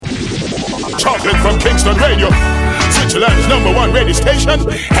Chocolate from Kingston Radio, Switzerland's #1 radio station.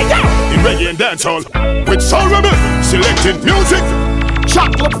 Hey yo, in reggae and dancehall with Soul Rebel selecting music.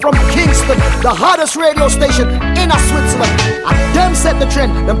 Chocolate from Kingston, the hottest radio station in Switzerland. And them set the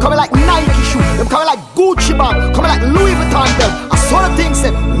trend. Them coming like Nike shoe, them coming like Gucci bag, coming like Louis Vuitton belt. I saw the thing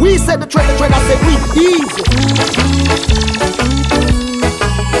said, we set the trend, I said we easy.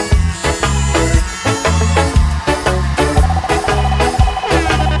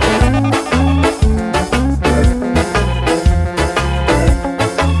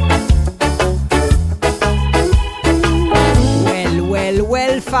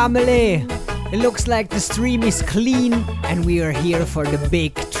 Family, it looks like the stream is clean and we are here for the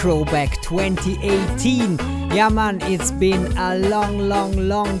big throwback 2018. Yeah man, it's been a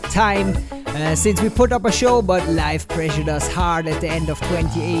long time since we put up a show, but life pressured us hard at the end of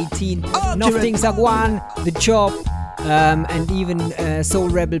 2018. Enough things have gone, the job, and even Soul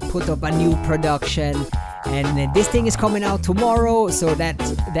Rebel put up a new production. And this thing is coming out tomorrow, so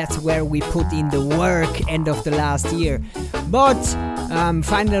that's where we put in the work end of the last year. But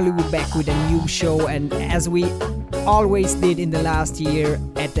finally we're back with a new show, and as we always did in the last year,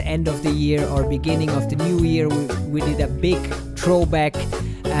 at the end of the year or beginning of the new year, we did a big throwback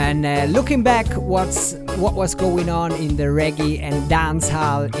and looking back what was going on in the reggae and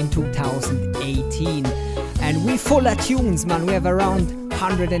dancehall in 2018. And we full of tunes, man. We have around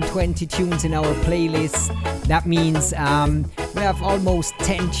 120 tunes in our playlist. That means we have almost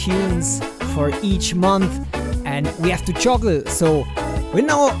 10 tunes for each month, and we have to juggle. So we're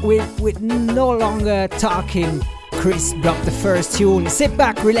no longer talking. Chris dropped the first tune. Sit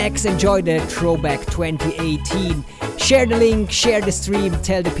back, relax, enjoy the throwback 2018. Share the link, share the stream,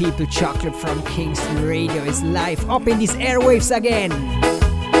 tell the people Chocolate from Kingston Radio is live up in these airwaves again.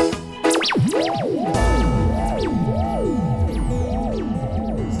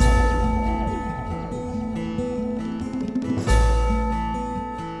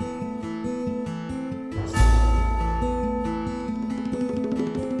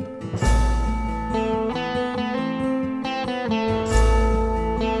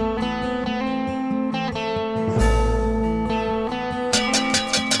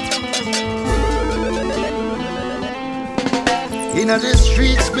 Inna the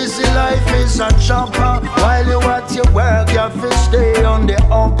streets, busy life is a chopper. While you at your work, you have to stay on the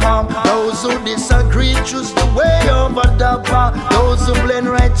upper. Those who disagree choose the way over dapper. Those who blend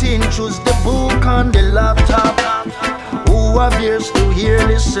right in choose the book on the laptop. Who have ears to hear,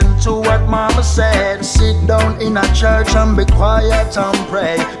 listen to what mama said. Sit down in a church and be quiet and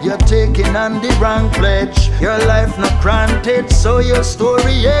pray. You're taking on the wrong pledge. Your life not granted, so your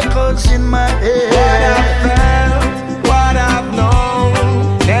story echoes in my head. What I felt, what I've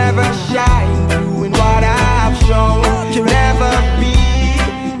known, never shine through in what I've shown. Never be,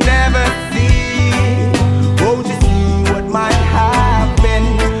 never see, oh, to see what might happen.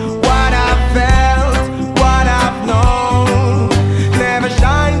 What I've felt, what I've known, never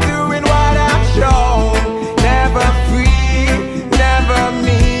shine through in what I've shown. Never free, never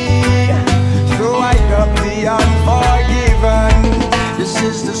me, so I got the unforgiven. This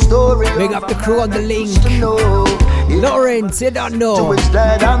is the story. Big up the crew on the link. Lawrence, you don't know.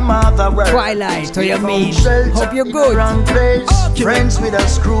 Twilight, to your mean. Hope you're good. Friends with a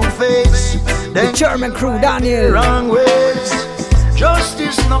screw face. The German crew, Daniel. Wrong ways.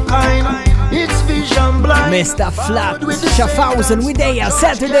 Justice no kind. It's vision blind. Mr. Flat, Schaffhausen, we there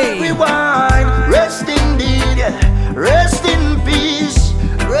Saturday. Rewind. Rest indeed. Rest in peace.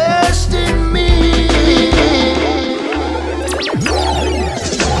 Rest in me.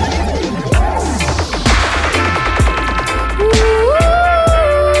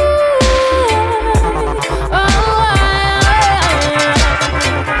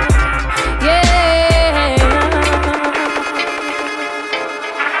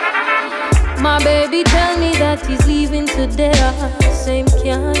 He's leaving today, same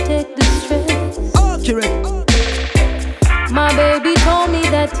can't take the stress. My baby told me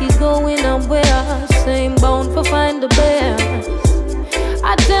that he's going somewhere, same bound for find the best.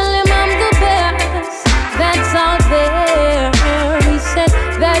 I tell him I'm the best that's out there. He said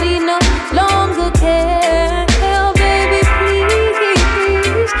that he no longer cares. Oh baby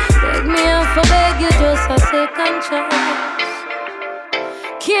please, beg me up for beg you just a second chance.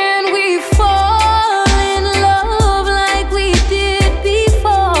 Can we fall?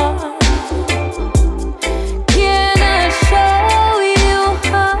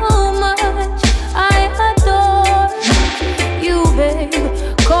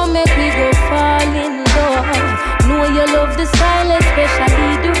 The silence,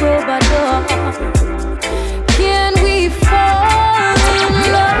 especially the robot door. Can we fall in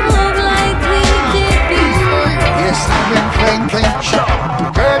love like we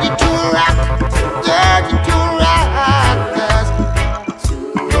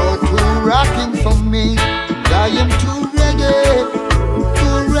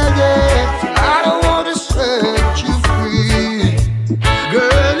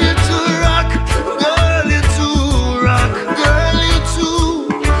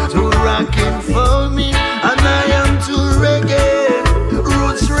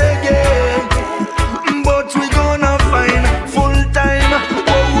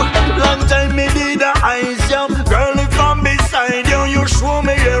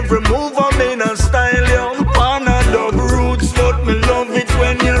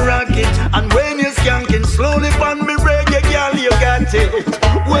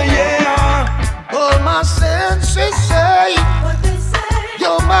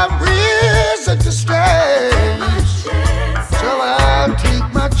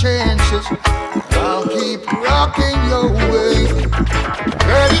changes. I'll keep rocking your way.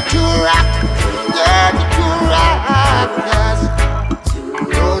 Ready to rock, ready to rock, yes.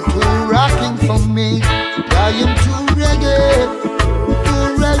 You're too rocking for me. I am too reggae,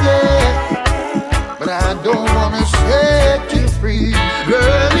 but I don't wanna set you free.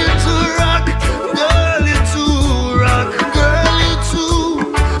 Girl, you too rock, girl, you too rock, girl, you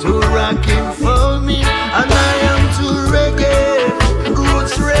too rocking for me, and I am too reggae,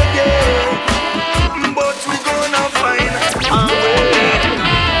 roots reggae, but we gonna find a way.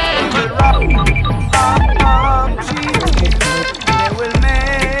 They will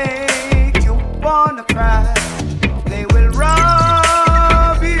make you wanna cry. They will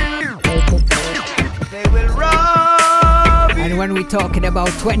rob you. They will rob you. And when we're talking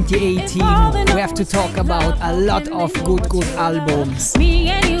about 2018, we have to talk about a lot of good albums.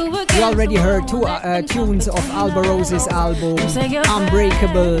 You already heard two tunes of Alba Rose's album,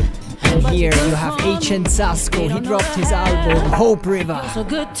 Unbreakable. And here you have Ancient Sasko. He dropped his album, Hope River. So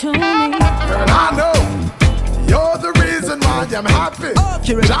good to me. Girl, I know you're the reason why I'm happy.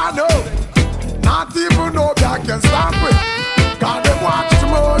 I know, not even know that I can stop it. God, them watch too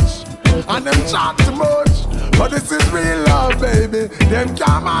much and them chat too much. But this is real love, baby. Them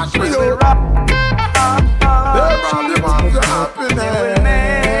can't mash me up. They rob you of your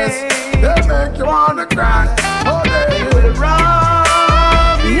happiness. They make you wanna cry. Oh, they will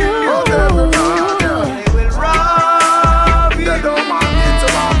rob you. Oh, they will rob you. They will rob you. They don't want me to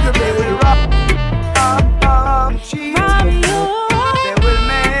rob you, baby. Rob you. They will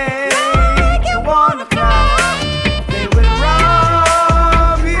make you wanna cry. They will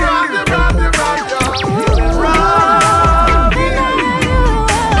rob you. Rob you, rob you, rob you. They will rob you.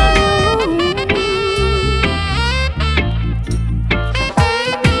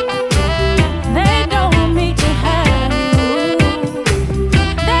 They don't want me to have you.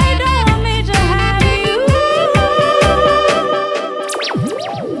 They don't want me to have you.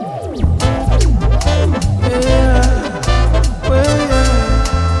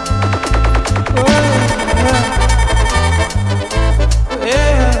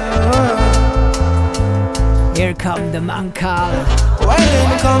 Here come the man called.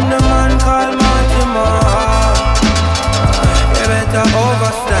 When come the man called Mortimer, you better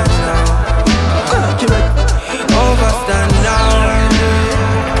overstand now. Overstand now.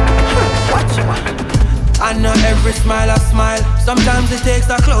 I know every smile I smile. Sometimes it takes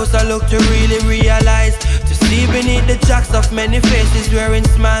a closer look to really realize. To see beneath the jacks of many faces wearing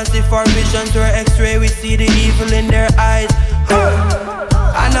smiles. If our visions were x-ray, we see the evil in their eyes.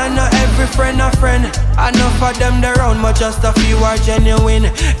 And I know every friend a friend. Enough of them they're around, but just a few are genuine.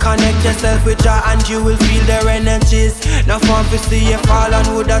 Connect yourself with Jah and you will feel their energies. No fun to see you fall and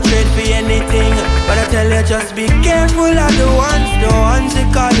would have trade for anything. But I tell you, just be careful of the ones you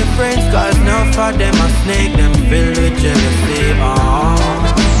call your friends. Cause enough of them are snake, them filled with jealousy.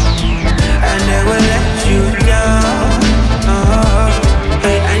 And they will let you down.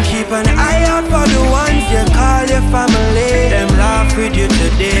 And keep an eye out for the ones you call your family. Them laugh with you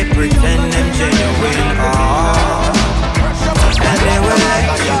today, pretend them genuine. And they will let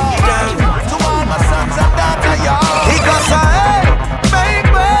you down. To all my sons and daughters, y'all. He goes, hey, make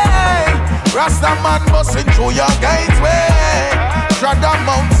way. Rasta man busting through your gateway. Tread the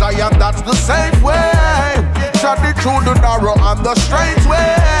Mount Zion, that's the safe way. Tread it through the narrow and the straight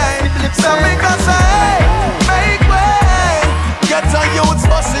way. So me go say, make way. Get a youths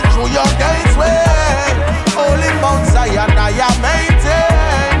busting through your gateway. Holy Mount Zion, I am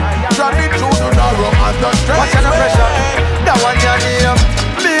maintain. Tread it through the narrow and the straight way. That one your name.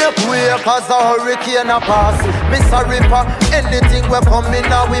 Make way, cause the hurricane a pass. Me sorry for anything we coming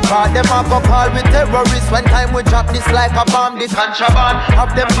now we part. Them a go call with terrorists when time we drop this like a bomb. The contraband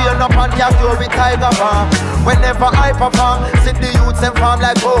have them fear up and capture with tiger bomb. Whenever I perform, see the youths them farm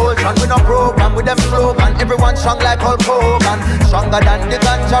like Voltron. We no program with them slogan. Everyone strong like Hulk Hogan. Stronger than the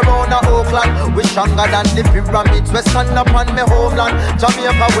ganja round of Oakland. We stronger than the pyramids. We stand up on me homeland.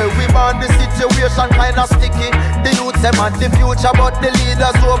 Jamaica where we born, the situation kinda sticky. The youths them at the future, but the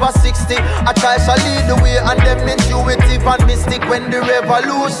leaders over 60. I try to lead the way and them intuitive and mystic. When the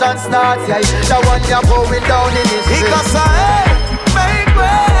revolution starts, yeah, the one you're going down in history. Because I make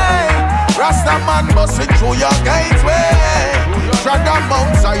way. Rasta man busting through your gateway. Tread the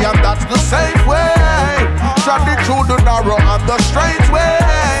Mount Zion, that's the safe way. Tread it through the narrow and the straight way.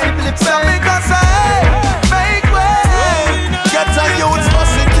 So because I make way. Get a youth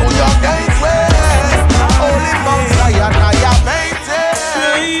busting through your gateway. Holy Mount Zion, I am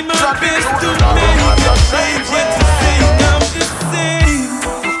maintain. Tread it through the narrow and the straight way.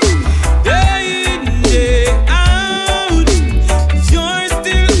 Day in, day out, you're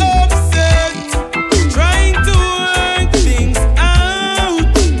still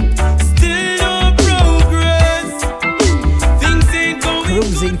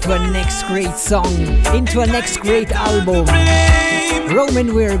song into a next great album.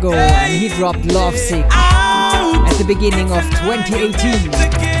 Roman Virgo, and he dropped Lovesick at the beginning of 2018.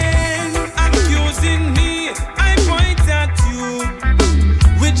 Accusing me, I point at you.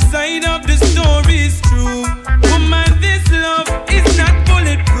 Which side of the story is true? Woman, this love is not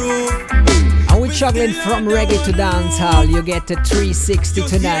bulletproof. And we're juggling from reggae to dancehall. You get a 360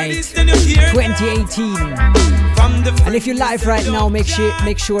 tonight, 2018. And if you're live right now, make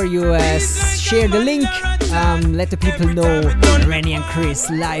sure you share the link. Let the people know Rennie and Chris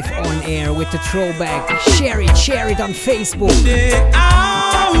live on air with the throwback. Share it on Facebook.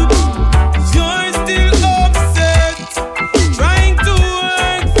 You're still upset, trying to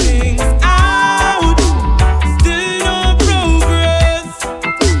work things out. Still no progress.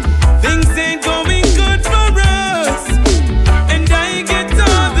 Things ain't going good for us, and I get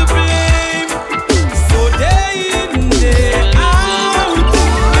all the blame. So day in, day out,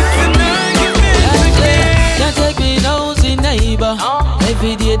 it's an argument again. Can't take me nosy neighbor.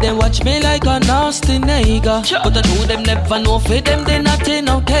 Every day them watch me like a nasty nigga. But I do them never know for them they not in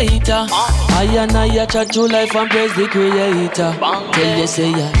no cater. I and I chat to life and praise the creator. Tell you say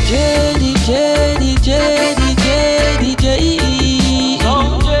ya JD.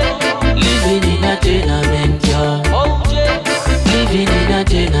 Living in a tenement, yeah. Living in a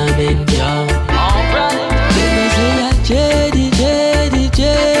tenement, yeah. Tell you say ya JD.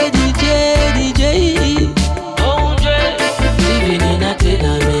 Living in a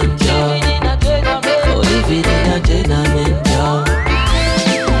tenement, yeah. Living in a tenement, yeah.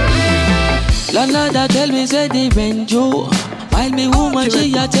 Landlord tell me say the rent due. While me woman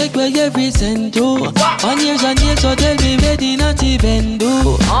she a take away every cent too. On years and years so tell me ready not even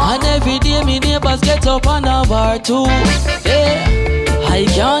do. And every day me neighbors get up on a bar too. Yeah. I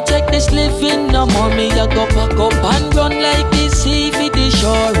can't take this living no more. Me a go pack up and run like the sea for the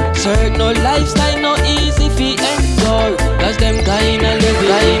shore. Certain no lifestyle no easy fi endure. Cause them kinda live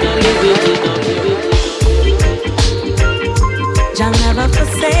it. Jah never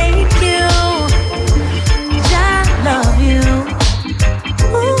forsake you. Jah love you.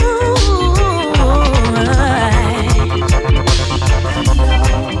 Ooh,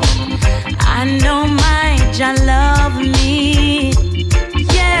 I know my Jah love me.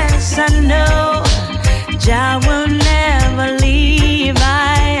 Yes, I know Jah will never leave I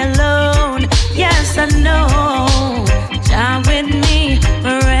alone. Yes, I know Jah with me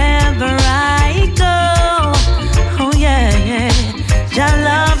wherever I go. Oh yeah. Jah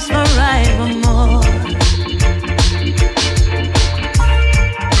loves forevermore.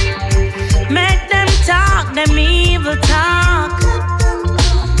 Make them talk, them evil talk.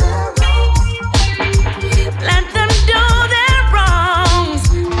 Let them do their wrongs.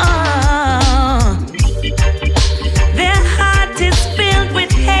 Oh. Their heart is filled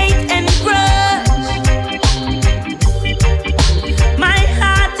with hate and grudge. My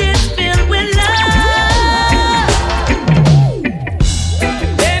heart is filled with love.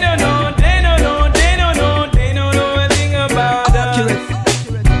 They don't know a thing about us. They don't know a thing about us.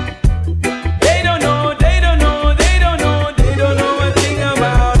 They don't know a thing about us.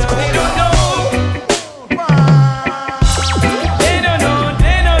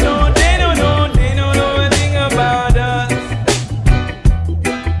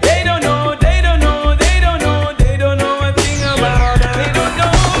 They don't know a thing about us. They don't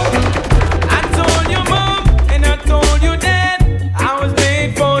know. I told your mom and I told your dad I was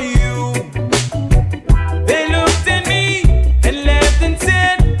made for you. They looked at me and laughed and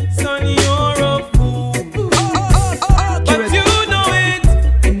said, son, you're a fool. But you know it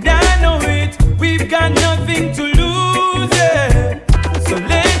and I know it. We've got nothing to lose, yeah. So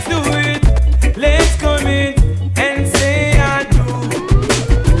let's do it. Let's commit and say I do.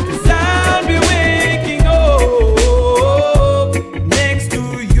 'Cause I'll be waking up next to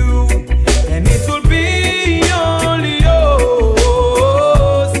you, and it will be only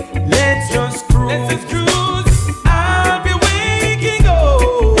yours. Let's just cruise. I'll be waking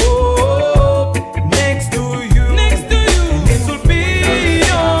up next to you, and it will be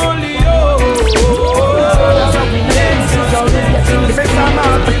only yours.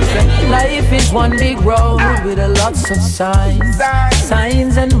 Life is one big road with a lots of signs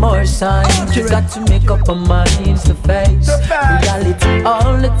and more signs. You got to make up our minds to face reality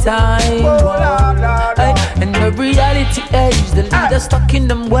all the time. Hey, and the reality is the leaders stuck in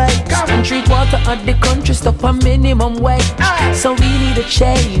them ways. And treat water at the country stop a minimum wage. So we need a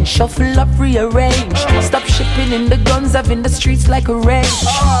change, shuffle up, rearrange. Stop shipping in the guns, having the streets like a range.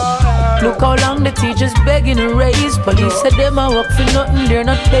 Look how long the teachers begging to raise. Police said them a work for nothing, they're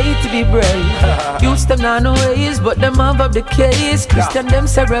not paid to be brave. Youths them not no ways, but them have up the case. Christian them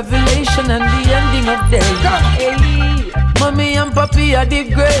say revelation and the ending of days. Hey, mommy and papi are the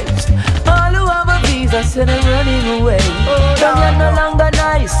greats. All who have a visa said they're running away. Now you're no longer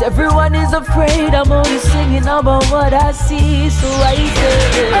nice, everyone is afraid. I'm only singing about what I see, so I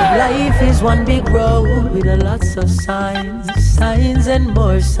say life is one big road with a lots of signs, signs and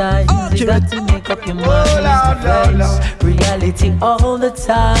more signs. You got to make up your mind to face reality all the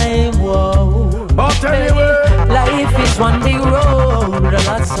time. Whoa, life is one big road with a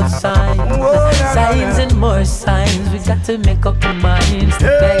lots of signs, signs and more signs. We got to make up your minds to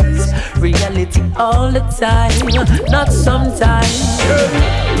face reality all the time, not sometimes.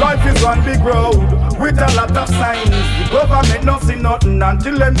 Life is one big road with a lot of signs. The government not see nothing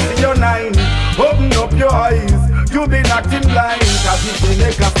until them see your nine. Open up your eyes, you been acting blind. Cause if they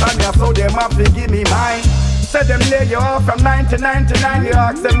make a stand, so them have to give me mine. Said them lay you off from 1999. You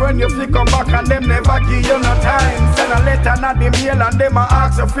ask them when you feel come back and them never give you no time. Send a letter not the mail and them a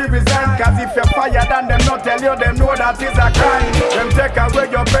ask you to resign. Cause if you're fired and them not tell you, them know that is a crime. Them take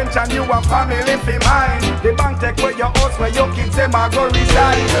away your pension, you and family for mine. The bank take away your house where your kids them a go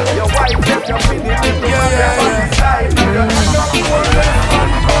reside. Your wife left your feeling to the side.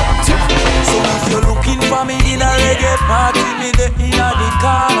 So if you're looking for me in a reggae party, me there in the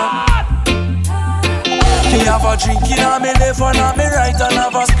corner. Me have a drink in a me left and a me right and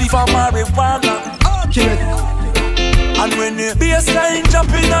have a spliff of marijuana. And when the bassline jump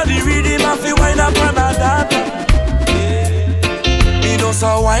in a the rhythm, I feel wine up on a data. Me just a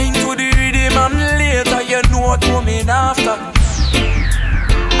wine to the rhythm and later you know what coming after.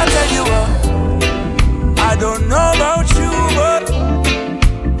 I tell you what, I don't know about you, but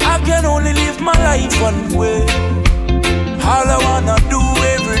I can only live my life one way. All I wanna do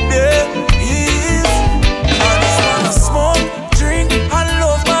every day is smoke, drink, and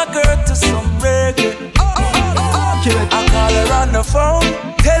love my girl to some reggae. I call her on the phone,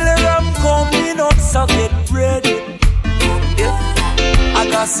 tell her I'm coming up, so get ready. I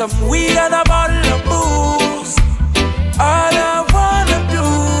got some weed and a bottle of booze. All I wanna do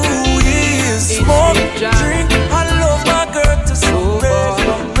is smoke, drink, and love my girl to some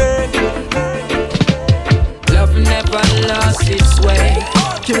reggae. Love never lost its way.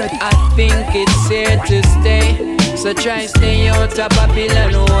 I think it's here to stay. So try stay out of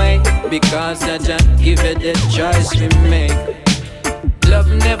Babylon way, because I just give it the choice we make. Love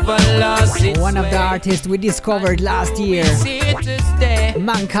never lost its One of the artists we discovered last year, a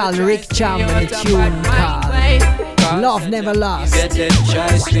man called Rick Cham, and the tune called Love Never Lost. Give it the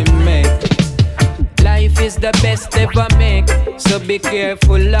choice we make. Life is the best ever make, so be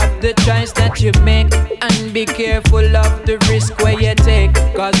careful of the choice that you make, and be careful of the risk where you take.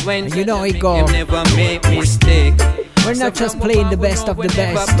 Cause when you know it go, you never make mistake. We're not just playing the best of the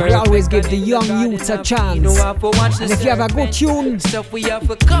best, we always give the young youths a chance. And if you have a good tune,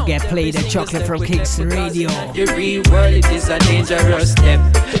 you get played at Chocolate from Kingston Radio. The real world, it is a dangerous step.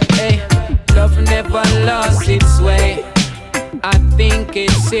 Hey, love never lost its way. I think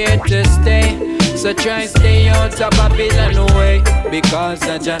it's here to stay. So try stay out of Babylon way, because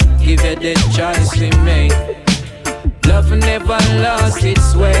I just give you the choice we make. Love never lost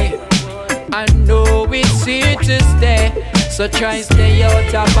its way. I know it's here to stay. So try stay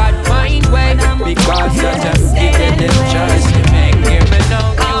out of bad mind way, because I just give you the choice we make. Hear me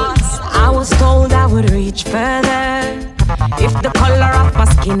now, I was told I would reach further if the color of my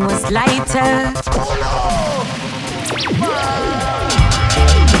skin was lighter.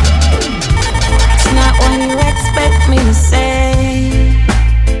 Not what you expect me to say,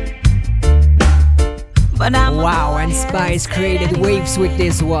 but wow, and Spice created waves with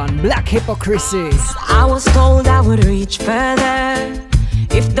this one, Black Hypocrisy. I was told I would reach further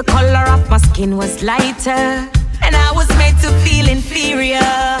if the color of my skin was lighter, and I was made to feel inferior,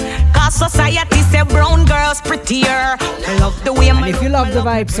 cause society said brown girls prettier. I love the way and if you love the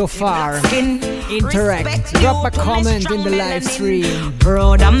vibe so far, interact, drop a comment in the live stream.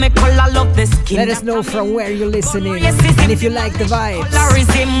 Let us know from where you're listening, and if you like the vibes.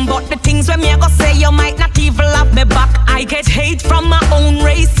 But the things when me go say, you might not even love me back. I get hate from my own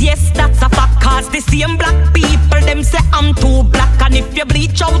race, yes, that's a fact. Cause the same black people, them say I'm too black. And if you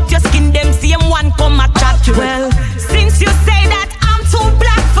bleach out your skin, them same one come a chat. Well, since you say that I'm too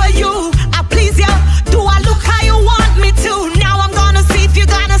black for you, I please you, do I look how you want me to? Now I'm gonna see if you're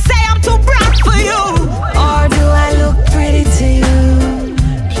gonna say I'm too black for you, or do I look pretty to you?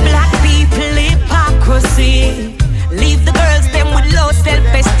 Black people hypocrisy. Leave the girls them with low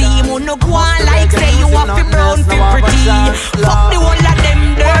self-esteem. Who no go on like say you have to brown for pretty. Fuck the whole of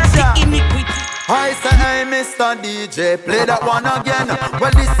them dirty image. Mr. DJ, play that one again.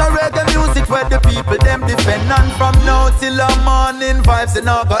 Well, this a reggae music where the people them defend. And from now till the morning vibes in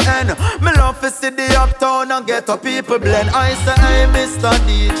our end. Me love to see the uptown and get a people blend. I say, hey Mr.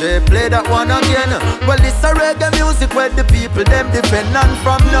 DJ, play that one again. Well, this a reggae music where the people them defend. And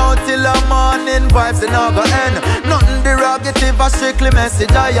from now till the morning vibes in our end. Nothing derogative, a strictly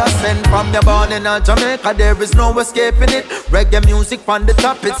message I send. From the born in Jamaica, there is no escaping it. Reggae music on the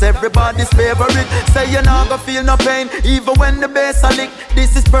top, it's everybody's favorite. Say you're not gonna feel no pain, even when the bass a lick.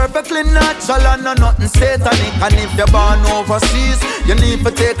 This is perfectly natural and nothing satanic. And if you're born overseas, you need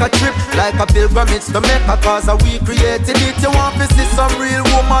to take a trip like a pilgrimage to Mecca, cause we created it. You want to see some real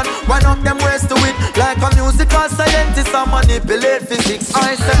woman, one of them ways to it. Like a musical scientist, I manipulate physics.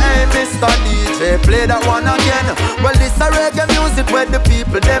 I say, hey Mr. DJ, play that one again. Well, this a reggae music where the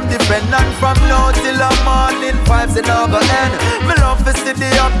people them defend. And from now till the morning vibes in our end. Me love to see the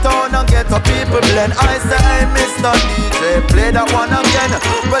uptown and get a people blend. I say, hey Mr. DJ, play that one again.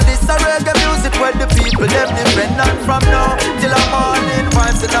 Well, this a reggae music where the people them defend. And from now till the morning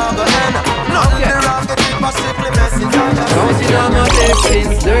vibes in our end. Nothing wrong with it, but simply message. Counting all my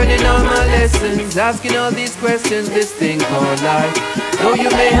blessings, learning all my lessons, asking all these questions, this thing called life. Though you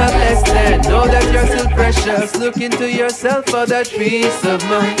may have less than, know that you're still precious. Look into yourself for that peace of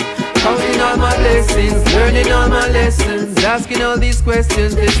mind. Counting all my blessings, learning all my lessons, asking all these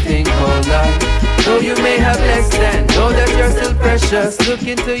questions, this thing called life. Though you may have less than, know that you're still precious. Look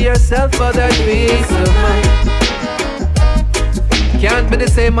into yourself for that peace of mind. Can't be the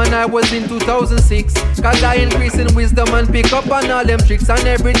same man I was in 2006, cause I increase in wisdom and pick up on all them tricks. And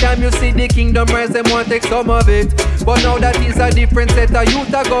every time you see the kingdom rise, them want take some of it. But now that is a different set of youth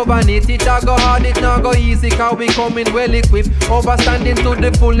a govern it. It a go hard, it not go easy, cause we coming well equipped. Overstanding to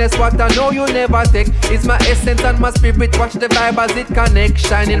the fullness, what I know you never take. It's my essence and my spirit, watch the vibe as it connect.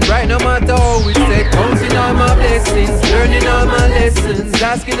 Shining bright no matter how it's set. Counting all my blessings, learning all my lessons,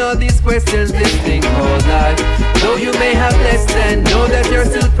 asking all these questions, this thing called life. Though you may have less than, know that you're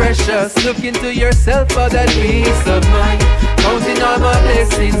still precious. Look into yourself for that peace of mind. Counting all my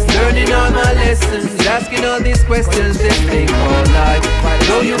blessings, learning all my lessons, asking all these questions, this thing called life.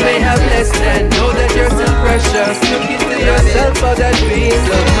 Though you may have less than, know that you're still precious. Look into yourself for that peace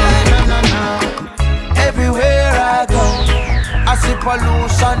of mind. Everywhere I go, I see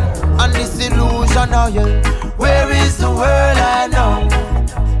pollution and disillusion. Oh yeah, where is the world I know?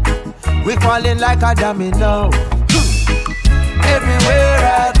 We falling like a domino. Everywhere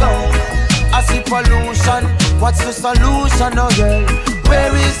I go, I see pollution. What's the solution? Oh yeah,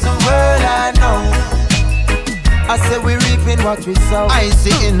 where is the world I know? I say we reaping what we sow. I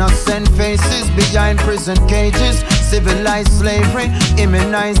see innocent faces behind prison cages, civilized slavery,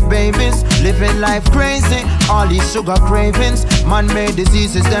 immunized babies, living life crazy. All these sugar cravings, man-made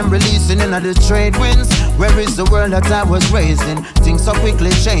diseases, them releasing into the trade winds. Where is the world that I was raised in? Things so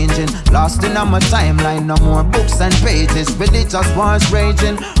quickly changing, lost in my timeline. No more books and pages, religious wars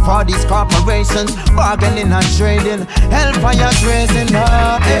raging for these corporations, bargaining and trading. Hellfire's raising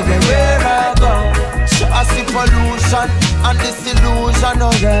up everywhere I go. I see pollution and disillusion,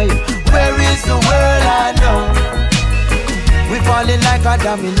 oh yeah. Where is the world I know? We falling like a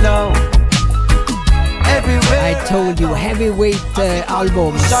domino. Everywhere I told you, heavyweight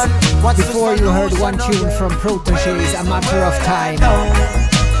albums. Before you heard one tune from Protégés, A Matter of Time.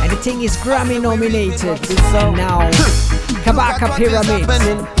 And the thing is Grammy nominated. And now Kabaka Pyramid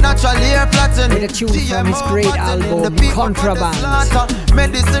with a tune from his great album Contraband.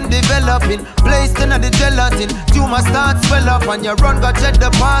 Medicine developing, placed in the gelatin. You must start swell up and your run got check the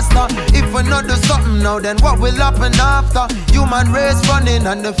pasta. If we not do something now, then what will happen after? Human race running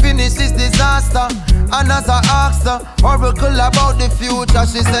and the finish is disaster. And as I asked her, oracle about the future,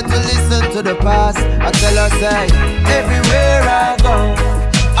 she said to listen to the past. I tell her, say, everywhere I go,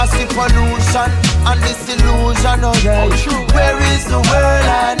 I see pollution and disillusion, oh yeah. Where is the world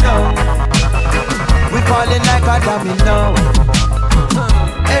I know? We falling like a domino.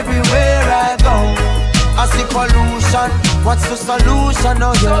 Everywhere I go, I see pollution. What's the solution,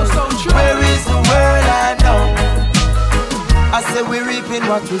 oh yeah? Where is the world I know? I say we reaping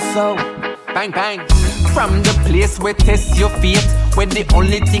what we sow. Bang, bang. From the place where test your fate, where the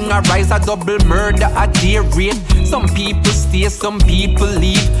only thing arise a double murder at their rate. Some people stay, some people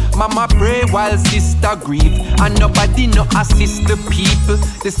leave. Mama pray while sister grieve, and nobody no assist the people.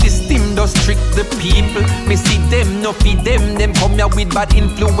 The system does trick the people. Me see them, no feed them. Them come here with bad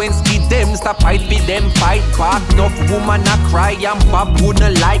influence, feed them. Stop fight for them, fight back. Enough woman a cry and Bob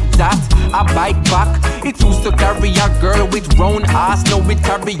wouldn't like that. I bite back. It used to carry a girl with round ass. Now it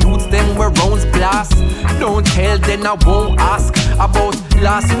carry youths them where rounds blast. Don't tell then I won't ask. about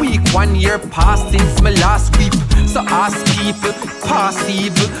last week. 1 year past since my last week. So ask people, pass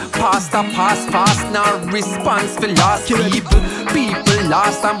evil, past a pass fast, now response for lost people. People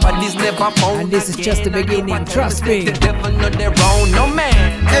lost and bodies never found. And this is just the beginning, trust me. The devil not their own, no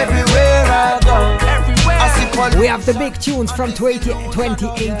man. Everywhere I go, everywhere I see police. We have the big tunes from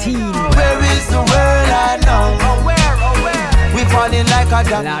 2018. Where is the world I know? We falling like a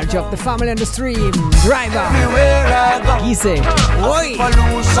dog. Large up the family on the stream. Driver. Everywhere I go. Gise. Oi.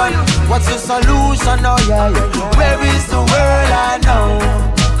 Pollution. What's the solution? Oh yeah, yeah. Where is the world I know?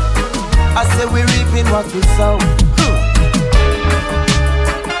 I say we reaping what we sow.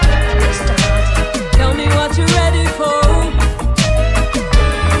 Tell me what you're ready for.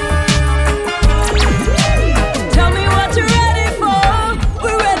 Tell me what you're ready for.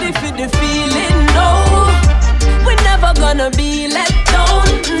 We're ready for the feeling. No, we're never gonna be let down.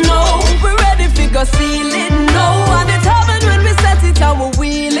 No, we're ready for go ceiling. No, and it happen when we set it and we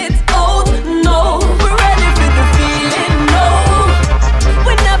wheel it out. No, we're ready for the feeling. No,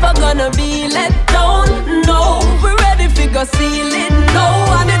 we're never gonna be let down. No, we're ready for go ceiling. No,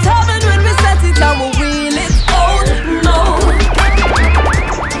 and it happen when we set it and we wheel it out. No,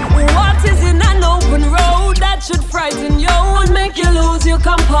 what is in an open road that should frighten you and make you lose your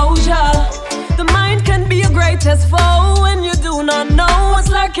composure? The mind can be your greatest foe when you do not know what's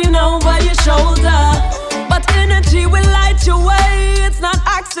lurking over your shoulder. But energy will light your way. It's not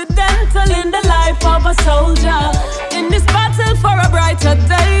accidental in the life of a soldier. In this battle for a brighter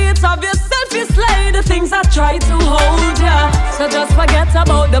day, it's of yourself you slay the things that try to hold ya. So just forget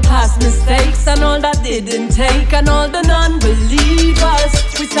about the past mistakes and all that didn't take, and all the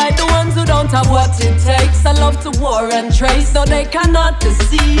non-believers. We side the ones who don't have what it takes. I love to war and trace, so they cannot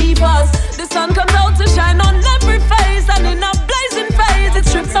deceive us. The sun comes out to shine on every face, and in a blazing phase it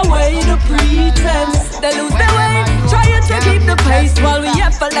strips away the pretense. They lose their way, trying to keep the pace, while we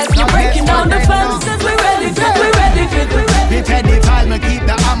effortlessly breaking down the fences. We're ready for, we're ready for, we're ready. Be ready, me keep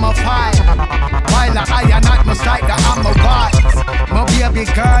the hammer fire. While the iron not must like the hammer vibes. My baby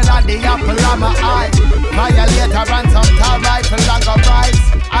girl at the apple of my eye. Violator and some tall rifle and go rights.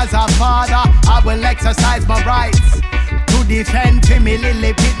 As a father, I will exercise my rights to defend for me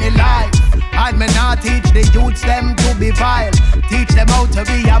lily pitney life. I'd me not teach the youths them to be vile. Teach them how to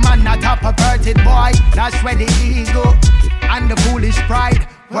be a man, not a perverted boy. That's where the ego and the foolish pride.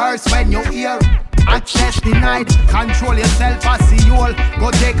 Worse when you hear access denied. Control yourself as the old.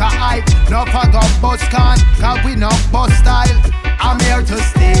 Go take a hike. No fuck up bus can, cause we no bus style. I'm here to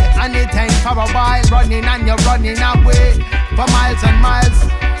stay and it ain't for a while. Running and you're running away for miles and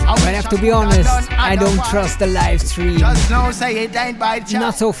miles. But I have to be honest, I don't trust the live stream. Just no say it ain't by chance.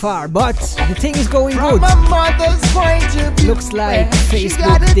 Not so far, but the thing is going good. Looks like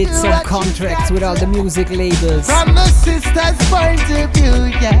Facebook did some contracts with all the music labels. From the sister's point of view,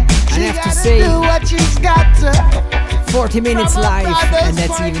 yeah. And I have to say, do what she's got to. 40 minutes live, and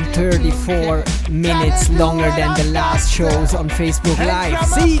that's even 34 minutes longer than the last shows on Facebook Live.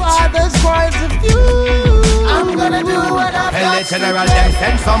 See? I'm gonna do what I Tell the general them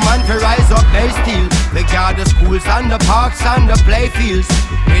send some man to rise up, they steal. They guard the schools and the parks and the playfields.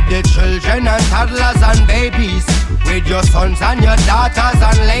 With the children and toddlers and babies. With your sons and your daughters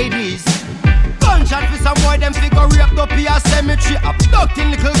and ladies. Gunshot for some boy, them figure raped up in a cemetery.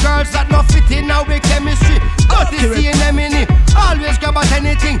 Abducting little girls that not fit in our chemistry. Dirty CNM, always grab at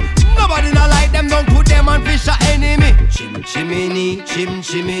anything. Nobody not like them, don't put them on fish a enemy. Chim chimney, chim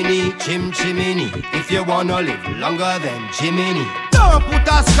chimney, chim chimney. If you wanna live longer than chimney. Don't put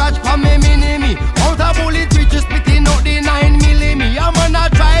a scratch for me, mini. Out a bullet, we just spitting out the 9mm. I'm gonna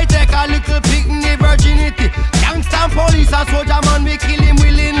try take a little picnic virginity. Gangsta police and soldier man, we kill him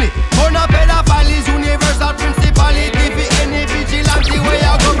willingly. On a pedophile is universal principality. For any vigilante way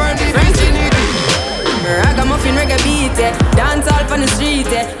I govern the vicinity. Ragamuffin reggae beat, dance all on the street,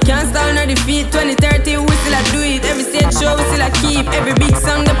 can't stall nor defeat. 2030 we still a do it. Every stage show we still a keep. Every big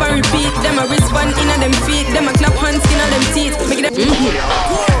song them a repeat. Them a respond in a them feet. Them a clap hands in a them teeth. Make them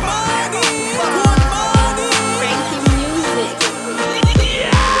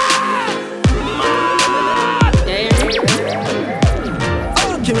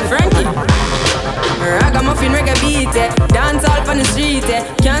Frankie. Ragamuffin reggae beat, dance all on the street,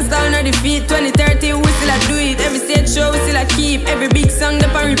 can't stall nor defeat. 2030 we still a do it. Every stage show we still a keep. Every big song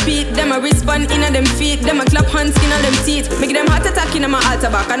them a repeat. Them a respond in a them feet. Them a clap hands in a them teeth. Make them heart attack in in my altar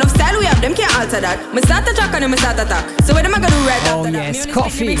back. Enough style we have, them can't alter that. Me start a track and then me start attack. So what am I gonna do right after that? Yes,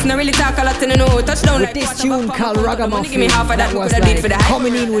 Coffee. No really talk a lot and no touchdown. With this tune called Ragamuffin, give me half of that was like for the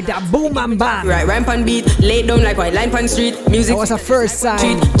coming in with that boom and bang. Right, rhyme pan beat, lay down like white line pan street. Music that was a first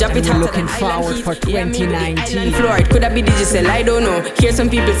sign. We're looking forward for 2019. Floyd could have be digital, I don't know. Hear some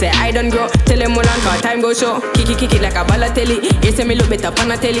people say I don't grow. Tell them all on car time go show. Kick it like a ballatelli. You say me look better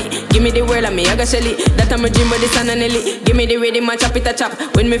on a telly. Give me the world and me I got Shelly. That I'm a dream with the sun and Nelly. Give me the rhythm and chop it a chop.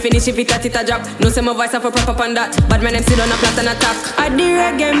 When me finish if it a drop. No say my voice have a proper on that. But my name sit on a plat and attack. I the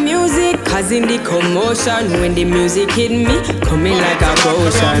reggae music, cause in the commotion. When the music hit me, coming like a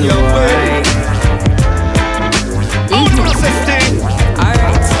potion. Alright.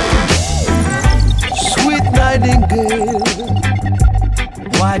 Sweet nightingale,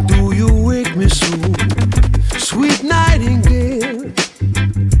 why do you wake me so? Sweet nightingale,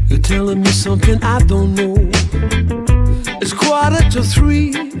 you're telling me something I don't know. It's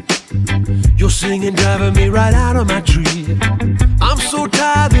 2:45. You're singing, driving me right out of my tree. I'm so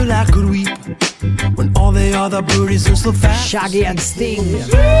tired that I could weep when all the other birdies are so fast. Shaggy and Sting.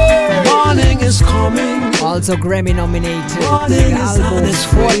 Morning is coming. Also Grammy nominated. Morning album is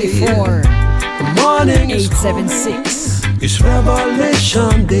 44. Morning 876. It's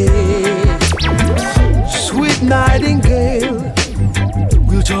Revelation Day. Sweet nightingale,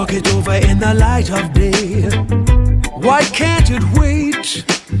 we'll talk it over in the light of day. Why can't it wait?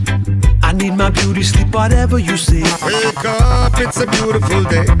 I need my beauty sleep, whatever you say. Wake up, it's a beautiful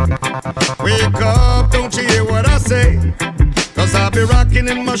day. Wake up, don't you hear what I say? Cause I'll be rocking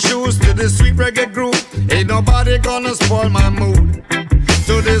in my shoes to this sweet reggae groove. Ain't nobody gonna spoil my mood.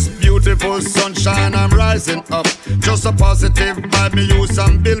 To this beautiful sunshine I'm rising up. Just a positive vibe me use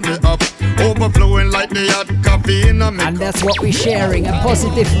and build me up. Overflowing like the hot coffee in a cup. And that's what we're sharing, a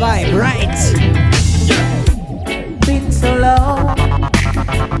positive vibe, right? Been so long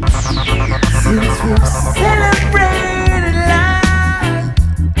since we've celebrated life.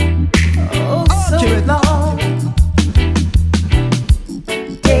 Oh, so long.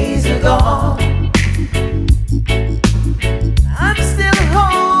 Days are gone. I'm still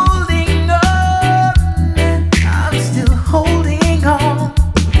holding on. I'm still holding on.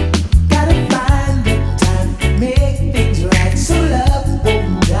 Gotta find the time to make things right, so love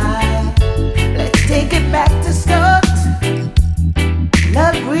won't die. Let's take it back to start.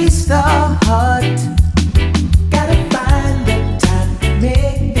 Love restart. Gotta find the time to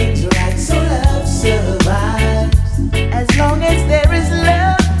make things right, so love survives. As long as there is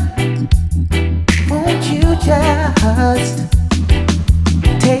love, won't you just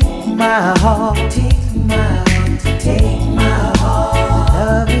take my heart, take my heart, take my heart.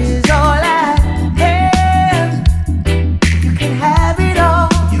 Love is all I have. You can have it all,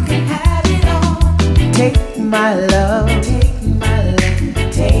 you can have it all. Take my love, take my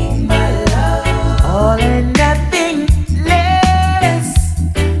love, take my love. All and nothing less.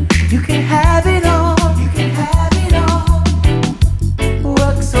 You can have it all, you can have it all.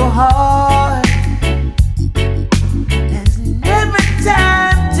 Work so hard. There's never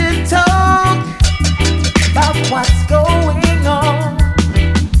time to talk about what's going on.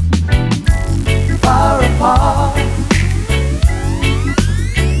 Far apart.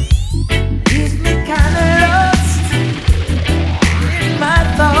 Leaves me kinda lost in my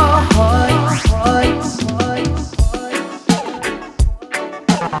thoughts.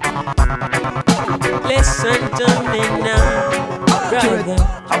 Listen to me now, brother.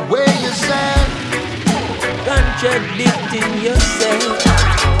 Where you stand, contradicting yourself.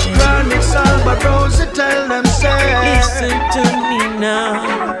 Chronic Salvador, tell them say. Listen to me now.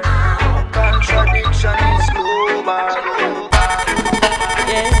 Contradiction is global.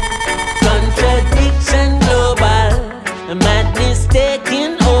 Yeah. Contradiction global. Madness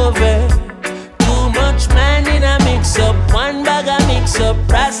taking over. Too much man in a mix up. One bag a mix up.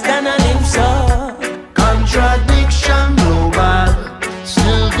 Rasta and a lips up. Contradiction global.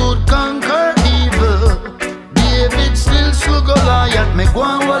 Still good conquer evil. David still struggle yet make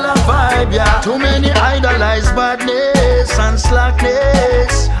one wall a vibe, yeah. Too many idolize badness and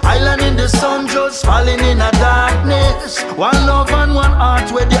slackness. Island in the sun just falling in a darkness. One love and one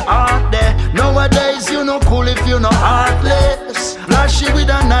heart where the heart there. Nowadays you no cool if you no heartless. Flashy with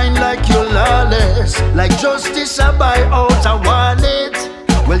a 9 like you lawless. Like justice I buy out a wallet.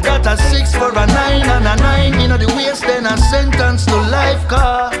 Well that a 6 for a 9 and a 9. You know the waste then a sentence to life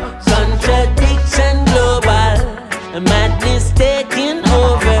car. Contradiction global. Madness taking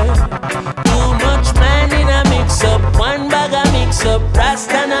over. Too much man in a mix up. One bag a mix up.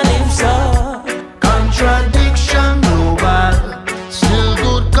 Rasta and a lips up. Contradiction global. Still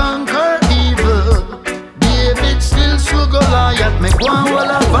good conquer evil. David still struggle yet make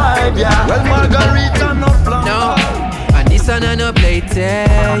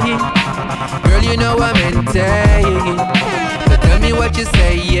you know I'm entertaining. So tell me what you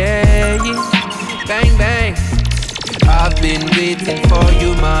say, yeah. Bang, bang. I've been waiting for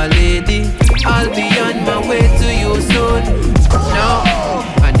you, my lady. I'll be on my way to you soon. No,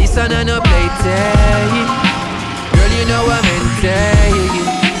 and this one I no play tag. Girl, you know I'm entertaining.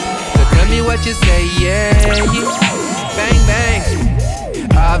 So tell me what you say, yeah. Bang, bang.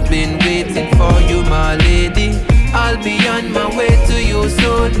 I've been waiting for you, my lady. I'll be on my way to you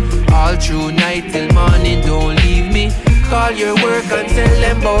soon. All through night till morning, don't leave me. Call your work and tell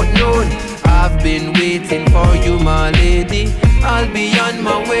them about noon. I've been waiting for you, my lady. I'll be on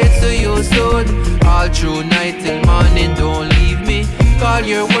my way to you soon. All through night till morning, don't leave me. Call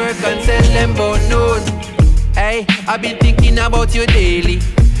your work and tell them about noon. Hey, I've been thinking about you daily.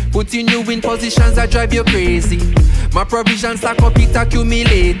 Putting you in positions that drive you crazy. My provisions stack up, it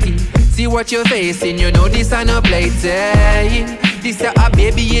accumulating. See what you're facing, you know this ain't a playtime. This is a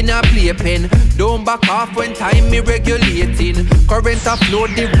baby in a playpen. Don't back off when time me regulating. Current a flow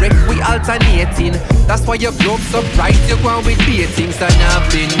direct, we alternating. That's why your globe so bright, you go on with beatings. And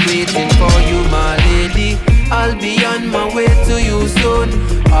I've been waiting for you, my lady. I'll be on my way to you soon.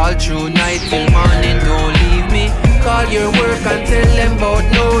 All through night till morning, don't leave me. Call your work and tell them about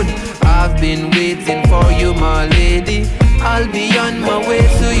noon. I've been waiting for you, my lady. I'll be on my way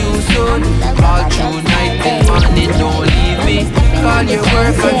to you soon. All through night till morning, don't leave me. Call your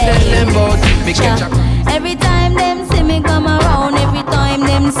work and tell them about me. Every time them see me come around, every time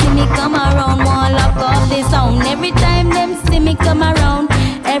them see me come around, won't lock off the sound. Every time them see me come around,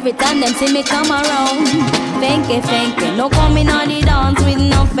 every time them see me come around. Fanky, fanky, no coming on the dance with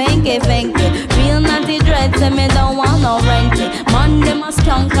no fanky, fanky. Real naughty dreads, and me don't want no renty. Man, them a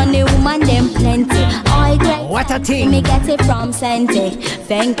skunk and the woman them plenty. I great. What a thing. Me get it from Sente.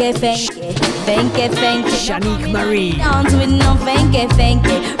 Fanky, fanky, fanky, fanky. Shanique Marie. Dance with no fanky,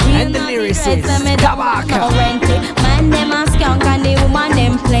 fanky. Real and the lyricist, Kabaka. Man, them a skunk and the woman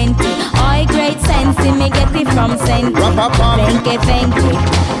them plenty. I great sense, me get it from Sente. Fanky,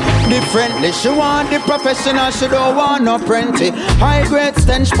 fanky. Differently, she want the professional, she don't want no apprentice. High grade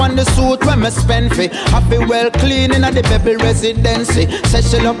stench on the suit when me spend fi. Happy well clean in the baby residency. Say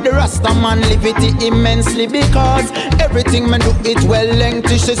she love the Rasta man, live it immensely. Because everything me do it well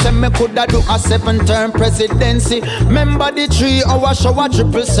lengthy. She say me coulda do a 7-term presidency. Remember the 3-hour show a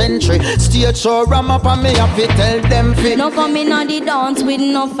triple century. Stage show ram up and me have to tell them fi. No coming on the dance with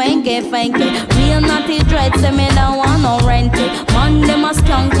no fanky, fanky. Real naughty dreads, say me don't want no renty. Man, them a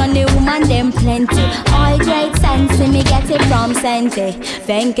skunk and the woman them plenty. All great sense, me get it from Sente.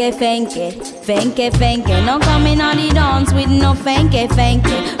 Fanky, fanky, fanky, fanky. No coming on the dance with no fanky,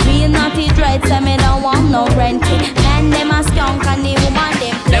 fanky. Real naughty dreads, and me don't want no renty. Man, them a skunk and the woman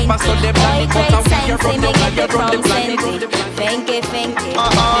them plenty. All great sense, me get it from Sente. Fanky, fanky.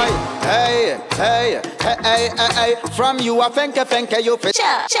 Hey, hey, hey, hey, hey. From you a fanky, fanky, you fi.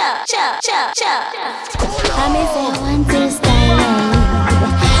 Cha, cha, cha, cha, cha. I me say I want to style.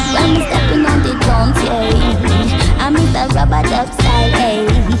 When me stepping on the dance, yeah. I'm with the rubber duck style,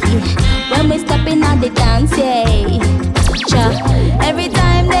 yeah. When we stepping on the dance, yeah. Cha. Every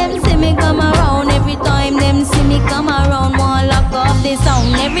time them see me come around, every time them see me come around, won't lock off the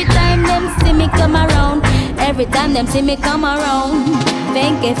sound. Every time them see me come around, every time them see me come around.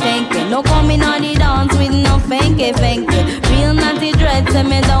 Fanky, fanky, no coming on the dance with no fanky, fanky. Real naughty dreads, and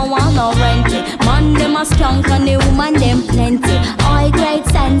me don't want no renty. Man, them a skunk and the woman them plenty. All great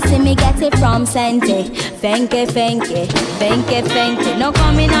sense, me get it from Sente. Fanky, fanky, fanky, fanky. No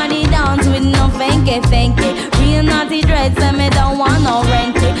coming on the dance with no fanky, fanky. Real naughty dreads, and me don't want no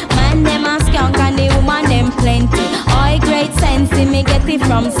renty. Man, them a skunk and the woman them plenty. All great sense, me get it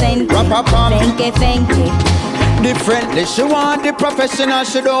from Sente. Fanky, fanky. Differently, she want the professional,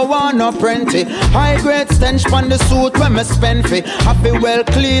 she don't want no apprentice. High grade stench on the suit when me spend fi. Happy well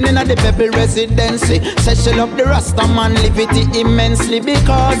clean in the baby residency. Say she love the Rasta man, live it immensely.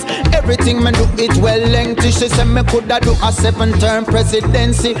 Because everything me do it well lengthy. She say me coulda do a 7-term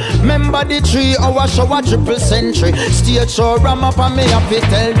presidency. Remember the 3-hour show a triple century. Stage show ram up and me have to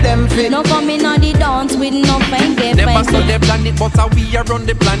tell them fi. No coming on the dance with no fanky, fanky. Never saw the planet, but we are on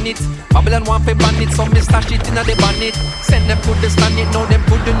the planet. Babylon want to ban it, so me stash it in the bonnet. Send them to the stand it, now them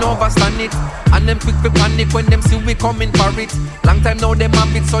couldn't overstand it. And them quick to panic when them see we coming for it. Long time now them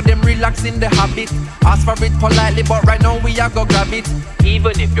have it, so them relax in the habit. Ask for it politely, but right now we are go grab it.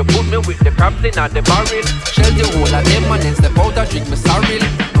 Even if you put me with the crabs in the barrel, shell the whole of them and then step out and drink me sorrel.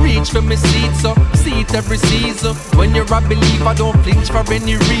 Reach for me seat, so see it every season. When you're a believer, don't flinch for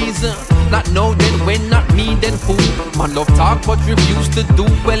any reason. Not now then when, not me then who. Man love talk but refuse to do.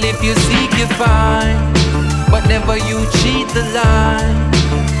 Well if you seek you find, but never you cheat the line.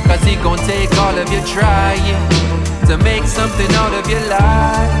 Cause it gon' take all of your trying to make something out of your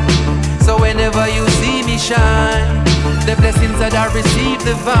life. So whenever you see me shine, the blessings that I receive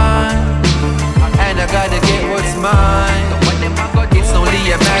divine, and I gotta get what's mine. It's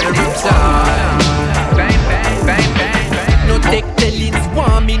only a matter of time. Bang, bang, bang, bang, bang. No take tellings,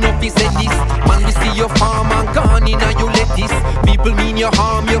 want me no piece of this. Man, we see your farm and gone in and you lettuce. People mean your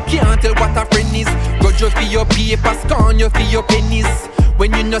harm, you can't tell what a friend is. Grudge you for your paper, scorn you for your pennies.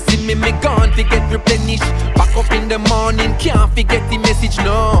 When you no see me gone, forget replenish. Back up in the morning, can't forget the message,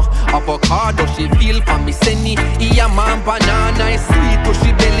 no. Avocado, she feel for me, Senny. Yeah, man, banana is sweet,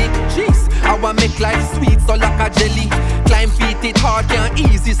 pushy belly. Jeez, I want make life sweet, so like a jelly. Climb feet, it hard, can't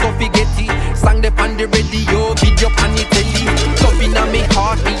easy, so forget it. Sang the on the radio, video on the telly. Top in a me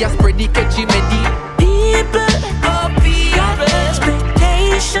heart, me a spread the catchy medi. People, oh people,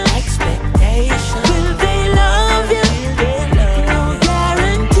 expectation. Will they love you? No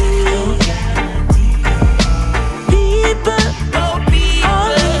guarantee. People, oh people, all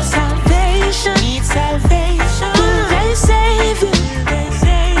need salvation. Will they save you?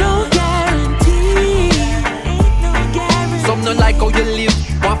 No guarantee. Some no like how you live,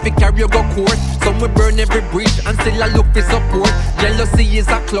 want to carry you go court. Some will burn every bridge and still I look for support. Jealousy is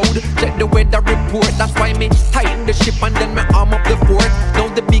a cloud, check the weather report. That's why me tighten the ship and then me arm up the fort. Now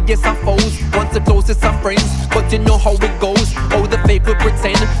the biggest of foes, once the closest of friends. But you know how it goes, how the fake will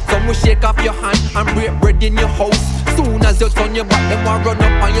pretend. Some will shake off your hand and break bread in your house. Soon as you turn your back, them will run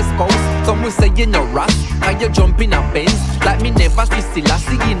up on your spouse. Some will say you no ras, and you jump in a Benz. Like me never see still I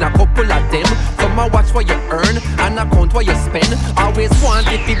see in a couple of them. Some will watch what you earn and account what you spend. Always want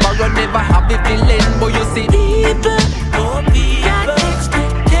if you borrow, never have if you lend. But you see people, oh people, got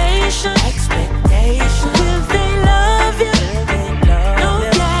expectation. Will they love you? No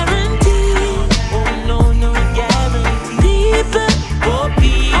guarantee. Oh no, no guarantee. People, oh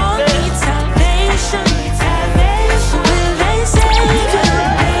people, all need salvation. Will they save you?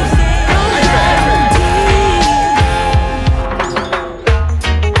 No guarantee.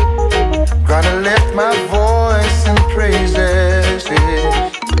 Gonna lift my voice in praises.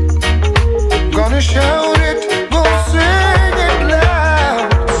 Gonna shout it, gonna sing it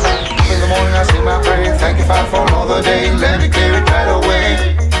loud. In the morning I say my prayer, thank you Father for another day. Let it clear it right away.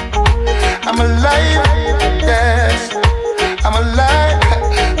 I'm alive, yes, I'm alive.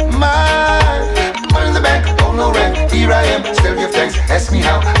 My money in the bank, oh no rent. Here I am, still give thanks. Ask me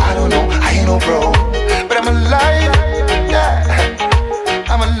how, I don't know, I ain't no bro, but I'm alive, yeah,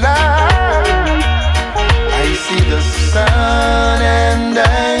 I'm alive. I see the sun and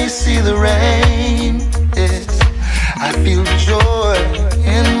I see the rain. Yes, I feel joy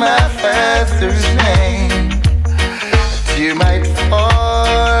in my Father's name. A tear might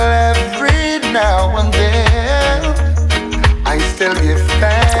fall every now and then. I still give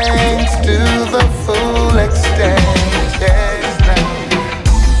thanks to the full extent. Yes, now.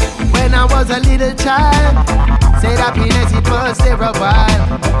 When I was a little child, said happiness it was there a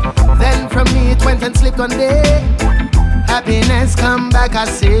while. Then from me it went and slipped one day. Happiness come back, I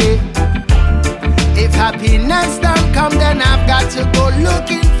say. If happiness don't come, then I've got to go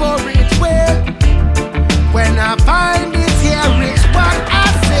looking for it. Well, when I find it, here is what I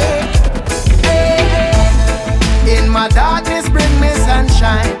say. Hey, in my darkness, bring me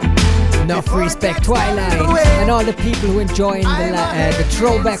sunshine. Enough respect, Twilight, and all the people who enjoying the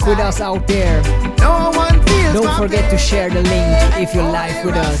throwback with us out there. Don't forget to share the link if you're live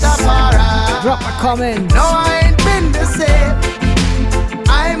with us. Drop a comment. No, I ain't been the same.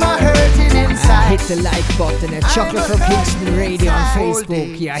 I'm a hurting inside. Hit the like button at Chocolate from Kingston Radio on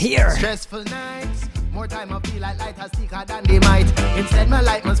Facebook. Yeah, here. Stressful nights. More time I feel like light is thicker than they might. Instead my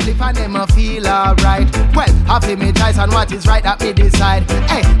light must flip and them I feel alright. Well, happy me choice on what is right that me decide.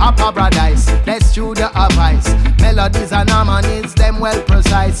 Hey, up a paradise, let's chew the advice. Melodies and harmonies, them well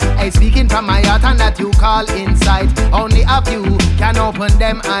precise. Hey, speaking from my heart and that you call insight. Only a few can open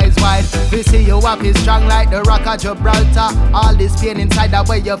them eyes wide. We see you up is strong like the rock of Gibraltar. All this pain inside that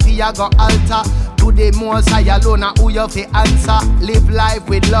way you feel go alter. To the most high alone, who you fi answer. Live life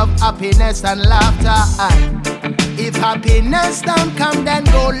with love, happiness and laughter. If happiness don't come, then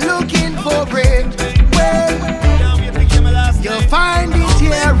go looking for it. Well, you'll find it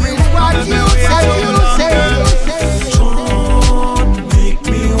here is what you say. Don't make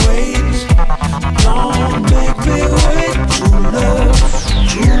me wait. Don't make me wait. True love,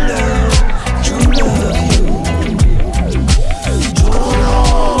 true love, true love you.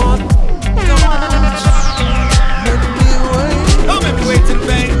 Don't make me wait in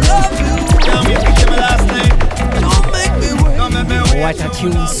vain. Love you. Tell me if you give me last name. Don't make me wait. Don't make me wait. What a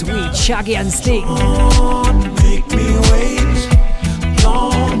tune, sweet, Shaggy and Sting. Don't make me wait.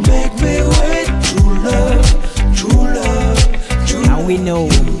 Don't make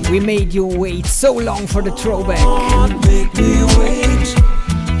We made you wait so long for the throwback. Don't make me wait.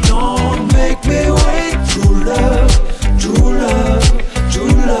 Don't make me wait. True love, true love,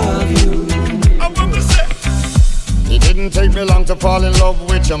 true love you. It didn't take me long to fall in love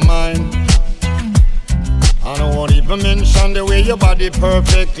with your mind. I don't want even mention the way your body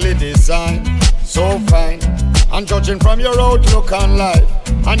perfectly designed. So fine, and judging from your outlook on life,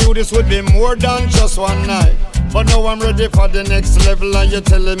 I knew this would be more than just one night. But now I'm ready for the next level and you're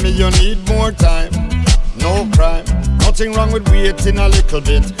telling me you need more time. No crime, nothing wrong with waiting a little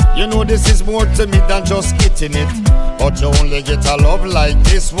bit. You know this is more to me than just getting it. But you only get a love like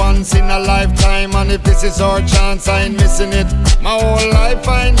this once in a lifetime. And if this is our chance, I ain't missing it. My whole life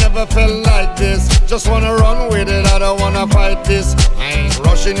I never felt like this. Just wanna run with it, I don't wanna fight this. I ain't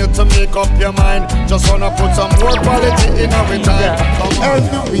rushing you to make up your mind. Just wanna put some more quality in every time. Help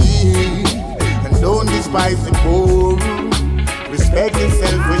the weak and don't despise the poor. Respect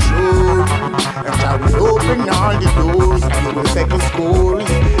yourself for sure. And I will open all the doors to the second scores.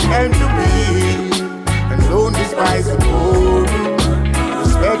 Help the weak and don't despise the poor.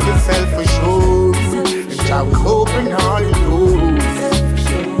 Respect yourself for sure. And I will open all the doors.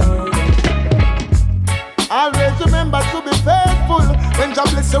 Always remember to be faithful. When God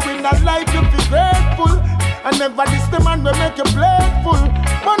bless you in that life, you be grateful. And never diss the man will make you playful.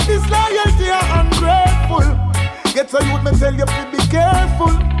 But this loyalty are ungrateful. Get so youth me tell you to be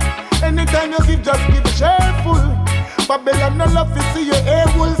careful. Anytime you give, just give cheerful. Babylon no love to see you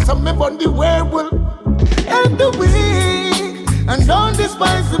able. So me burn the werewolf. Help the weak and don't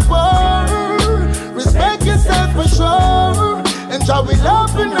despise the poor. Respect yourself for sure. And Jah will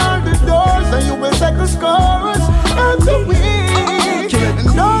open all the doors and you will settle scores. Help the weak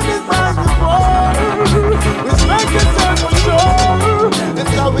and don't despise the poor. Respect yourself for sure. And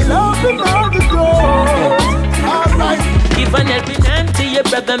Jah will open all the doors. Alright. Give an helping hand to your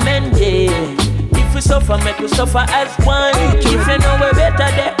brother man, yeah. If we suffer, make we suffer as one. If you know we better,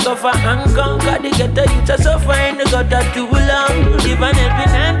 they suffer and conquer. They get the youth to suffer and they got that too long. Give an helping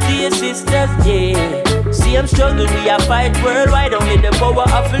hand to your sisters, yeah. See I'm struggling, we are fight worldwide. Only the power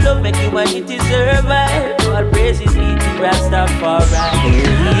of love make humanity survive. God praises me to Rastafari. He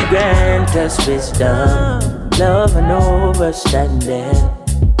grant us wisdom, love and understanding.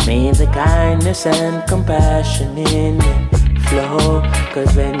 May the kindness and compassion in it flow.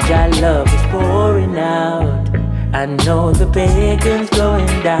 Cause when Jah love is pouring out, I know the pagans blowing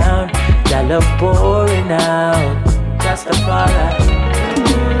down. Jah love pouring out, Rastafari.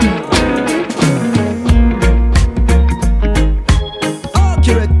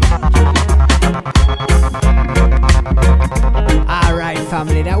 Alright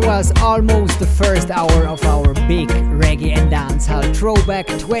family, that was almost the first hour of our big reggae and dancehall throwback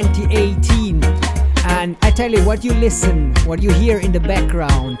 2018. And I tell you, what you listen, what you hear in the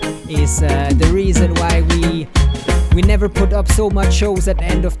background is the reason why we never put up so much shows at the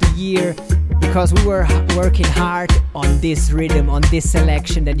end of the year, because we were working hard on this rhythm, on this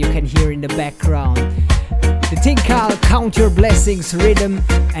selection that you can hear in the background. The thing called Count Your Blessings rhythm,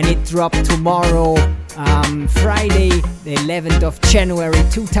 and it dropped tomorrow, Friday the 11th of January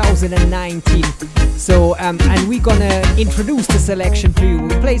 2019. So and we're gonna introduce the selection to you. We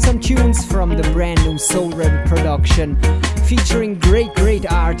play some tunes from the brand new Soul Rebel production, featuring great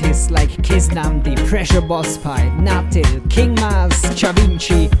artists like Kiz Namdi, Pressure Boss Pipe, Natil, King Maz,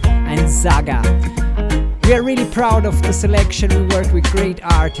 Chavinci and Zaga. We are really proud of the selection. We worked with great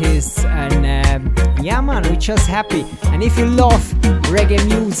artists, and yeah man, we're just happy. And if you love reggae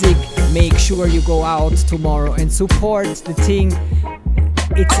music, make sure you go out tomorrow and support the thing.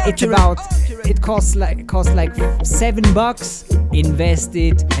 It's about, it costs like $7. Invest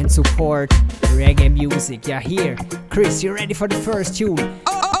it and support reggae music. Yeah, here, Chris, you ready for the first tune?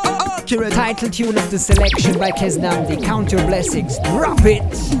 Title tune of the selection by Kiz Namdi, Count Your Blessings. Drop it.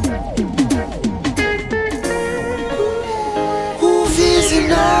 Who feels it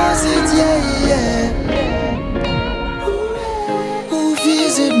knows it, yeah, yeah. Who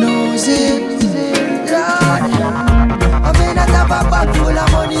feels it knows it, Lord. I may not have a bag full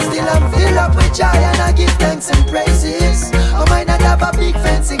of money, still I'm filled up with joy and I give thanks and praises. I might not have a big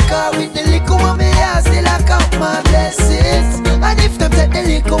fancy car with the liquor on me, I still I count my blessings. And if them take the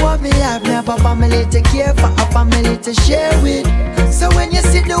liquor on me, I've never family to care for, a family to share with. So when you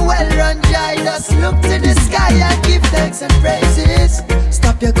see the well-run joy, just look to the sky and give thanks and praises.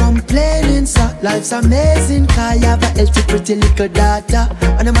 Stop your complaining, so life's amazing, cause you have a healthy, pretty little daughter.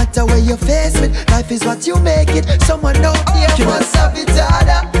 And no matter where you're faced with, life is what you make it. Someone out here must have it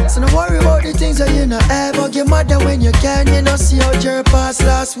harder. So don't worry about the things that you know ever. Your mother when you can, you know, see how your past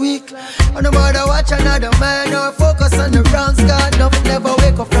last week. And no matter watch another man or focus on the brown scar, enough never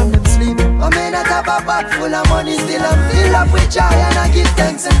wake up from Heart full of money, still I'm filled up with joy, and I give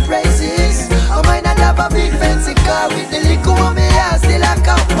thanks and praises. I might not have a big fancy car with the liquor on me, I still I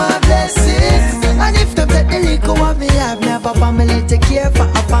count my blessings. And if them take the liquor on me, I've never family to care for,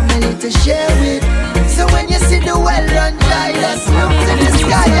 a family to share with. So when you see the well-run guy, let's look to the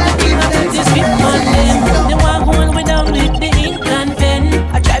sky and give thanks and praises. They walk on with them with the ink and pen.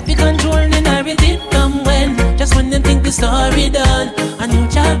 I try to control the narrative from when. Just when they think the story done, a new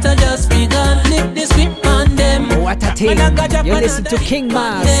chapter just begun. Flip the script on them. What a thing. You listen to King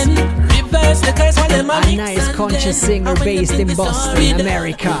Mas, a nice conscious singer based in Boston,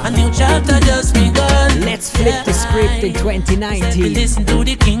 America. A new chapter just begun. Let's flip the script in 2019. Listen to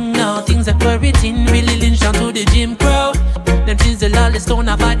the king now. Things that were written really lynched down to the Jim Crow. Them chisel all the stone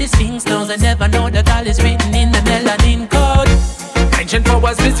about the Sphinx stones. I never know that all is written in the melanin code. Ancient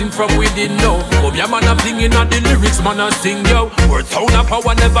powers missing from within now. Come your man a flinging on the lyrics, man a sing yo. Word sound of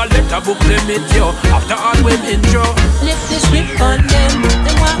power never let a book limit yo. After all we intro, lift the script on them.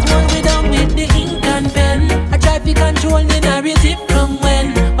 They walk one with them with the ink and pen. I try to control the narrative from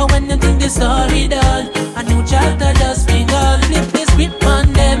when. Or when they think the story done, a new chapter just begun. Flip the script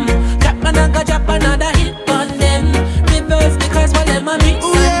on them. Drop another, drop another hit on them. Reverse the curse while them a mix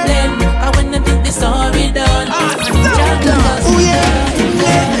and blend. Or when they think the story done, a new chapter just begun.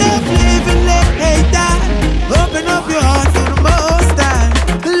 Let love live and let hate die. Open up your heart to the Most High.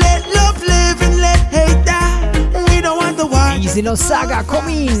 Let love live and let hate die. We don't want the war. Easy no saga, come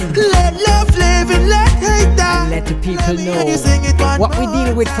in. Let love live and let hate die. Let the people know what we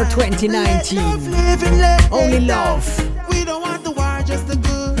deal with for 2019. Only love. We don't want the war, just the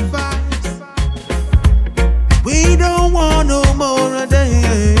good vibes. We don't want no more of that.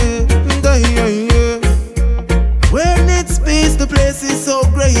 When it's peace, the place is so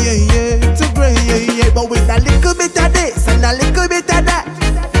great, so great, but with a little bit of this and a little bit of that,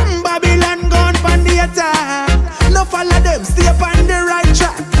 Babylon gone on the attack. No follow them, stay on the right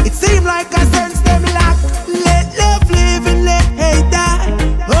track. It seems like a sense them lack. Let love live and let hate die.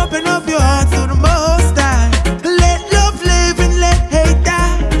 Open up your heart to the Most High. Let love live and let hate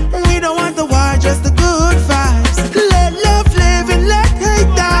die. We don't want the war, just the good vibes. Let love live and let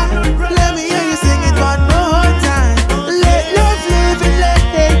hate die. Let me hear you sing it one more time. Let love live and let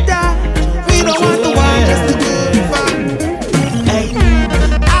hate die. We don't want the war, just the good vibes. Hey,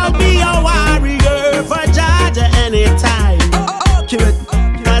 I'll be a warrior for Georgia anytime.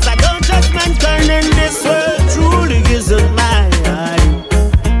 Cause I don't just mankind in this world truly isn't mine.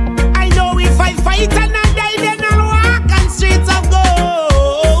 I know if I fight and I die, then I'll walk on streets of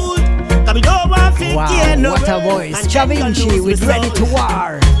gold. Cause we don't want to Wow, what a voice. Da Vinci with Ready to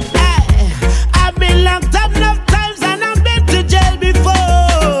War. I've been locked up enough times and I've been to jail before.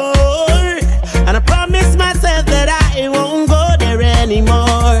 And I promise myself that I won't go there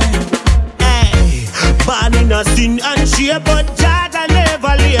anymore. Hey, born in a sin and share, but Jaja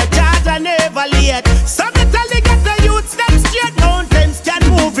never late, Jaja never late. So me tell the get the youth step straight, mountains can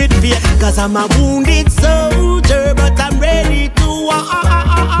move it fear. Cause I'm a wounded soldier, but I'm ready to war.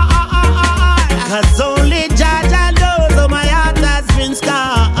 Cause only Jaja knows how my heart has been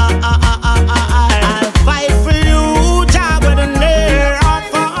scarred. I'll fight for you, Jah, with a near heart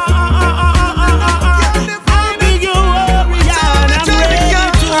for. I'll be your warrior and I'm ready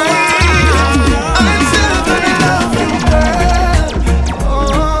to war. I'm still gonna love you, girl.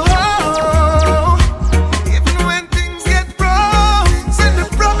 Oh, even when things get wrong, when the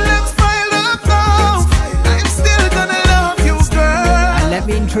problems pile up now, I'm still gonna love you, girl. And let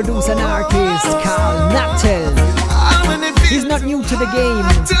me introduce an artist, Carl Nattel. He's not new to the game,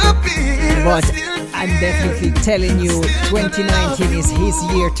 but I'm definitely telling you, 2019 is his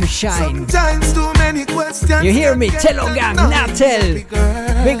year to shine. You hear me? Telogang, Nattel.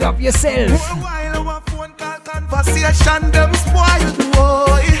 Big up yourself. Conversation them spoiled,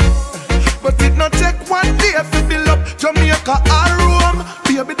 boy. But it not take one day to build up Jamaica or Rome.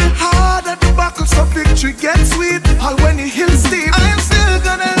 Baby, the harder the buckle, so victory gets sweet. All when you hill steep, I'm still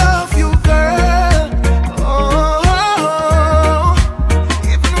gonna love you, girl. Oh,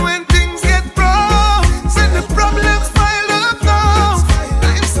 even when things get wrong, when the problems pile up now,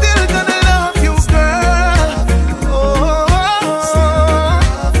 I'm still gonna love you, girl. Oh,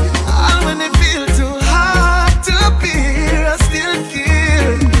 and when it feel too hard to bear, I still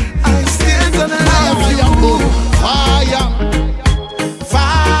care. I'm still gonna love you. Fire,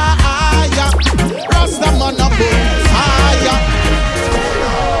 fire, Rastaman a burn fire.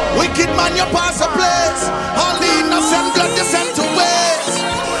 Wicked man, you pass a place. All the innocent blood you sent to waste.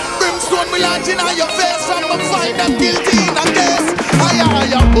 Brimstone will launch in your face from a find them guilty in a case.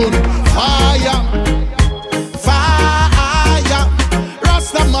 Fire, burn fire, fire.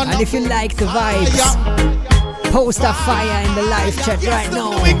 Rastaman a And if you like the vibes, post a fire in the live chat right now.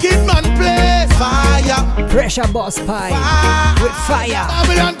 Wicked man play fire. Pressure Boss Pie with fire.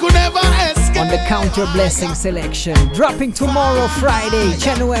 Babylon could never escape. On the Count Your Blessing selection. Dropping tomorrow, Friday,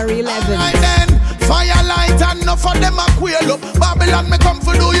 January 11th. Fire light and enough of them a quail up. Babylon me come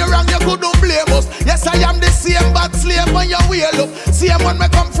for do you wrong, you couldn't blame us. Yes, I am the same bad slave when you wheel up. Same one me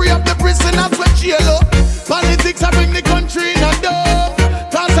come free up the prisoners when jail up. Politics I bring the country in a dub.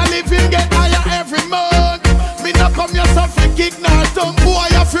 Cause I live in get higher every month. Me no come here suffer kick now dumb. Boy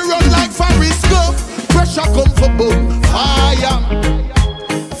I feel run like Forrest Gump. Pressure come for boom. Fire.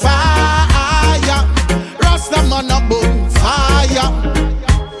 Fire. Rasta man a boom. Fire.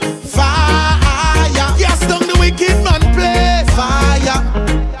 Yes, down the wicked man play fire.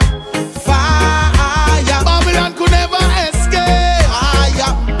 Fire. Babylon could never escape.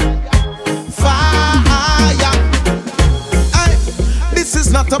 Fire. Fire. Aye. This is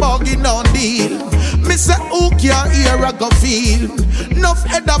not a bargain on deal. Me say who can hear a go feel. Enough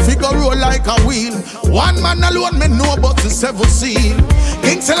head a figure roll like a wheel. One man alone me know about the seven seal.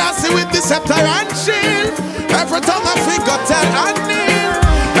 King Selassie with the scepter and shield. Every tongue a figure tell and kneel.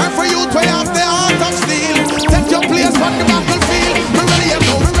 Every youth way have the heart of steel. Take your place on the battlefield. We're ready to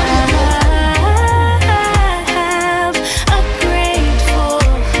go. I have a grateful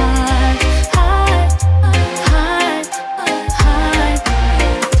heart.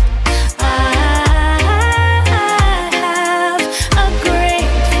 I have a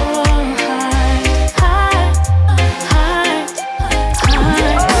grateful heart.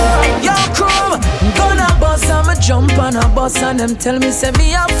 Yo, crew, gonna bust, I'ma jump on a bus and them tell me say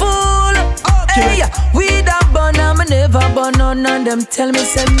me a fool. Hey, we da burn, I'ma never burn none, and them tell me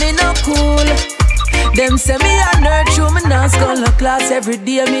say me no cool. Them say me a nerd, true, me not school class every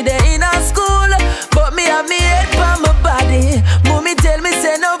day, me there in a school. But me have me head for my body. Mommy tell me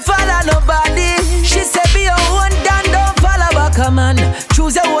say no follow nobody. She say be your own dan, don't follow back a man.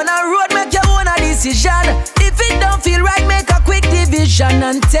 Choose your own road, make your own decision. If it don't feel right, make a quick division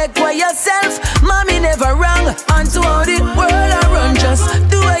and take away yourself. Mommy never wrong, and to how the world I run, just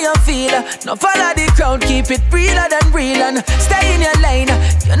do what you feel. No follow the crowd, keep it realer than real, and stay in your lane.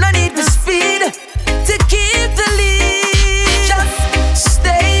 You no need to speed to keep the lead. Just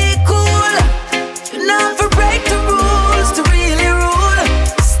stay cool. You not for break the rules to really rule.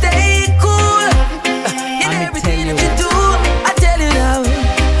 Stay cool in everything that you do. I tell you now,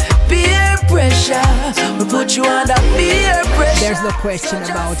 peer pressure will put you under peer pressure. There's no question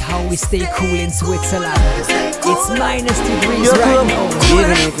about how we stay cool in Switzerland. It's minus degrees right now.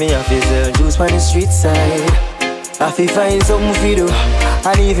 Even if me have to sell juice on the street side, I feel find something for do.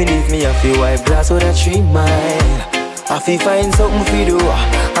 And even if me have to wipe glass with a 3 mile, I feel find something for do.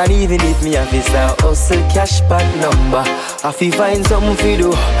 And even if me have to start hustle cash back number, I feel find something for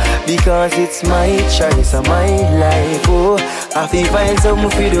do. Because it's my choice and my life. Oh, I feel find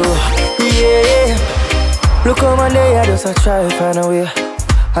something for do. Yeah. Look how my day I just try to find a way.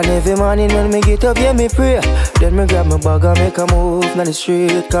 And every morning when me get up, yeah, me pray. Then me grab my bag and make a move on the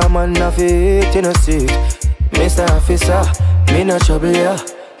street. Come on, have it, you know, see it. Mr. Officer, me no trouble, yeah.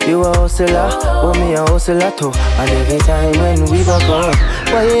 You a hustler, but me a hustler too. And every time when we back up,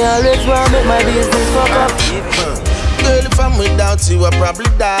 why you always want make my business fuck up? Girl, if I'm without you, I'll probably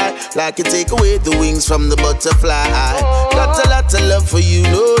die. Like you take away the wings from the butterfly. Got a lot of love for you,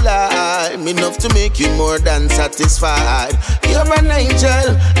 no lie. Enough to make you more than satisfied. You're an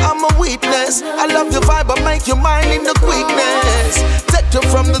angel, I'm a witness. I love your vibe, I make you mine in the quickness. Take you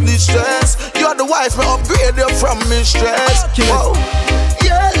from the distress. You're the wife, I upgrade you from mistress. Whoa.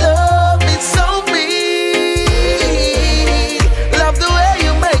 Your love is so real. Love the way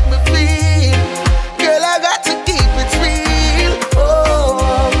you make me feel. Girl, I got to keep it real. Oh,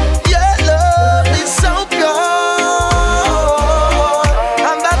 your love is so pure,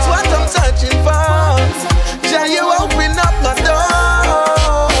 and that's what I'm searching for. Shall you open up my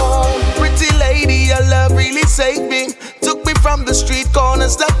door? Pretty lady, your love really saved me. Took me from the street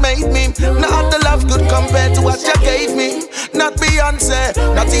corners that made me. Not the love could compare to what you gave me. Not Beyonce,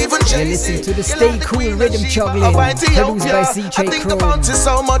 not even Jay-Z. Listen to the Stay Cool Rhythm Juggling, produced by CJ I think about you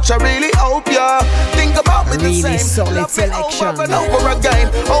so much, I really hope you think about me really the same. Solid love selection. Over and over again,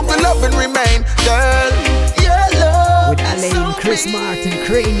 hope the love will remain. Girl, your love with Alain, Chris Martin,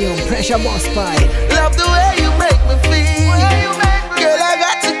 Cranium, Pressure Boss Pie. Love the way you make me feel. Girl, I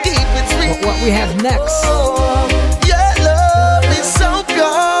got to keep it real. What we have next? Your love is so pure,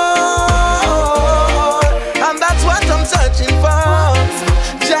 and that's what I'm searching for.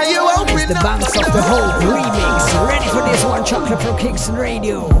 Shall you open the Banks of the Hope remix. Ready for this one, Chocolate? Straight from Kingston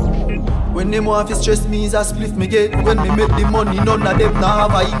Radio. When them want to stress me is a split me get. When me make the money, none of them now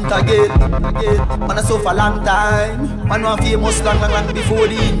have a interget. Man I suffer long time. Man want famous long before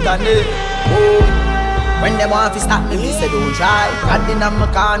the internet. Oh. When them want to stop me, they say don't try. God in my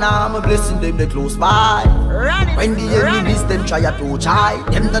corner, I'm a blessing them, they close by. When the enemies, them try to try.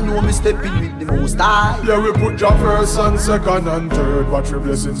 Them don't know me stepping with the most high. Yeah, we put your first and second and third. Watch your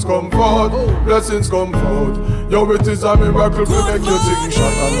blessings come forth, blessings come forth. Yo, it is a miracle to make you take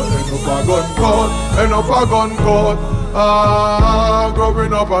shot and end up a gun court, end up a gun court.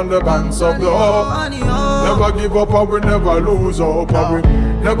 Growing up on the banks of the hope. Never give up and we never lose hope. And we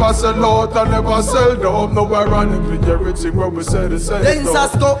never sell out and never sell dope. No ironically everything when we say the same. Then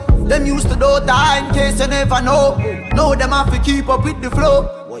Sasko, them used to do die in case you never know. Now them have to keep up with the flow.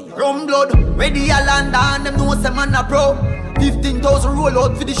 Rum blood, ready a land and them know some man a pro. 15,000 roll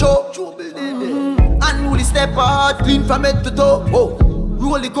out for the show. Unruly step out, clean from head to toe. Oh,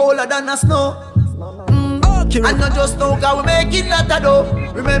 roll the colder than a snow. And not just now, cause we making lot of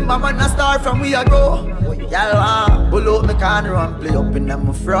dough. Remember man, I start from where I grow. Y'all pull out my corner and play up in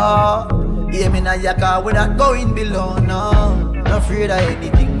my fro. Yeah, me na yaka, we not going below, no. Not afraid of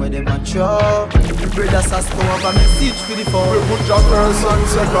anything when them a throw. Brothers are still have a message for the phone. We put your first and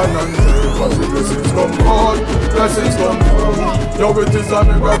second and third. Cause the blessings come forth, blessings come forth. Yo, it is a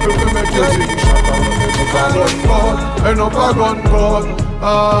miracle to make you sing. Shut up, end up a gun court.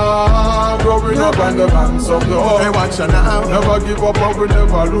 Growing up on the banks of the hope. Hey, watch you now. Never give up and we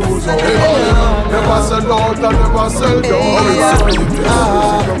never lose hope. Never sell out and never sell down.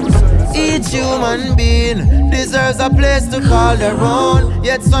 Each human being deserves a place to call their own.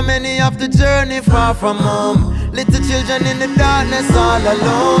 Yet so many have to journey far from home. Little children in the darkness all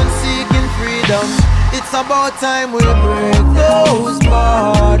alone, seeking freedom. It's about time we break those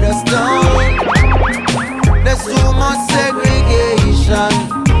borders down. There's too much segregation.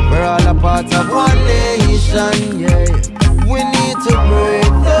 We're all a part of one nation, yeah. We need to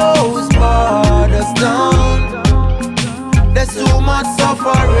break those borders down. There's too much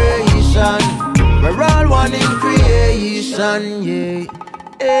separation. We're all one in creation, yeah.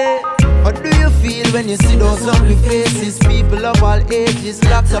 How do you feel when you see those ugly faces? People of all ages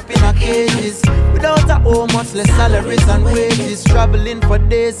locked up in a cages, without a home, much less salaries and wages, traveling for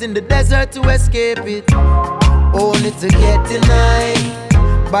days in the desert to escape it, only to get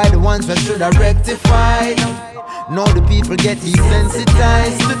denied by the ones that should have rectified. Now the people get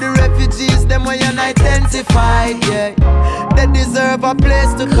desensitized to the refugees, them way unidentified, yeah. They deserve a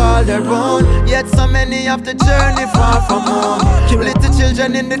place to call their own, yet so many have to journey far from home. Little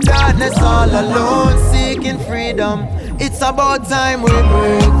children in the darkness all alone, seeking freedom. It's about time we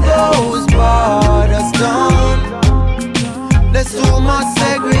break those borders down. There's too much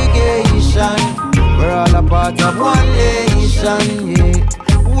segregation. We're all a part of one nation, yeah.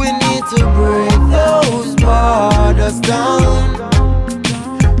 We need to break those borders down.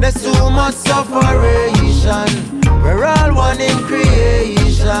 There's too much separation. We're all one in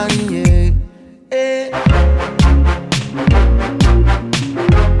creation, yeah.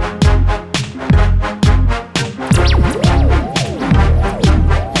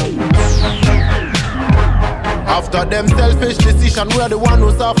 After them selfish decision, we're the one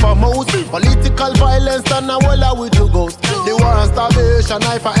who suffer most. Political violence and a wall with you ghost. The war and starvation,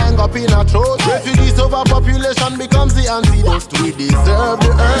 knife and hang up in a throat. Refugees overpopulation becomes the antidote. We deserve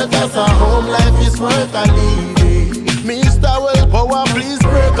the earth as a home, life is worth a living. Mr. Willpower, please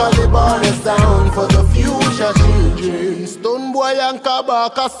break all the borders down for the future children. Stone Boy and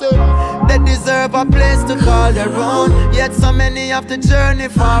Kabaka say they deserve a place to call their own, yet so many have to journey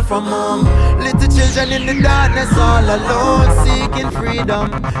far from home. Little children in the darkness all alone, seeking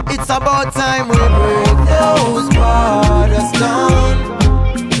freedom. It's about time we break those borders down.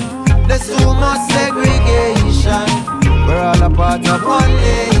 There's too much segregation. We're all a part of one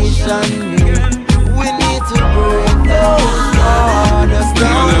nation, yeah. We need to break those borders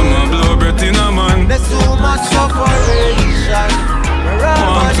down. There's too much separation. We're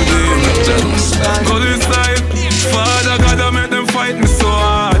all one nation. Go this side. Father God, I make them fight me so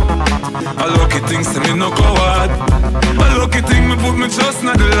hard. A lucky thing say me no coward. A lucky thing me put me trust in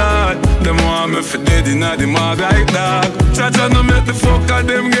the Lord. Them want me for dead in the mag like dog. Cha-cha no make the fuck of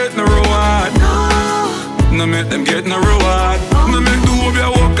them get no reward. No make them get no reward. No make the whole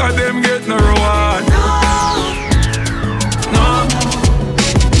your work of them get no reward. No.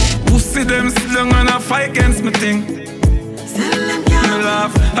 Who see them slung and a fight against me thing? Me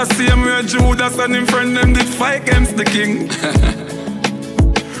laugh. I see him where Judas and him friend them did fight against the king.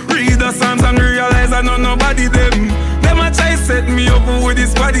 Read the Psalms and realize I know nobody them. Them a try set me up with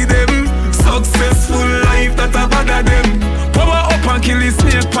this body them. Successful life that a bag of them. Power up and kill the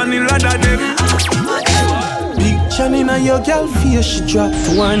snake pan the ladder them. Big chan inna your girl face, she dropped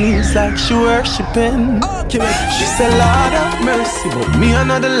to her knees like she worshiping. She said, Lord have mercy, but me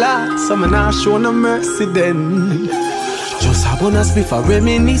another Lord, so me not show no mercy then. Just a bonus before I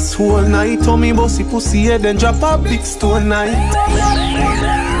reminisce whole night. Told me bossy pussy head then drop a big stone night.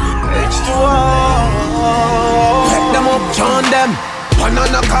 H2O, let them up, join them.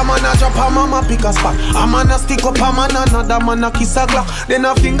 Banana come and a drop a mama pick a spot. A man a stick up a man, another man a kiss a glock. Then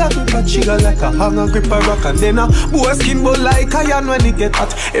a finger grip a trigger like a hanger grip a rock. And then a boy skin bowl like iron when it get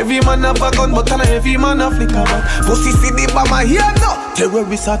hot. Every man have a gun but every man a flick a bat. Pussy see the bomber here no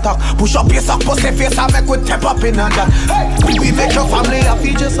terrorist attack. Push up your sock, pussy face and make we tap up in a that. Hey, we make your family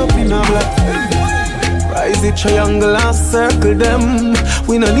happy just up in a black. Rise the triangle and circle them.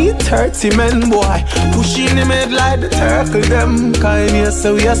 We no need 30 men, boy. Pushing him head like the turtle them. Cause here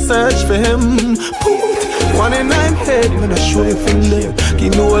so we a search for him. Put one in nine head, when I show you from there.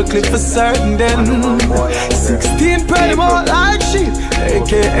 Give no a clip for certain then. 16 pretty more like shit.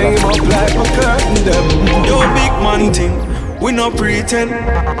 AK aim up like my curtain them. Yo big man thing, we no pretend.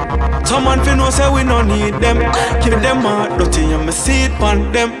 Some man fi know say we no need them. Kill them heart dirty and me see it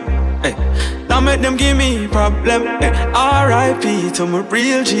pon them. Hey, that make them give me problem. Hey, R.I.P. to my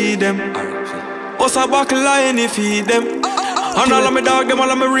real G them. What's a buckle line if feed them? And all of me dog them, all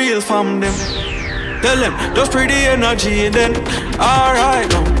of me real fam them. Tell them, just pretty energy then. Alright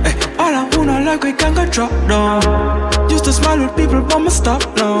now. Hey, all I wanna like we can go drop down. Used to smile with people, but I'ma stop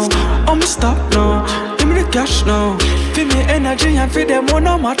now. I'ma stop now. Give me the cash now. Feel me energy and feel them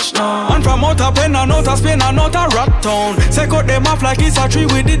wanna match now. And from out a pen and out a spin and out a rock town. Say cut them off like it's a tree,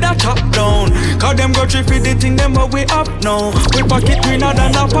 we did a chop down. Cause them go trip with the thing, them but we up now. We pocket greener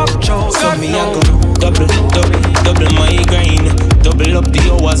than a pop chow. So me a go double my grind. Double up the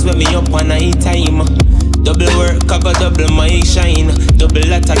hours when me up on night time. Double work, I go double my shine. Double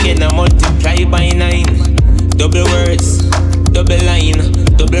that again, I multiply by 9. Double words, double line,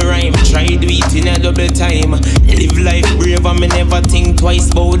 double rhyme. Try do it in a double time. Live life brave and me never think twice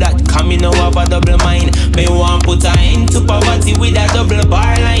about that. Come me now have a double mind. Me want put a end to poverty with a double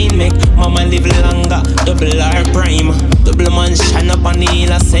bar line. Make mama live longer, double our prime. Double man shine up on the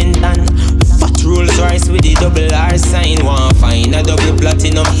hill of Sendan. Fat Rolls Royce with the double R sign. Want find a double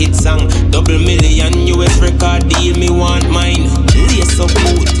platinum hit song. Double million US record deal, me want mine. Lace up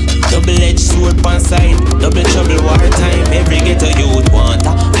boot, double-edged sword pan side. Double trouble wartime, every ghetto youth want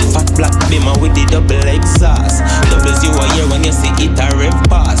a fat black bimmer with the double exhaust. Doubles you a hear when you see it a rev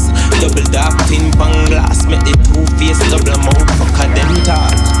pass. Double dark tin pan glass, make the two-face double mouth fucker them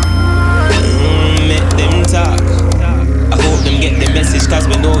talk. Make them talk. I hope them get the message cause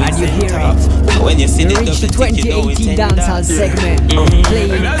we know it's tough. When you see the reach the 2018 dancehall segment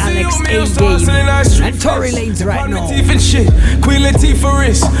playing Alex A-Game and Tory Lanez right now. Queen Latifah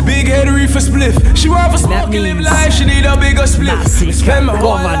wrist, big head reefer spliff. She want for smoking live life, she need a bigger spliff. Spend my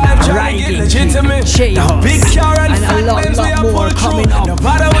whole life trying to get legitimate. Big car and a lot more coming up. No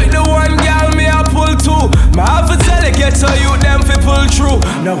matter with the one gal me I pull two. My half a tell it get to you them fi pull through.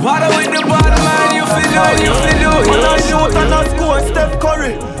 No matter with the bad man you fi do, you fi do. When I shoot and I score Steph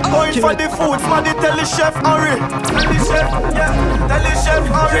Curry. Going for the food, somebody tell the chef hurry. Tell the chef, yeah, tell the chef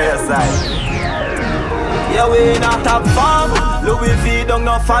hurry. Yeah, we in a top farm. Louis V don't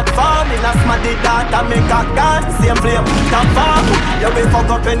no fat farm. In a smarty data make a gun. Same flame, top farm. Yeah, we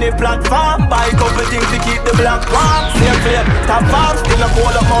fuck up any platform. Buy couple things to keep the black warm. Same flame, top farm. Still a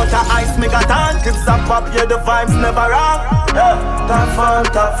cold amount of ice, make a tan. Clips up up, yeah, the vibes never wrong. Yeah, top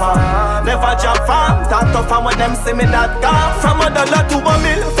farm. Never jump farm. That tough farm when them see me that calm. From $1 to $1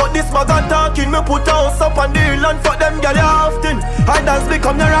 million. For this bag of talking, me put a house up on the hill and for them girl often. I dance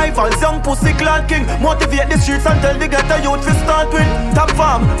become the rivals, young pussy clan king. Motivate the streets and tell the ghetto youth to start with. Top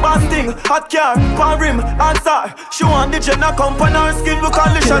farm, basting, hot car, pan rim, answer. She want the Jenna company her skin. We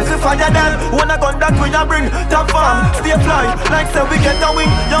call the shots to fire them. Wanna gun that we a bring. Top farm, stay fly, like say we get a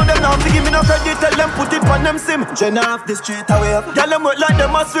wing. Young them now to give me no credit, tell them put it on them sim. Jenna off the street away. Girl them work like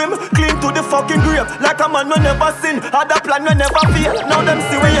them a swim. Clean to the fucking grave, like a man we never sin. Had a plan we never fail. Now them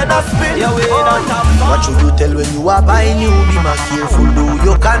see we head a spin. Yeah, we in a top farm. What should you tell when you are buying new? Be more careful, do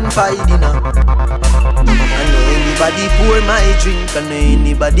you can't find dinner. I know anybody pour my drink, I know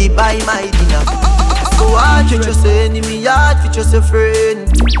anybody buy my dinner. So hard, you just say enemy, hard, you just a friend.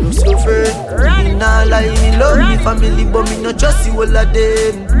 You so friend, me nah lie, me love me family, but me not just see all of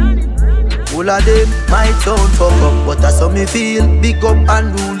them. All of them, my town fuck up, but that's how me feel. Big up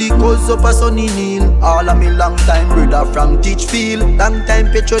and rule, cause up a sunny kneel. All of me long time brother from Teachfield. Long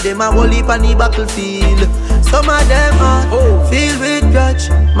time petro them a whole heap on the battlefield. Some of them are filled with grudge,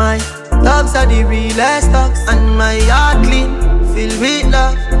 my Dogs are the realest dogs, and my heart clean, filled with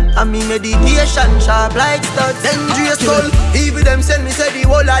love. And me meditation sharp like studs. Dangerous soul, even them send me say the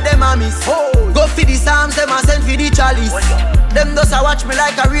whole of them a miss. Go for the Psalms, them a send for the chalice. Them does a watch me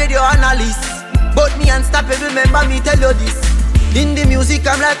like a radio analyst. But me unstoppable, remember me tell you this. In the music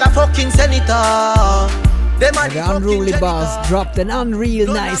I'm like a fucking senator. The Unruly Boss dropped an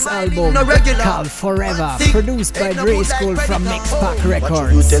unreal nice album called Forever, produced by Dre School from Mixpac Records.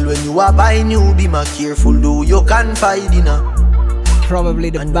 What you tell when you are buying new, be more careful, do you can find dinner. Probably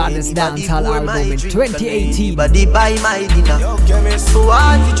the baddest dancehall album in 2018. Body buy my dinner. So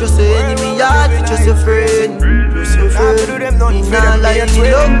hard for just your enemy, hard for just your friend. Just your friend. Me not like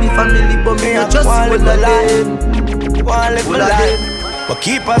me love me family, but me not just with the line. Wanna live my life. But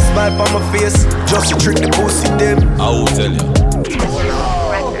keep a smile on my face, just to trick the pussy them. I will tell you.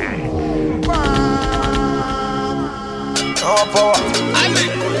 Oh, power.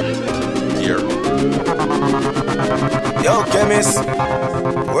 Here. Yo, chemist.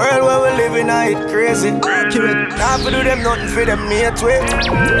 World where we living, I it crazy. Now for do them nothing for them mate way.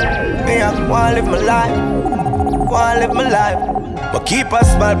 Me, I wanna live my life. Wanna live my life. But keep a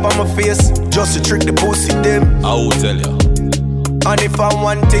smile on my face, just to trick the pussy them. I will tell you. And if I'm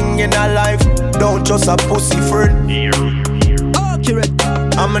one thing in a life, don't just a pussy friend. Accurate.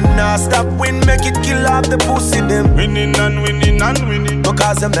 I'ma not stop win, make it kill off the pussy them. Winning and winning and winning.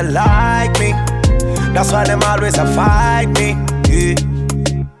 Because them they like me. That's why them always a fight me. Yeah.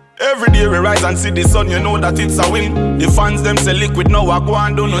 Every day we rise and see the sun, you know that it's a win. The fans them say liquid, now I go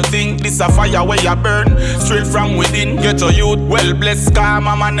and do nothing. This a fire where you burn, straight from within. Get a youth, well blessed, car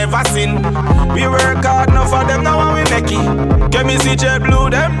mama never sin. We work hard, enough for them, now we make it. Get me see jet blue,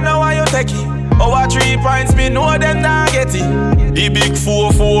 them now you take it. Over 3 points, me know them not get it. The big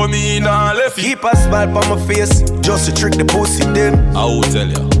 4-4, me nah left it. Keep a smile on my face, just to trick the pussy them. I will tell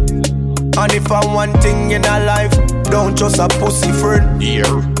you. And if I'm one thing in a life, don't just a pussy friend. Here.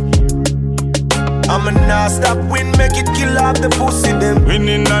 I'ma not stop win, make it kill off the pussy them.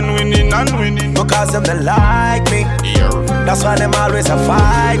 Winning and winning and winning. Because them they like me. Here. That's why them always a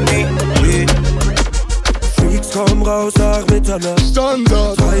fight me. Yeah. Freaks komm raus nach Mitternacht.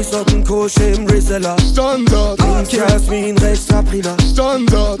 Standard. 3 Socken Kosche im Reseller. Standard. Pink Jasmin, rechts Sabrina.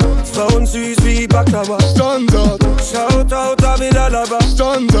 Standard. Frauen süß wie Baklava. Standard. Shoutout David Alaba.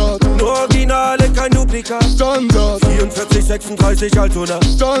 Standard. Nur Originale, kein Duplikat. Standard. 44, 36 Altona.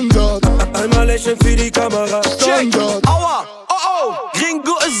 Standard. Einmal lächeln für die Kamera. Standard. Aua, oh oh,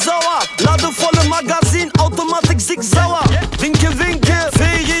 Gringo ist sauer. Ladevolle Magazin, Automatik sauer. Winke, winke,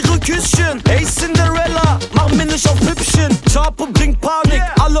 für ihre Küsschen. Hey Cinderella, mach mir nicht auf Hübschen. Chapo bringt Panik,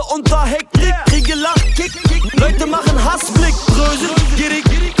 alle unter Hektik. Kriege Lachkick, Leute machen Hassblick. Brösel, gierig,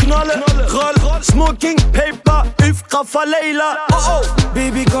 Knolle, Roll, Smoking, Paper, Üfra, Leila. Oh oh,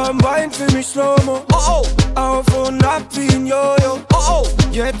 Baby komm wein für mich Slow-Mo. Oh oh, auf und ab wie ein Jojo. Oh oh,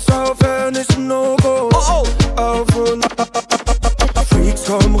 jetzt aufhören ist ein No-Go. Oh oh, auf und ab. Freaks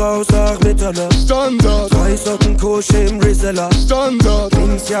komm raus nach Mitternacht. Standard. 3 Socken Kosche im Reseller. Standard.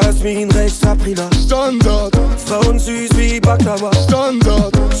 Links Jasmin, rechts Sabrina. Standard. Frauen süß wie Baklava.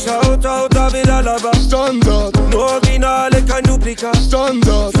 Standard. Shoutout David Alaba. Standard. Nur Originale, kein Duplikat.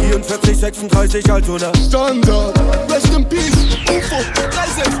 Standard. 44, 36 Altona. Standard. Rest in Peace, UFO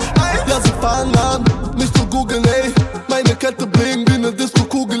 361. Ja, sie fahren an, nicht zu googeln, ey. Meine Kette bling wie ne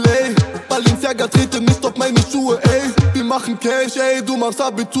Disco-Kugel, ey. Balenciaga trete nicht auf meine Schuhe, ey. Wir machen Cash, ey, du machst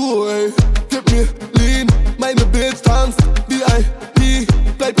Abitur, ey. Gib mir Lean, meine Bitch tanzt, VIP,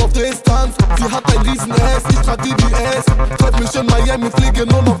 bleib auf Distanz. Sie hat ein riesen Ass, ich trag DBS. Treff mich in Miami, fliege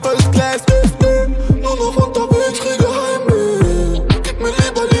nur noch First Class. Nur noch unterwegs, kriege Heimweh. Gib mir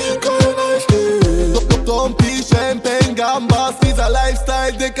lieber Lean, kein Eissteh. Dompi, Champagne, Gambas, dieser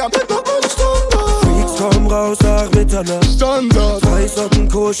Lifestyle, Dicker, mit der Standard. Freaks komm raus nach Mitternacht. Standard. 3 Socken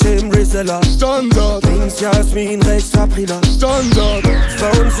Kosche im Reseller. Standard. Links Jasmin, rechts Sabrina. Standard.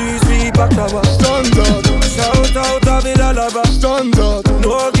 Frauen süß wie Baklava. Standard. Shoutout David Alaba. Standard.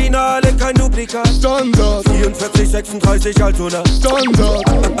 Nur Originale, kein Duplikat. Standard. 44, 36 Altona. Standard.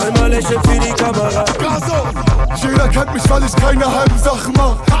 Einmal lächeln für die Kamera. Jeder kennt mich, weil ich keine halben Sachen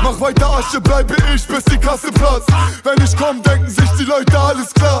mach. Mach weiter Asche, bleibe ich, bis die Kasse platzt. Wenn ich komm, denken sich die Leute,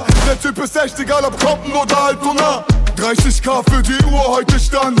 alles klar. Der Typ ist echt, egal ob Kompen oder Altona. 30k für die Uhr, heute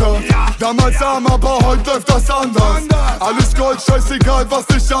Standard. Damals arm, aber heute läuft das anders. Alles Gold, scheißegal, was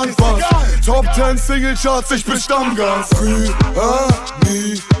dich anfasst. Top 10 Single Charts, ich bin Stammgast. Früher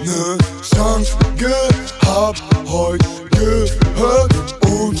nie ne Chance gehabt, heute gehört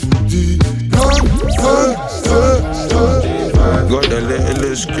und die ganze Got the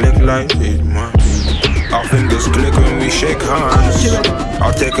littlest click like it, man. Our fingers click when we shake hands.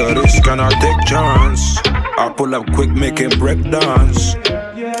 I'll take a a risk and I take chance. I pull up quick, make him break dance.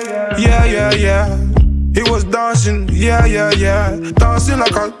 Yeah. He was dancing, yeah. Dancing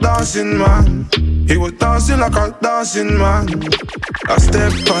like a dancing man. He was dancing like a dancing man. I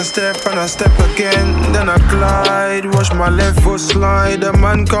step and I step again. Then I glide, watch my left foot slide. A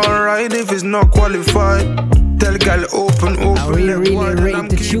man can't ride if he's not qualified. Tell girl open. I really rate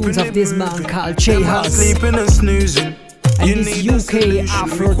the tunes of this man called J Hus. Sleeping and snoozing. And this UK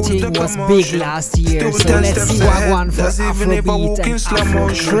Afro thing was big last year, so let's see what one for Afrobeat and Afro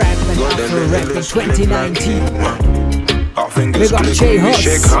Trap and Afro Rap in 2019. We got J Hus.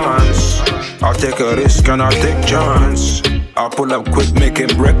 Shake hands. I'll take a risk and I'll take chance. I'll pull up quick, make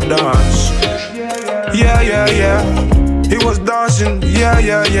him break dance. Yeah. He was dancing, yeah.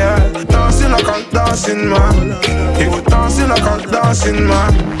 Dancing like a dancing man. He was dancing like a dancing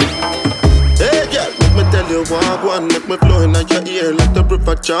man. Hey girl, let me tell you one, make me flow in your ear like the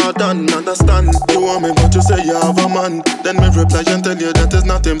river Jordan. Understand, you want me but you say you have a man. Then me reply and tell you that is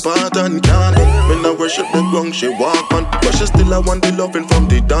not important. Can't me now worship the ground she walk on, but she still I want the loving from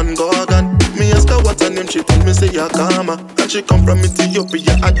the Don Gorgon. Me ask her what's her name, she tell me say Yakama. And she come from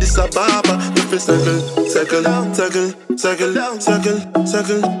Ethiopia, Addis Ababa. If you circle down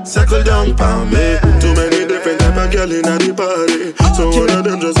for me. Too many different type of girl in the party, so one of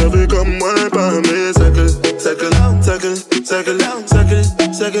them just have to come wine for me. Circle down for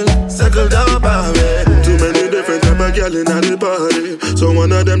me. Too many different type of girl in the party, so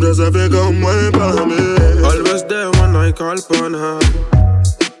one of them just have to come wine for me. Always there when I call upon her.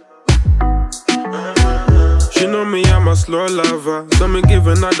 She know me, I'm a slow lover, so me give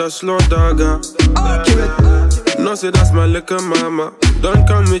another slow dagger. No say that's my little mama. Don't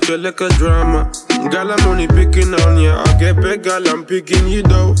come with your little drama. Girl, I'm only picking on ya. I get big, girl, I'm picking you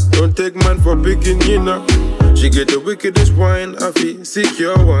though. Don't take man for picking you now. She get the wickedest wine, I feel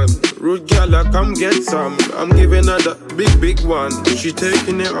secure one. Rude girl, I come get some. I'm giving her the big one. She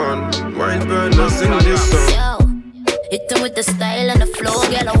taking it on. Wild burner, sing this song. Yo, hit them with the style and the flow.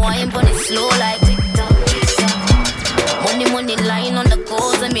 Girl, I wine on it slow like TikTok. Money line on the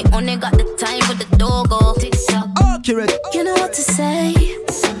goals, and me only got the time for the dogo. TikTok. Accurate. You know what to say.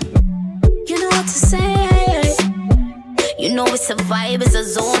 You know it's a vibe, it's a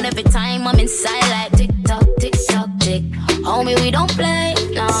zone. Every time I'm inside like TikTok, tick. Homie, we don't play,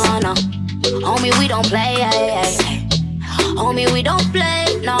 no. Homie, we don't play, Homie, we don't play,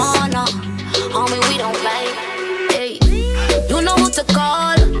 no. Homie, we don't play, hey. You know who to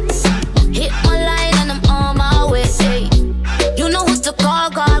call. Hit my line and I'm on my way, hey. You know who to call.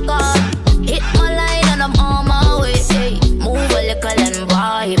 Hit my line and I'm on my way, hey. Move a little and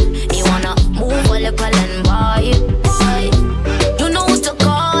vibe. You wanna move a little and vibe. You know who to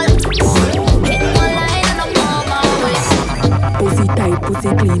call. Hit my line and I'm on my way. Pussy tight, pussy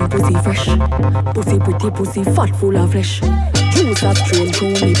clean, pussy fresh. Pussy pretty, pussy fat, full of flesh. Juice a strain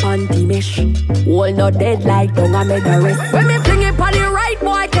through me panty mesh. Wall not dead like dung I made the rest. When me fling it on the right,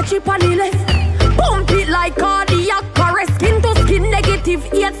 boy catch it on the left. Pump it like cardiac arrest. Skin to skin negative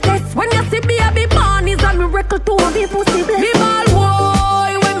AIDS test. When you see baby born is a miracle to me pussy blessed. Me ball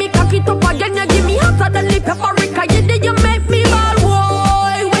boy, when me cock it up again you give me hotter than the paprika. You did you make me ball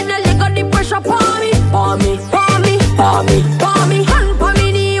boy. When you lick on the pressure pour me. Hand for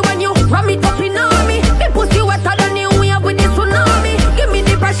me knee when you ram it up in on me. Me pussy wetter than you wave with the tsunami. Give me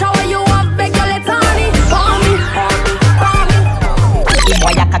the pressure where you have beg your let on it. Pour me. The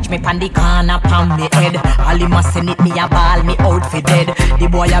boy a catch me pan the corner pan me head. All him a send it me a ball me out for dead. The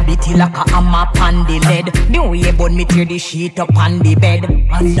boy a beat it like a hammer pan the lead. The way bun me tear the sheet up on the bed.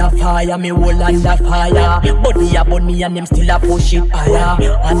 Under fire me whole under fire. Body a bun me and him still a push it higher.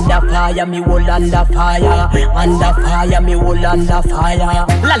 Under fire me whole under fire. Under fire me whole under fire.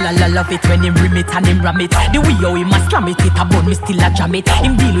 La love it when him rim it and him ram it. The way how him a slam it a bun me still a jam it.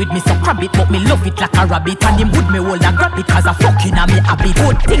 Him deal with me so crab it but me love it like a rabbit. And him would me hold a grab it cause a fucking a me habit.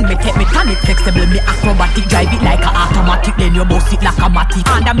 Good thing me take me tonic flexible me acrobatic. Drive it like a automatic then you bounce it like a matic.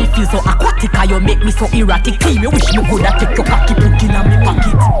 And me feel so aquatic and you make me so erratic. Team you wish me coulda take your cocky put in a me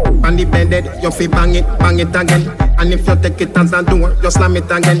pocket. On the bed you fi bang it again. And if you take it as a door you slam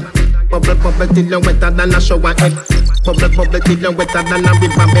it again. Bubble till you wetter than a shower head. Bubble till you wetter than a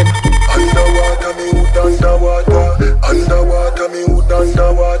river bed. Underwater me hood underwater. Underwater me hood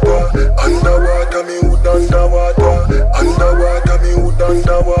underwater. Underwater me hood underwater. Underwater me hood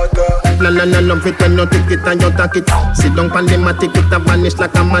underwater. La and love it when you take it and you take it. Sit down pan the matic, it a vanish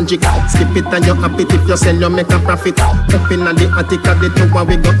like a magic. Skip it and you happy if you sell, you make a profit. Up in the attic, at the tower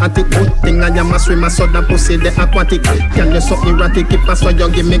we go at it. Good thing I am a swimmer, so the pussy the aquatic. Can you so erratic, if I saw you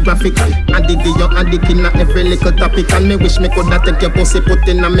give me graphic. Addict, you addict in every little topic. And me wish me coulda take your pussy, put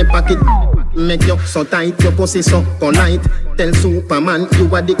in a me pocket. Make you so tight, your pussy so polite. Tell Superman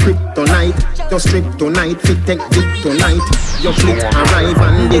you are the kryptonite. You strip tonight, fit take dick tonight. Your flick arrive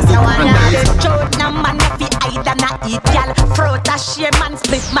and this it and die. Choke na man fi either na eat gal. Fruit a share man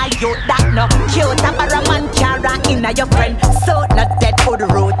split my youth that no cute. A para man carry inna your friend. So not dead for the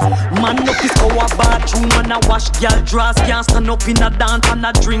road. Man up his our bathroom and a wash gal draws. Can't stand up in a dance and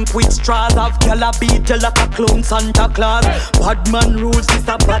a drink with straws. Have gal a beat you like a clown Santa Claus. Bad man rules is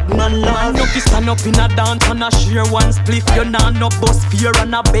a bad man law. No fi stand up in a dance and a share one spliff. You nah no bus fear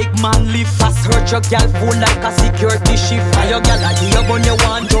and a big man live. Fast search your gal full like a security shift. And your gal a give when you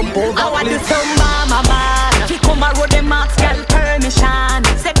want jump over. I want to tell mama man. Fi come a road them ask gal permission.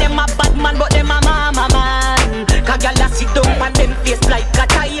 Say them a bad man but them a mama man. Cause gal a sit down and them face like a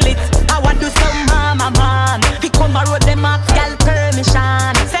toilet. I want to tell mama man. Fi come a road them ask gal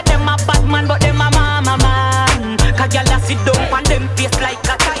permission. Say them a bad man but them a mama man. Cause gal a sit down and them face like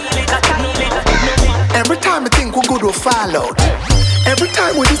a toilet. Every time I think we good will fall out. Every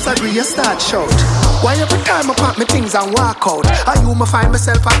time we disagree, you start shout. Why every time I pack my things and walk out? I you me find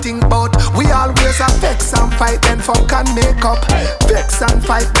myself I think about. We always a vex and fight, then fuck and make up. Vex and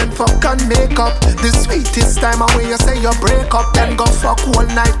fight, then fuck and make up. The sweetest time when you say you break up, then go fuck all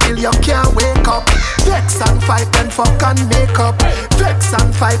night till you can't wake up. Vex and fight, then fuck and make up. Vex and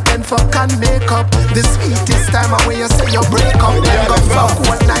fight, then fuck and make up. The sweetest time when you say you break up, then go fuck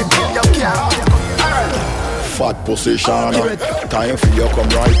all night till you can't wake up. Fat position, time for you come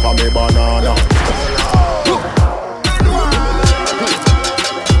right for me banana.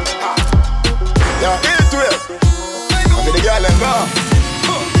 Yeah, into it. I feel the girl and go.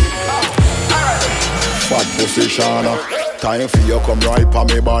 Fat position, time for you come right for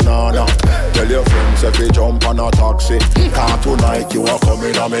me banana. Tell your friends if you jump on a taxi, can't tonight you are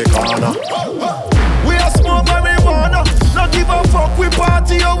coming on me corner. We are smoke marijuana, not give a fuck, we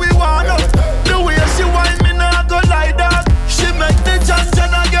party how we wanna. The way she whine me not go like that. She make the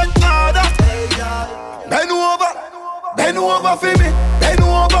Jana get harder. Bend over for me, bend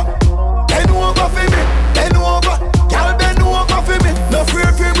over for me, bend over. Girl, bend over for me. No fear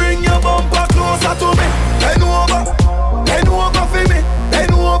if you bring your bumper closer to me. Bend over for me, bend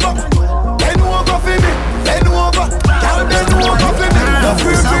over for me, bend over. Girl, bend over for me. No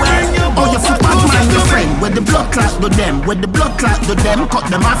fear if you bring your bumper closer to me. With the blood clot to them, with the blood clot to them, cut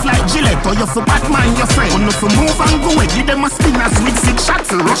them off like Gillette. Or you for Batman, your friend. Or you for move and go away, give them a spinners with 6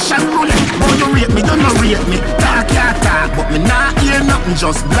 shots, Russian roulette. Oh, you rate me, don't rate me. Talk, but me not hear nothing,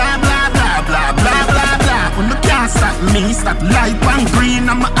 just blah, blah, blah, blah, blah, blah, blah. When you can't stop me, stop light and green.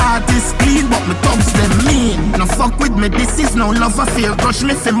 I'm a artist clean, but me thugs them mean. No fuck with me, this is no love affair. Crush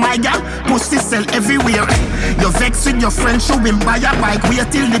me for my gal, pussy sell everywhere. You vex with your friend, show him buy a bike. Wait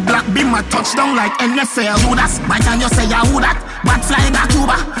till the black beam a touchdown like NFL. Judas, by time you say ya who that? Bat fly back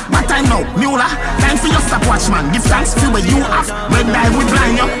Cuba, but time now, Mula. Time for your stopwatch man, give thanks for what you have. Red eye we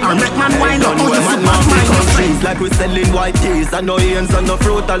blind you, or make man wind up. Oh, you for Batman, your friends. Like we selling white keys, and no hands on no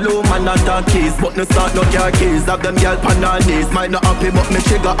fruit alone, man not talk keys. But no start no car keys, have them girl pan on knees. Might not happy, but me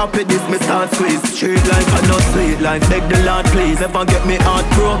trigger happy, this me start squeeze. Street life and no sweet life, beg the Lord please. Never get me heart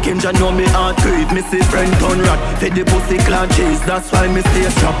broken, ya know me heart grieve. Me see friend turn rat, feed the pussy clan cheese. That's why me stay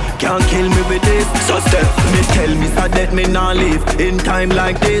strong, can't kill me with this. So step, me tell me so that me not leave. In time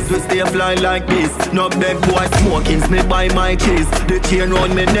like this, we stay fly like this. No beg boy smokings, me buy my cheese. The chain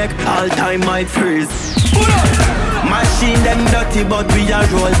round me neck, all time might freeze. Machine them dirty, but we are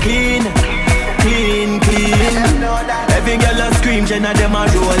roll clean. Clean, clean. Every girl a scream, Jenna them a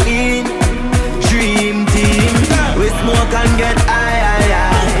roll in. Dream team, we smoke and get high.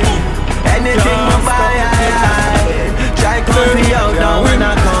 Anything we buy, try call me out now when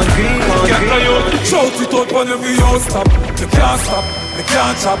I concrete. Shout it out whenever you stop. Me can't stop, me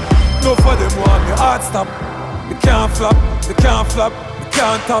can't chop. No for them want me heart stop. Me can't flop, me can't flop, me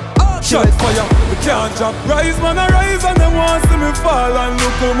can't top. Shot fire, me can't drop. Rise man a rise and them want see me fall. And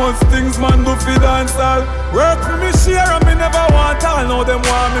look how much things man do fi dance all. Work for me share and me never want all. Now them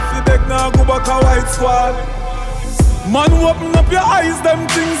want me fi beg now go back a white squad. Man open up your eyes, them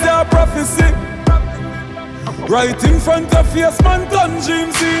things they are prophecy. Right in front of face, man done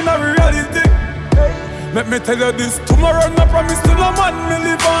dreams in a reality. Let me tell you this, tomorrow no promise to no man, me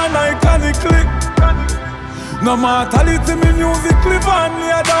live on iconically. No mortality, me music live on, me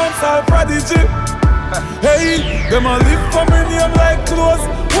a dancehall prodigy. Hey, them a live for me name like clothes.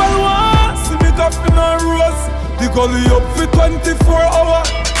 Well, what? See me top in a rose. The gully up for 24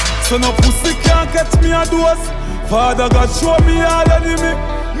 hours. So no pussy can't catch me a dose. Father God show me all enemy.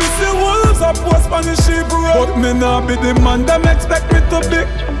 Me see wolves a post on the sheep road. But me nah be the man them expect me to be.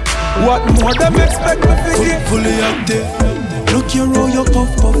 What more them expect me to get? Fully active. Look your roll your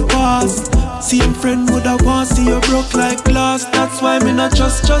puff pass. Same friend would have want see you broke like glass. That's why me not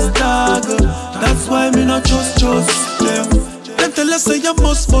trust dog. That's why me not trust them. Them tell us say you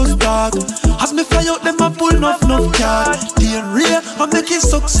must dog. As me fly out them a pull enough card. The real I make it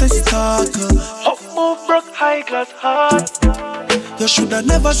success talk. Up move broke high class heart. You shoulda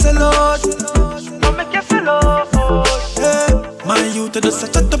never sell out. I make you sell out. Yeah. My youth just a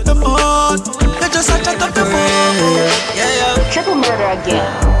chat up your mouth. They just a chat up your mouth. Yeah. Triple murder again.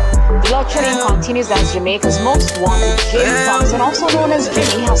 The blood train continues as Jamaica's most wanted Jimmy Thompson, also known as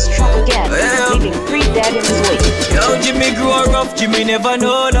Jimmy, has struck again, leaving 3 dead in his wake. Yo, Jimmy grew up rough, Jimmy never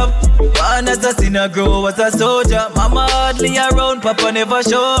know love. Born as a sinner, grow as a soldier. Mama hardly around, Papa never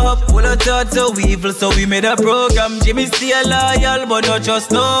show up. Full of thoughts so evil, so we made a program. Jimmy still loyal, but not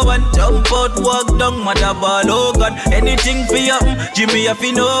just no one. Jump out, walk down, mother ball, oh God. Anything for you, Jimmy, if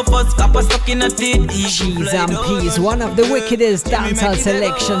you know first. Copper stuck in a teeth. G's and P's, one of the wickedest dancehall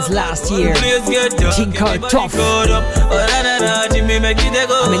selections last year. Thing called Tough. I mean, I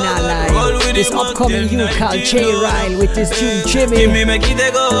lie. This upcoming you called J. Ryle with this tune Jimmy. Jimmy make it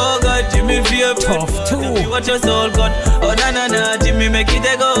go, oh God. Jimmy feel Tough too. Watch your soul, God. Oh na. Jimmy make it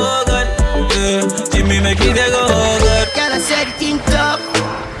go, oh God. Jimmy make it go, oh God. Girl, I said it in tough.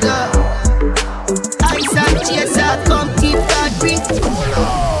 Ice and chaser, come keep that drink.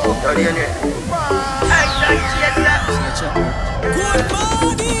 Ice and chaser. Good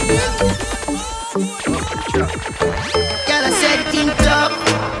morning. Girl, I said it in tough.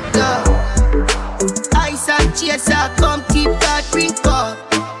 Ice and chaser, come keep that drink up.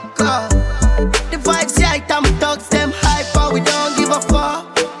 The vibes right, I'm thugs, them hyper, we don't give a fuck.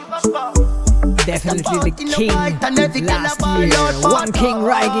 Definitely the king last year. One King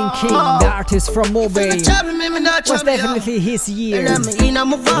Riding King, the artist from Mobile. Was definitely his year.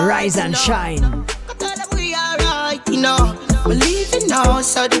 Rise and shine. We alright, you know. We're leaving now,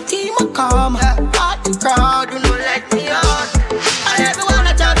 so the team will come. Part the crowd, do not let me out. And everyone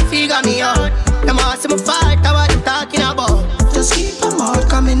I try to figure me out. Them ask me fight, what you talking about? Just keep them out,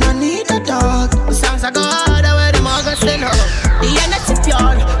 coming, I need a dog. The songs I go harder where them all go send up. The energy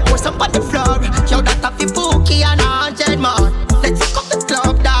pure, post up on the floor. Yo, that a fi bookie and 100 more. Let's fuck up the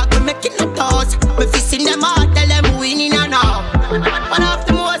club, dog, we making the toast. We fisting them out, tell them winning and all. One of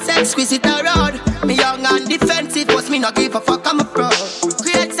the most exquisite around. Me young and defensive, was me not give a fuck, I'm a pro.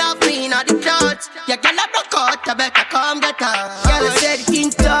 Create some clean of the clothes. Yeah, girl, I broke out, I better come get her. Girl, I said it in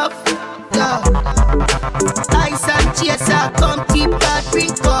tough. Ice and chaser, come keep that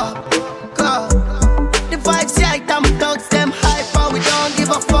drink up. The vibes right, I'm thugs, them hyper, we don't give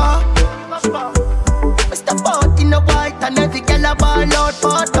a fuck. Mr. Boat in the white and every girl a ball out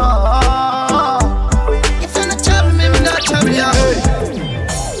for dog. If you're not trouble, me not trouble you.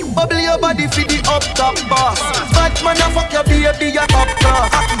 Bubble your body for the up top boss. Bad man a fuck your baby, your top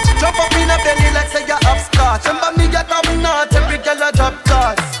class. Jump up in a belly like say you upstart. Remember me get up north, every girl a drop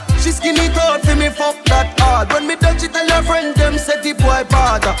class. She skinny tall for me fuck that hard. When me touch it tell her friend them say the boy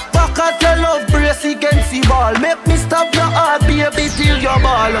bad. Back at your love brace against the ball. Make me stop your heart baby till your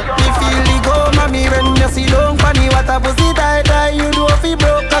ball. Me feel the go mommy when you see long funny. What a pussy tight you know if he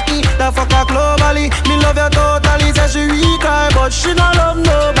broke cocky. The fuck her globally. Me love you totally. Say she weak but she not love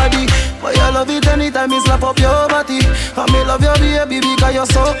nobody. But you love it anytime me slap up your body. And me love your baby because you're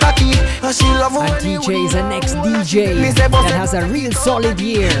so cocky. And she love a DJ is the next DJ that has a real solid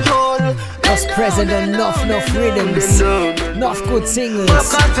year. Was president, enough rhythms, enough good singles. Yeah,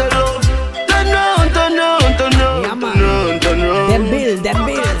 man. Them build.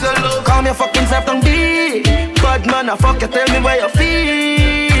 Calm your fucking self, don't be bad man, I fuck you, tell me where you feel.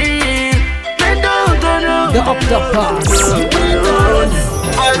 The up the pass.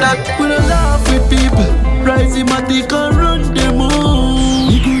 We don't laugh with people. Rise in my dick and run the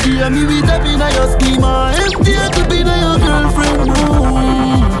moon. You could hear me with a pin on your schema. Empty to be your girlfriend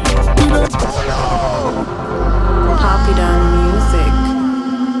moon. Poppy Down Music.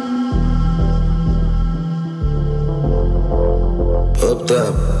 Up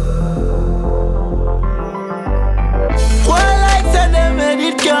top. Why like that they made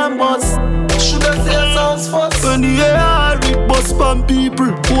it can bust? Shoulda say sounds first. When the air it bust from people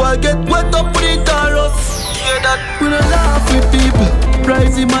who I get wet up with it on us. Hear that? We don't laugh with people.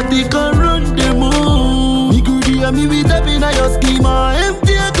 Rise in my dick and run the moon. You could hear me with a pin on your schema.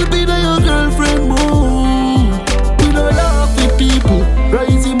 Empty to be your girlfriend moon.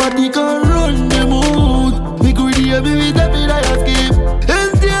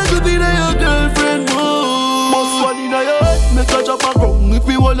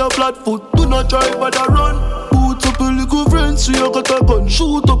 flat foot, do not drive but I run. Boots up a little friends, so you got a gun.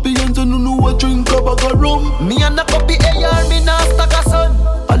 Shoot up your hands and you know what drink a bag of rum. Me and the copy AR, me nah stack a son.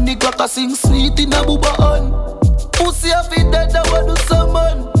 And the clock a sing sweet in a booba on. Pussy a fit dead, I want do some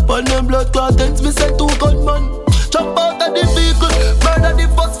man. Pan them blood clot ends, me send 2 gunman. Jump out of the vehicle, murder the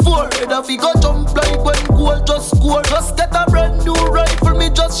first 4. Head off, he go jump like when goal just score. Just get a brand new rifle, me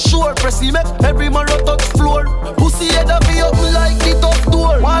just sure. Press him, make every man touch floor. Pussy head off, he open like the top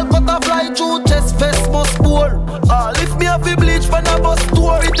door. Wall cut a fly through chest, vest must pour. If me have to bleach, pan a bus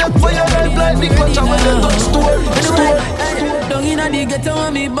tour. It take fire life like the clutch and when they touch store. Down in the ghetto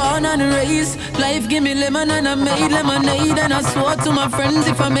when me born and raised. Life give me lemon and I made lemonade. And I swore to my friends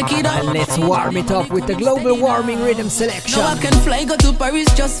if I make it up. And let's warm it up with the global warming rhythm selection. Now I can fly, go to Paris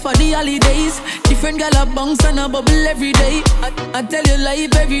just for the holidays. Different gal a bounce and a bubble every day. I tell you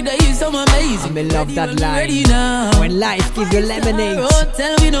life every day is so amazing. I love that line. When life give you lemonade.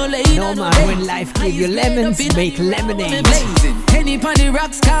 Tell me no later. No man, when life give you lemons, make lemonade. Henny pon the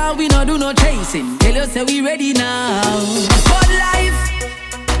rocks car, we no do no chasing. Tell you say we ready now. But life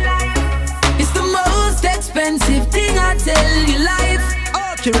is the most expensive thing, I tell you. Life,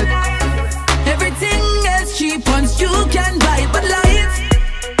 everything else cheap once you can buy. But life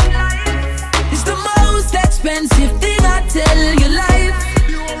is the most expensive thing, I tell you. Life,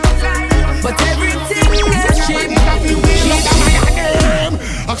 but everything else cheap.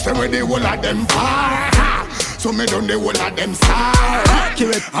 I say where the whole of them far. So me done the whole of them star.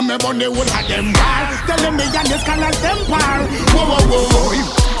 And me bun the whole of them bar. Tell them me and this colors them par. Whoa, whoa, whoa.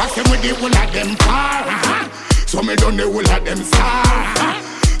 I say where the whole of them far. So me done the whole of them star.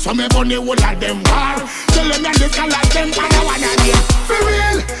 So me bun the whole of them bar. Tell them and this colors them par. I wanna be for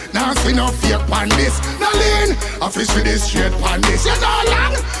real. Now see no fake pan this. No lean. I fish with this straight pan this. You know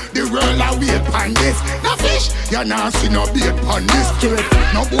long. The world a wait pan this. No fish. You now see no bait pan this.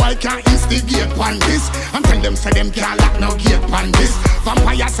 No boy can instigate pan this. And tell them say them can't lock no gate pan this.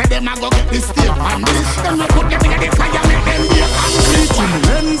 Vampire say them a go get this step pan this. Them no put them in the fire, make them be Bleaching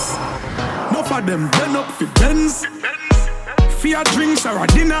lens. No for them bend up for Benz. Fear drinks or a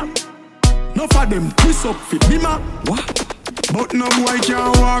dinner. No for them twist up for dimmer. What? But no boy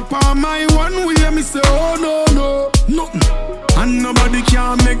can walk by my one way. Me say oh no no nothing. And nobody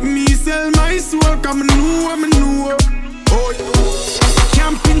can make me sell my soul. Cause me know. Oh yeah.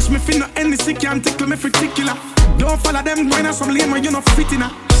 Can't pinch me finna anything. Can't tickle me particular. Don't follow them going on some lane where you no fit in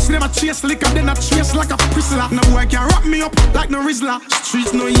a. Never chase liquor, then I chase like a prisoner. No boy can wrap me up like no Rizzler.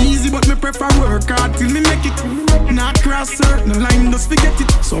 Streets no easy, but me prefer work hard till me make it. Not cross certain line, just forget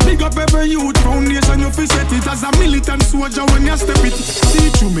it. So big up every youth foundation, you fi set it. As a militant soldier when you step it. See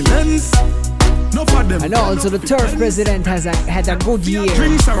through me lens. No for them. And also the Turf president had a good year.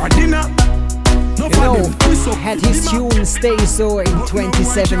 Drinks or a dinner. You know, had his tune Stay So in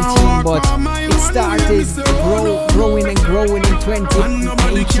 2017, but it started growing in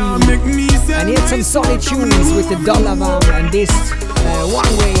 2018. And he had some solid tunes with the Dollar Man and this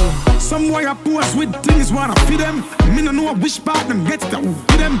One Way. Some boy I post with things wanna feed them. Me no know which part them get that with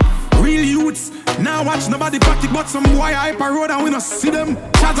them. Real youths, now watch nobody pocket, but some boy hype a road and we no see them.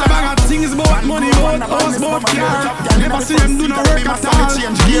 Chat a bag of things about money, about house, about car. Never see them do no work at all.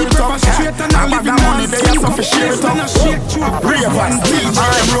 Keep proper straight and not living on skin. Confess and a shake to a brave DJ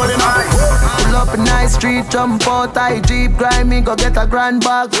rolling up. Pull up a nice street, jump out, I Jeep, grind me, go get a grand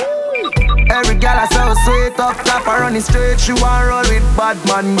bag. Every gal I so sweet up top, I run it straight, she want roll with bad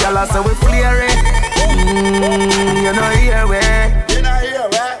man. Gal I say we flare it. You know here we.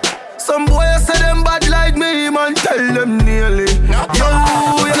 Some boys say them bad like me, man, tell them nearly. Yo,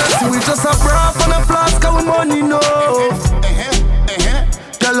 you know see we just a bra on a flask of money, no.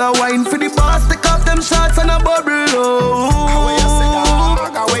 Gal a wine for the boss, take off them shots and a bubble, oh.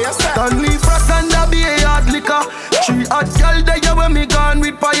 Stanley Frost and a be a hard liquor. Three hot gal there when me gone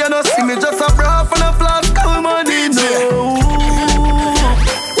with fire, no see me just a bra on a flask of money, no.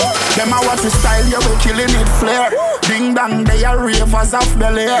 Them a watch we style, yeah, we killing it flair. Ding dong, they are ravers of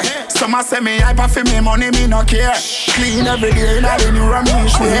Bel Air. Some a say me hyper for me money, me no care. Clean every day, now the new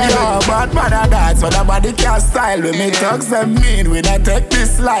Ramesh way. Yo, bad mother that, so the body can't style. We make thugs them mean, we not take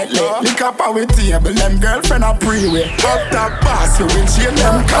this lightly. Lick up our table, them girlfriend a pre-way. Up top boss, we will change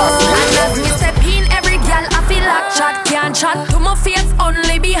them costly. And as me step in, every girl I feel like chat. Can't chat to my face,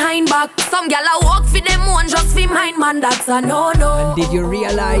 only behind back. Some girl I walk for them one, just for mine, man, that's a no-no. And did you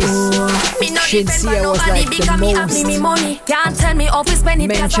realize Shinsia was like the most can't tell me off spend it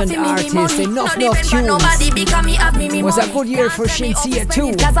mentioned artist in Enough Tunes? Was a good year for Shinsia too.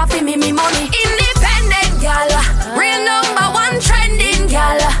 Independent gal, real #1 trending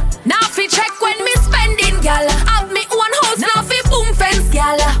gal. Now fi check when me spending gal. Have me own house, now fi boom fence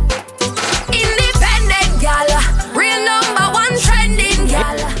gal.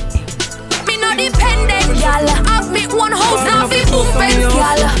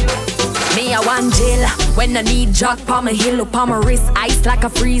 no need jack pa my heel up on my wrist, ice like a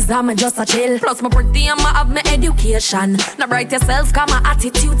freeze, I'm just a chill. Plus my pretty and my have my education. Now bright yourself, cause my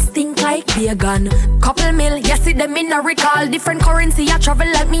attitude stink like vegan. Couple mil, you see them in a recall. Different currency, I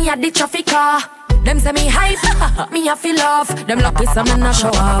travel like me at the traffic car. Them say me hype, me I feel off. Them lucky some and I show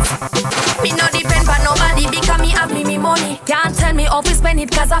off. Me no depend on nobody because me have me money. Can't tell me how to spend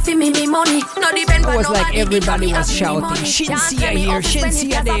it cause I feel me money. No depend on nobody. It was like everybody was shouting, Shinsia here,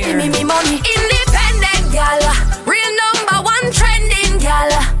 Shinsia there. Me money. Independent gal, real number one trending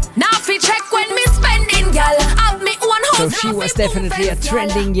gal. Now fi check when me spending gal. Have me one house. So she was definitely a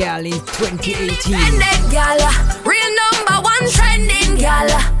trending gal in 2018. Independent gal, real number one trending gal.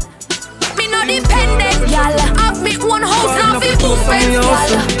 Me no dependent gal. Have me one house, now fi movement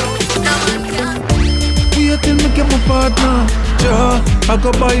gal. Wait till me get my partner, ja. I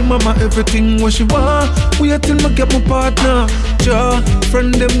go buy mama everything what she want. Wait till me get my partner, ja.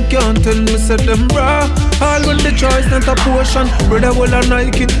 Friend them can't tell me say them raw. All when the choice not a portion. Brother will a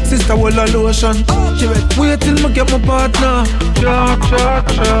Nike, sister will a lotion. Wait till me get my partner, ja, ja,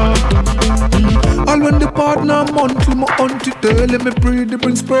 ja. All when the partner monthly, my auntie daily. Me breathe, the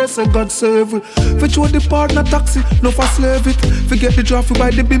brings person, God save it. Fetch what the partner taxi, no for slave it. Forget the draft, by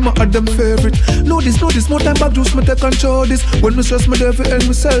the beamer at them favorite. Know this, more time back juice, me take control this. When me stress, me devil and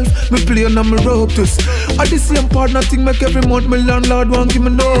myself, me play and me rope this. At the same partner thing, make every month me landlord won't give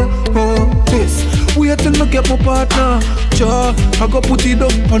me no this. Wait till me get my partner, ja. I go put it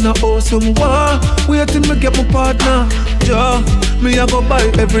up on a awesome one. Wait till me get my partner, ja. Me I go buy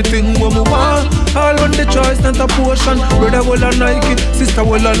everything what me want. All on the choice, not a portion. Brother will a Nike, sister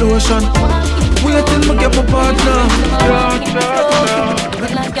will a lotion. Wait till me get my partner, ja, ja, ja.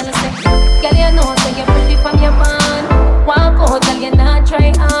 Girl, you know, so you're pretty from your man. Walk out, girl, you not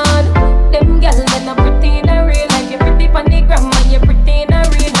try hard. Them girl, they're not pretty in a real life. You're pretty on the gram and you're pretty in a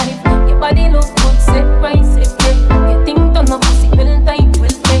real life. Your body look good, set right, set yeah. Your thing done up, pussy well tight,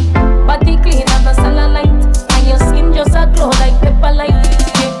 well tight. Body clean and a cellulite. And your skin just a glow like pepper light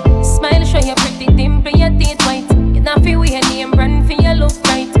yeah. Smile, show you pretty dimple, your teeth white. You not feel weird, name brand for your look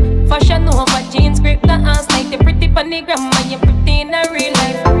right. Fashion over jeans, grip the ass like the pretty on the gram and you're pretty in a real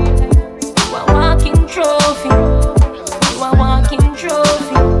life. Walking trophy, you a walking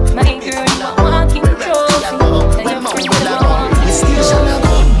trophy. My girl, you a walking trophy.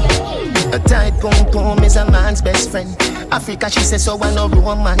 A tight pom pom is a man's best friend. Africa, she says so I no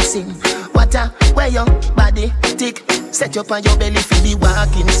romancing. What a where your body tick. Set you on your belly for the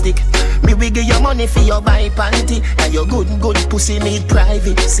walking stick. Me we give you money for your buy panty. And your good pussy need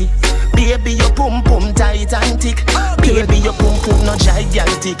privacy. Baby, your pum pum tight and thick. Baby, your pum pum no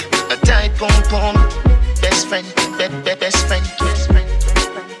gigantic. A tight pum pum, best friend, best friend, best friend.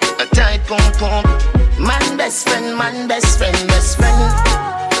 A tight pum pum, man best friend, best friend.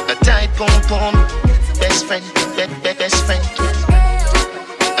 A tight pum pum, best friend, best friend.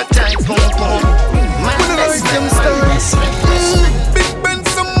 A tight pum pum, man best friend, best friend. Big Ben,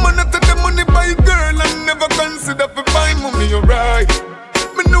 some man after the money buy girl and never consider for buy mommy, you're right.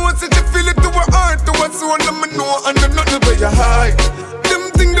 Me know I said you feel it to her heart, to her soul, and me know and I'm not by your high. Them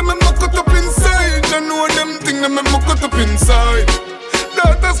things that me cut up inside, I know them things that me cut up inside.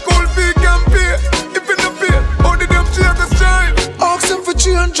 Daughter school fee can pay, if you don't pay, how did them share this child? Ask them for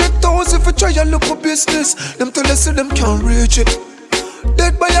 300,000 for try a local business. Them tell us them can't reach it.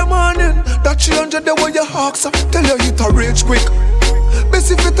 Dead by a morning, that 300 the way you ask them, tell you it a reach quick. Best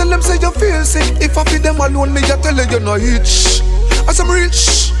if you tell them say you feel sick, if I feed them alone, me I tell you you're not rich. As I'm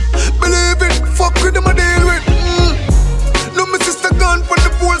rich, believe it, fuck with them I deal with. No, my sister gone for the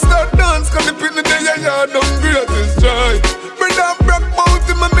pool start dance, cause the pitney day I yard on greatest joy. Brother brag bout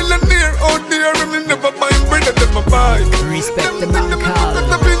him a millionaire out there, and me never mind brother them a buy. Respect the man called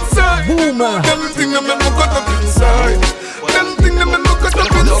Boomer. Them thing that me cut up inside. Them thing that me cut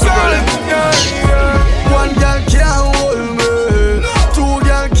up inside. One girl can't hold me, two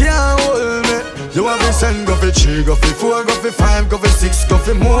girl can't hold me. You have to send go for 3, go for 4, go for 5, go for 6, go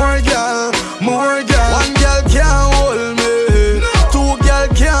for more girl, more girl. One girl can't hold me, two girl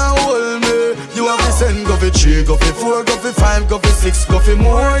can't hold me. You have to send go for 3, go for 4, go for 5, go for 6, go for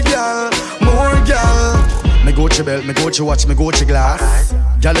more girl, more girl. Me Gucci belt, me Gucci watch, me Gucci glass.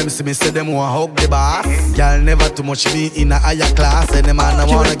 Girl them see me say them want hug the boss. Girl never too much me in a higher class. Any man I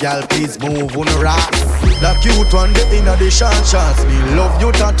want a girl please move on the ras. The cute one the inna the short shorts. Me love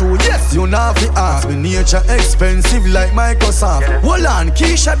you tattoo, yes you not fi ask. Me nature expensive like Microsoft. Hold on,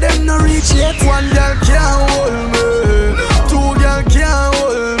 Keisha them no reach yet. One girl can't hold me, two girl can't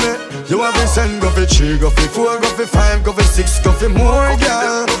hold me. You have to send go for 3, go for 4, go for 5, go for 6, go for more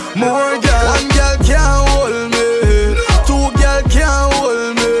girl, more girl. One girl can't hold me, two girl can't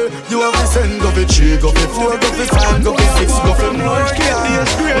hold me. You have to send go for 3, go for 4, go for 5, go for 6, go for more.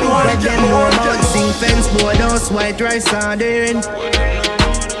 When them know about zinc fence, board house, white rice sardine.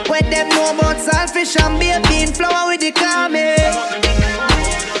 When them know about saltfish and baked bean flour with the clamy.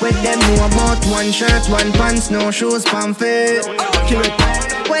 When them know about one shirt, one pants, no shoes, pamphlet.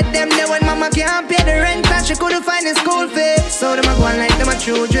 When them know when mama can't pay the rent and she couldn't find the school fee. So them a go on like them a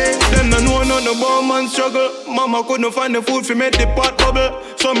children. Them no know none about man struggle. Mama couldn't find the food for make the pot bubble.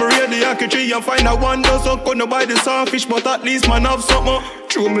 So me raid the Yankee tree and find a one dozen. Couldn't buy the sawfish, but at least man have something.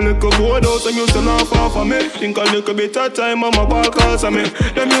 True me little board house and used to laugh off of me. Think a little bit of time mama ball cause of me.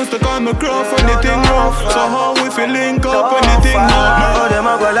 Them used to call me Crawford when the thing rough. So how we feel link up when the thing rough? How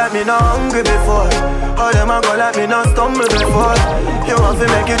them a go like me not hungry before? How them a go like me not stumble before? You want to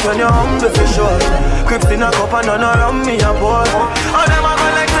make it when you're humble for sure. Crips in a cup and none around me a boy. How them a go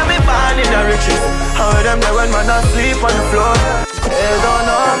like to me born in the riches? How them there when man asleep on the floor? They don't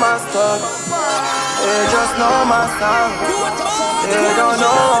know my stuff. They just know my song. They don't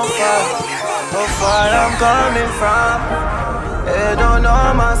know how far I'm coming from. They don't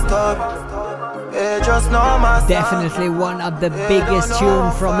know my stuff. They just know my song. Definitely one of the biggest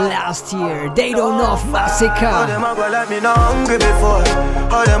tunes from last year. They Don't Know Massacre. How them a go like me not hungry before?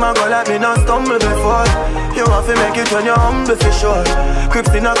 How them a go like me not stumble before? You want to make it when you're humble for sure.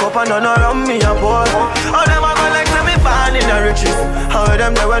 Crips in a cup and none around me a boy. How them a go like to me born in the riches? How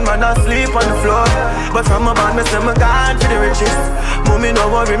them there when man asleep on the floor? But from a band me say me gone for the riches. Mommy no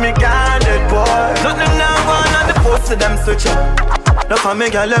worry me can't dead boy. Nothing now gone on the post to them switch up. No for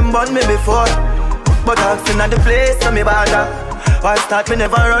me girl them burn me before. But I've seen at the place so me bother. Why start me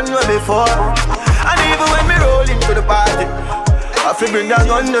never run way before? And even when me roll into the party, I feel bring that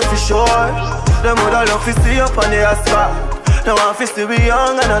gun there for sure. Them woulda love to see up on the asphalt. Now I feel still be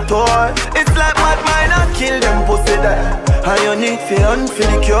young and a toy. It's like mad mind and kill them pussy there. And you need to run for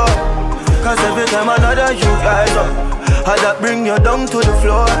the cure. Cause every time another you guys up, I that bring you down to the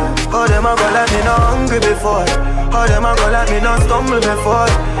floor. How them a go like me not hungry before? How them a go like me not stumble before?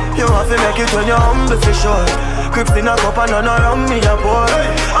 You want to make it when you're humble for sure. Crips in a cup and none around me a boy.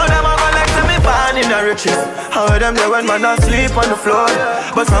 How them a go like to me born in the riches? How them there when man asleep on the floor?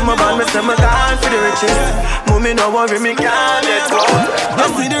 But from a band me say me gone for the riches. Mommy no worry me can't let go. You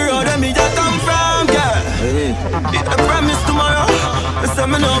see the road where me just come from, girl. It's the promise tomorrow. You say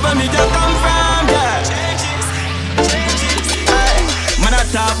me know where me just come from, girl. Man I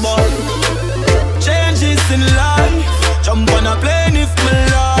talk about changes in life. Jump on a plane if me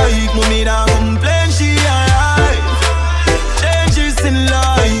like. Mommy don't complain, she alright. Changes in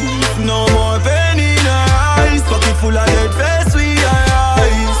life, no more pain in her eyes. Pocket full of dead face, we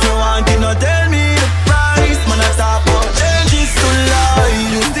arise. No one can not tell me the price. Man I talk about changes to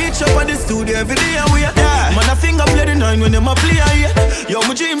life. You stitch up at the studio every day and we man a finger play the 9 when them a play here. Yo,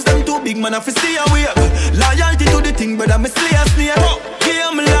 my dreams them too big, man I fi stay away. Loyalty to the thing, brother, me slay a snake.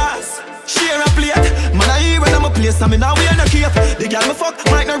 Game last, share a plate. Man I hear when I'm a place, I'm in a way no cape. The girl me fuck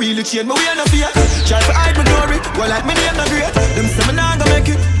might not really change, me wear no fear. Try to hide my glory, well like me name no great. Them say me nah go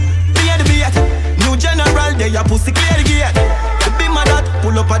make it, be the beat. New general, they a pussy clear the gate. The be my dad,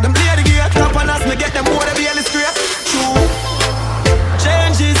 pull up at them play the gate. Top on us, me get them more, they be the straight. True,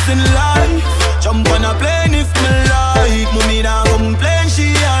 changes in life. Jump on a plane if me like. Mommy don't complain,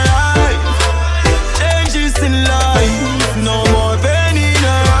 she alright. Changes in life, no more pain in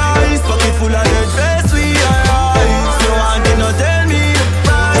her eyes. Pocket full of dead face, we arise. No one can not tell me the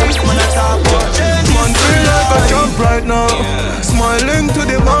price. Man I talk about changes. Man feel like a jump right now. Smiling to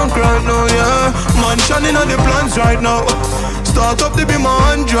the bank right now, yeah. Man shining on the plans right now. Start up to be my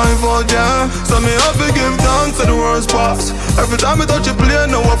hand drive out, yeah. So me have to give thanks to the worst pass. Every time I touch a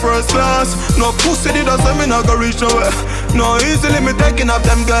plane, now a first class. No pussy did I say me not go reach nowhere. No easily me taking up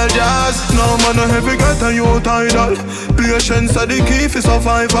them girl jazz. No man no heavy get a youth idol. Patience are the key for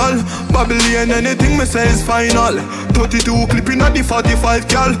survival. Babylon anything me say is final. 32 clipping at the 45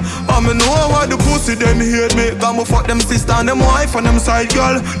 gal. I me know why the pussy them hate me. Cause me fuck them sister and them wife and them side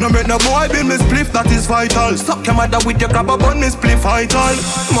girl. No make no boy build me spliff, that is vital. Suck your mother with your grab a bun, me spliff vital.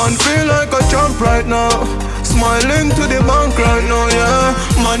 Man feel like a champ right now. Smiling to the bank right now, yeah.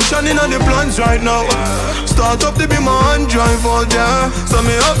 Man shining on the plans right now. Start up to be my hand drive out, yeah. So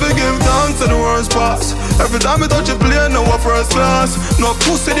me have to give thanks to the worst pass. Every time I touch a plane, now a first class. No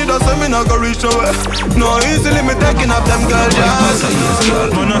pussy did I say me not go reach nowhere. No easily me taking up them girl jazz.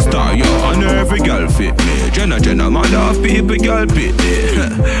 Man a star, yo, and every girl fit me. Jenna, man off people, girl pit me.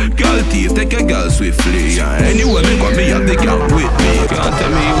 Girl thief, take a girl swiftly. Yeah. Anyway, me got me have the girl with me. Can't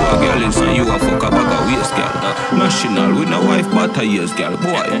tell me you a girl inside, you a fuck a bag of waist, girl. National, we no wife but a years, girl.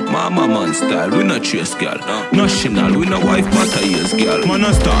 Boy, mama man style, we no chase, girl. National, we no wife but a years, girl. Man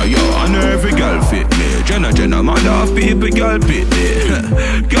a star, yo, and every girl fit me. Jenna, mother of people, girl fit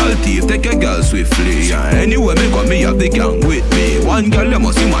me. Girl thief, take a girl swiftly. Yeah. Anyway, me got me have the gang with me. One girl, you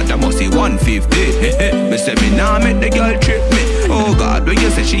must see mad, I must see 150. Me say me nah make the girl trip me. Oh God, when you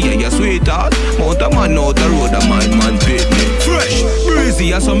say she ain't your sweetheart, mount a man out the road, a man fit me. Fresh,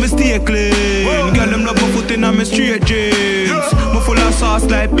 breezy, and some mistake clean. Girl, them love my foot in my straight jeans. Me full of sauce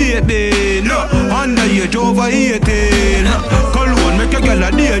like baby. No, underage over 18. Cologne make a girl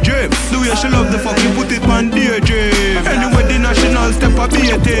a daydream. The way she love the fucking put it on daydream. Anyway, the national step a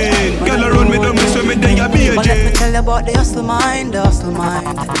beating. Girl around me don't miss me then you be a But let me tell you about the hustle mind, the hustle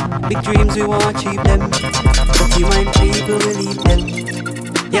mind. Big dreams we want to achieve them. But you mind people we leave them.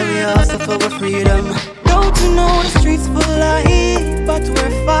 Yeah, we hustle for our freedom. Don't you know the streets full of heat, but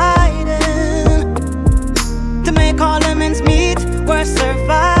we're fighting to make all the men's meet. We're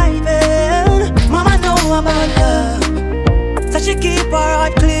surviving. Mama know about love, so she keep her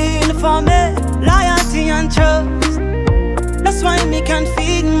heart clean for me. Loyalty and trust, that's why me can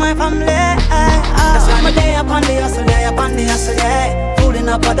feed my family. That's why my day upon the hustle, day upon the hustle, yeah. Fooling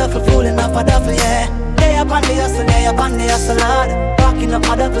up a duffel, yeah. Day upon the hustle, day upon the hustle, Lord. Rocking up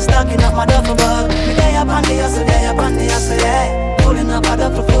my duffel, stocking up my duffel bag. Me day upon the hustle, yeah. Fooling up a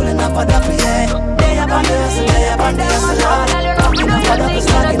duffel, yeah. Day upon the hustle, Lord. Rocking up my duffel,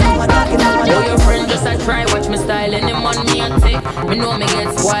 stocking up my duffel. Oh, your friend just a try, watch me style and them on me and tick. Me know me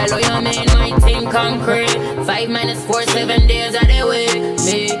get spoiled, oh yeah, me in my team concrete. 5 minus 4, 7 days of the way.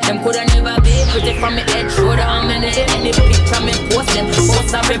 Me, them coulda never be pretty from me head, shoulder, and me neck. Any picture me post them,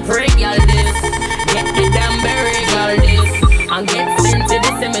 post up a break, y'all this. Get the damn berry, y'all this. And get sent to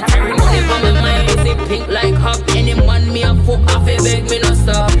the cemetery. Money for me mind, is it pink like hop. Any man me a fuck off, he beg me no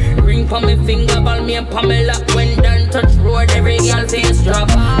stop. Ring for me finger, ball me and Pamela. When done touch road, every girl face drop.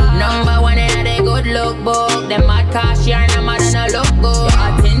 Number 1 in a good look book. Them mad cash yarn, I'm mad and I look good.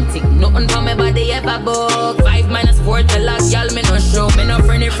 Authentic, nothing for me body ever book. 5 minus 4 till a girl me no show. Me no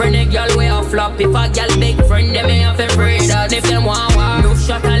friendly girl way a flop. If a girl big friend, them me have to afraid that. If them want war, no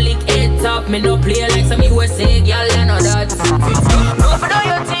shot a lick head top. Me no play like some USA girl, you know that. No for do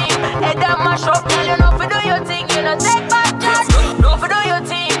your thing, head down mash up. Girl, you know for do your thing, you know take back charge. No for do your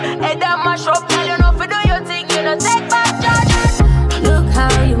thing, head down mash up. Girl, you know for do your thing, you know take back charge. Look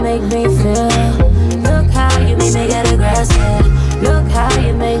how you make me feel. Look how you make me get aggressive. Look how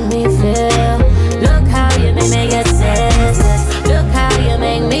you make me feel. Look how you make me get senseless. Look how you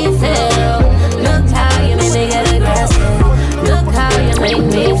make me feel. Look how you make me get aggressive. Look how you make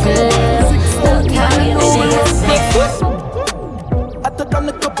me feel. Look how you make me get senseless. I took on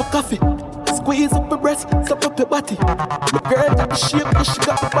a cup of coffee. Squeeze up your breast, stop up your body. My girl got the shape, and she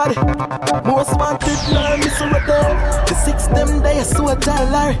got the body. Most wanted, now I'm so ready. The 6 them days, so I tell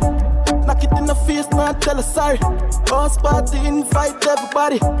Larry. Knock it in the face, now tell her sorry. Boss party, invite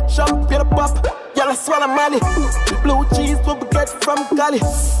everybody. Champagne pop, y'all I swallow money. The blue cheese, what we get from Cali.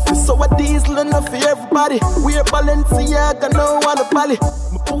 We saw a diesel enough for everybody. We're Balenciaga, no one a Bali.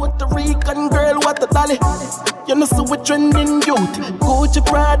 My Puerto Rican girl, what a dolly. You know, so we're trending youth. Gucci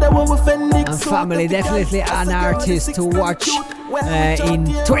Prada, what we Fenix. And Family, definitely an artist to watch in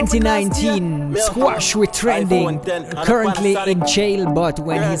 2019. Squash with trending. Currently in jail, but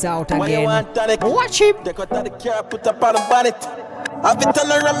when he's out again, watch him. Have it on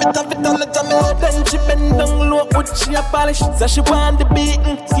her, have it on the tummy. Then she bend down low, would she abolish? So she want the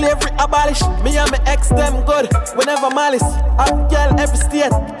beating, slavery abolish. Me and my ex them good, whenever malice. I've girl every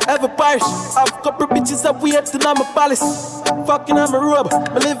state, every parish. I've couple bitches that wait till I'm a palace. Fucking on my robe,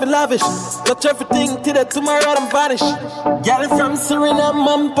 me living lavish. Touch everything today, tomorrow I'm vanish. Girl from Suriname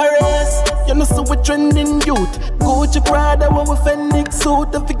and Paris. You know so we trending youth. Gucci Prada, when we Fenix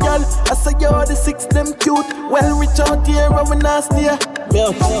suit. Every girl, I say you're the 6 them cute. Well rich out here and we nasty. Yeah.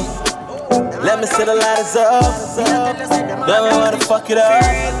 Let me see the lighters up. Then we wanna fuck it up.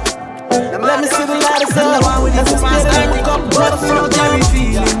 Let me see the lighters up. Let's just get it in the cup. Carry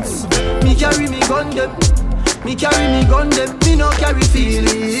feelings. Me carry me gun them. Me carry me gun them. Me no carry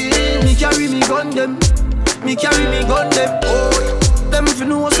feelings. Me carry me gun them. Me carry me gun them. Oh, them if you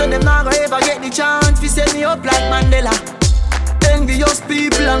know so them not gonna ever get the chance to set me up like Mandela. Envious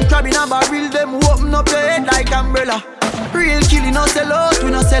people and crabbing a barrel. Them open up your head like umbrella. Real killing no sell out,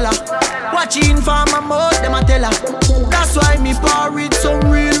 we no sell her. Watching for my mouth, them a tell her. That's why me par with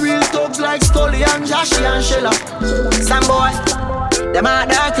some real thugs like Stolly and Joshy and Shella. Some boy, them a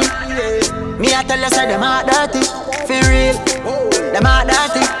dirty. Me a tell you say them a dirty. For real, them a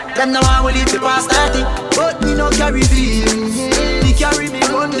dirty. Them no one will live to past 30. But me no carry feelings. Me carry me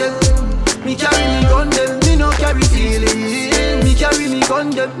gun them. Me carry me gun them. Me no carry carry feeling. Me carry me gun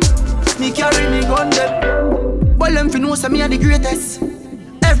them. Me carry me gun them. Well, them fi know say me are the greatest.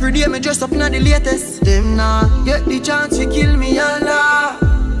 Every day me dress up na the latest. Them nah get the chance to kill me, Allah.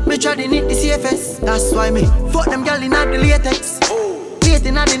 Me try to need the safest. That's why me fuck them gal in the latex. Late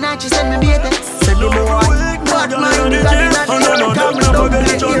in the night she send me latex. Said the boy, bad mind, gal in the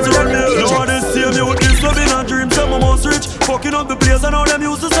Nobody see me with this love in a dream. Some of us rich, fucking up the place and all them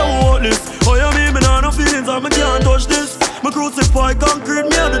used to say worthless. Oh yeah, me nah no feelings, I can't touch this. Me crucify concrete,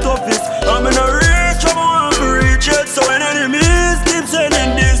 me are the toughest. I'm in a reach, I'm on to reach it. So when enemies keep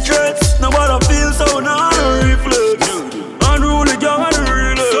sending these threats, nobody feels so now reflex. Unruly gang and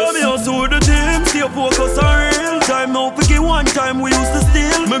real. So me also with the team, stay focused on real time. Now pick it one time we used to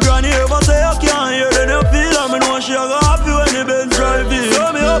steal. My granny ever say I can't hear then you feel. I know she a go happy when the Benz drive in.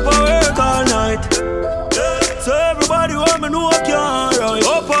 So me up and work all night. So everybody want me know I can't ride.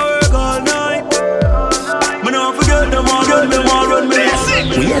 Up and work all night. Me not forget them all, get them all run me.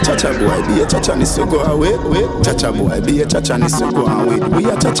 We a cha-cha boy, be a cha-cha ni so go away. Cha-cha boy, be a cha-cha ni so go away. We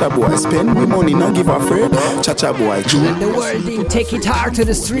a cha-cha boy, spend we money, not give a afraid. Cha-cha boy, when the world didn't take it hard to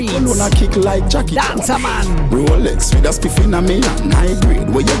the streets. Wanna kick like Jackie. Dancer man. Rolex with a spiff in a million. High grade,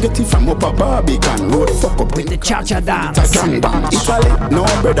 where you get it from up a Barbican. Road fuck up with the cha-cha dance. Italy, no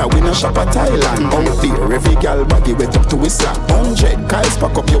brother, we no shop at Thailand. Out there, every gal baggy wet up to his slap. 100, guys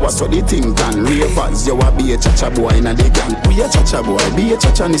pack up, you a so the thing can. Ravers, you a be a cha-cha boy in a the gang. We a cha-cha boy, be a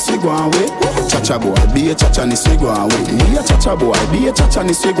cha-cha ni so go away. Cha-cha boy, be a cha-cha ni so go away. We a cha-cha boy, be a cha-cha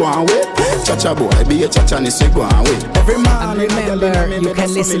ni so go away. Cha-cha boy, be a cha-cha ni so go away. Every man. And remember, you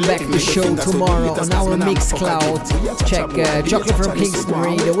can listen back to the show tomorrow on our Mixcloud. Check Chocolate from Kingston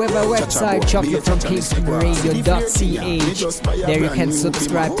Radio. We have a website, chocolatefromkingstonradio.ch. There you can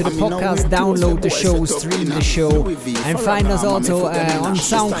subscribe to the podcast, download the show, stream the show, and find us also on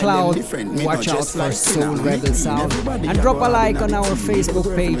SoundCloud. Watch out for Soul Rebel Sound. And drop a like on our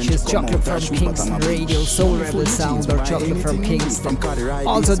Facebook pages, Chocolate from Kingston Radio, Soul Rebel Sound, or Chocolate from Kingston.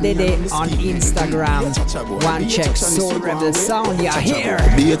 Also Dede on Instagram. One check Soul Rebel Sound, yeah, here.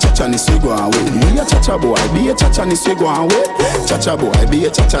 Be a cha-cha ni so go away. Be a cha-cha boy, be a cha-cha ni so go away. Cha-cha boy, be a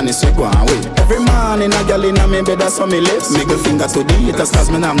cha-cha ni so go away. Every man in a gal in a me bed that's on me lips. Middle finger to the haters cause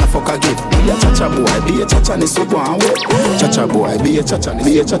me nah no fuck a gift. Be a cha-cha boy, be a cha-cha ni so go away. Cha-cha boy, be a cha-cha ni,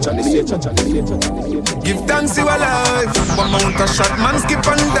 be a cha-cha ni, be a cha-cha ni, be a cha-cha ni. Give thanks you alive. One mount a shot, man skip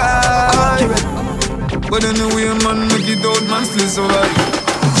and die. But anyway, man, make it out, man still survive.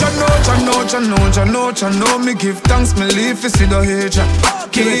 Chano, me give thanks, me live for see the hate.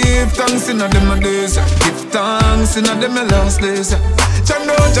 Give thanks in a them days. Give thanks in a them last days.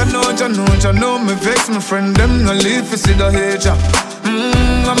 Chano, me vex my friend, them no live for see the hate.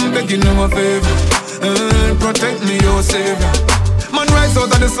 I'm begging you a favor. Protect me, your savior. Man rise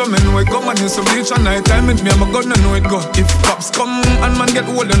out of the slum and wake up. Man used to reach at night time with me, I'm a gun, I know it go. If cops come and man get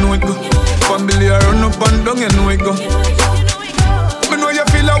old, I know it go. Family I run up and down, I know it go. Me know you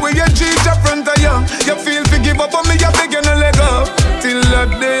feel away, you cheat your front of you. You feel to give up on me, you're begging a leg up. Till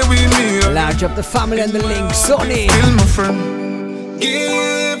that day we meet. Large up the family and the link, Sonny. Still my friend.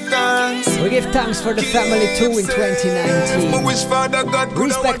 Give thanks. We give thanks for the family too in 2019.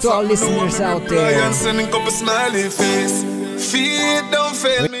 Respect to all listeners out there. Feet don't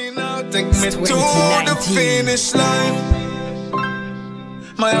fail me now, take me to the finish line.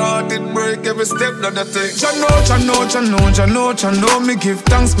 My heart it break every step that I take. Chano, me give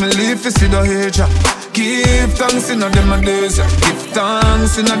thanks, me live to see the age. Give thanks in a them days. Give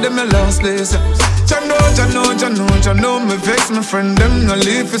thanks in a them last days. Chano, me vex my friend, them no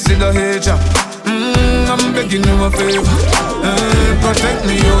live to see the age. I'm begging you a favor. Protect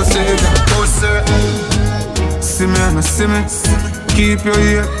me, your savior. Oh, sir. See me and I see me. Keep your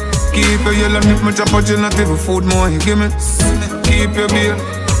ear, keep your ear. And if me drop a gin, not even food more you give me. Keep your beer,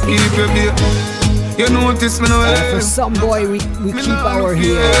 keep your beer. You notice me now. For some boy, we keep our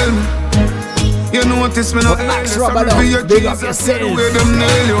here. You notice me now. Max Robert, big up yourself.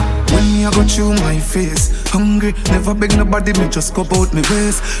 When me I go through my face, hungry, never beg nobody, me just go out me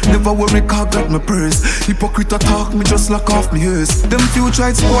ways. Never worry, car got me purse. Hypocrite talk, me just lock off me ears. Them future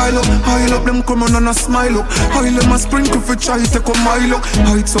it spoil up, high up, them come on and a smile up. High them a sprinkle for try take a mile up.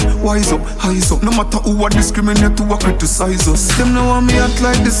 Heights up, wise up, highs up. No matter who a discriminate to a criticize us. Them know want me act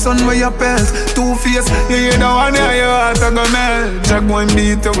like the sun where your belt. Two face, you hear the one here, your heart a go melt. Jack boy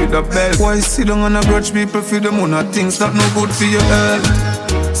beat you with a belt. Why sit down and a grudge people for them on a things that no good for your health.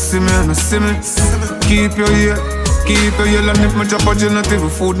 See me and I see me. Keep your ear, keep your ear. And if me drop a gin, not even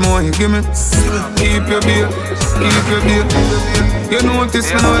food more you give me. Keep your beer, keep your beer. You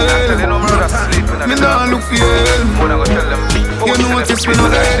notice me no hell. Me nah look for your help. You notice me no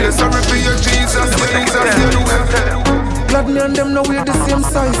hell. Sorry for your Jesus, you know and them no wear the same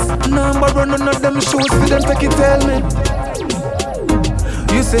size. Number run none of them shoes for them take it tell me.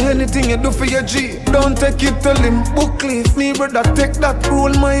 You say anything you do for your G, don't take it tell him. Book leaf, me brother take that,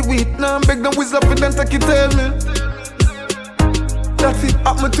 roll my weed. Now I'm beg them wizard for them take it tell me. That fit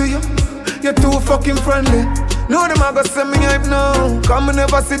happen to you, you're too fucking friendly. No them a go send me hype now. Come and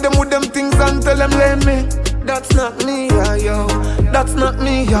never see them with them things and tell them lend me. That's not me, yeah, yo. That's not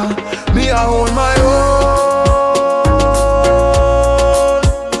me, yeah. Me I hold my own.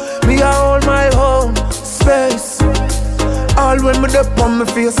 Me I hold my own space. All when me dip on my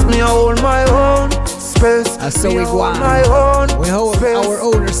face, me I hold my own space. So we go on. We hold space. Our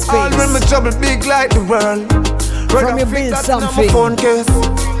own space. All when me trouble big like the world. From you build something. Phone case.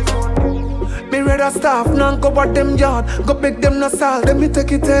 Me rather staff, now go at them yard. Go beg them no salt, then me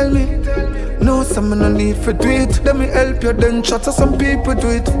take it tell me. No, some no need for do it. Let me help you, then chat to some people do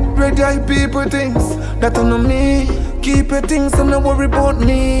it. Ready eye people things, that I know me. Keep your things and no worry about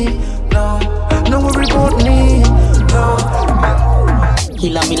me. No, no worry about me. No. He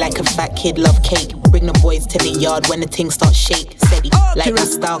love me like a fat kid love cake. Bring the boys to the yard when the things start shake. Said he like my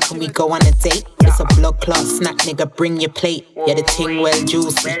style, can we go on a date? It's a blood clot snack, nigga, bring your plate. Yeah, the ting well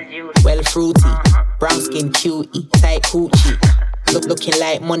juicy, well fruity. Brown skin cutie, tight coochie. Looking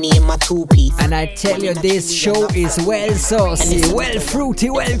like money in my two-piece. And I tell you, this show is well saucy, well fruity,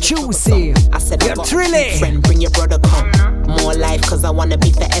 well juicy. I said, you're trilly. Friend, bring your brother come. More life, cause I wanna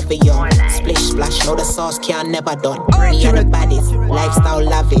be forever young. Splish splash, know the sauce can never done. Me and the baddest, lifestyle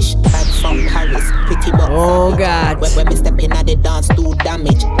lavish. Back from Paris, pretty but oh God. When me step in at the dance, do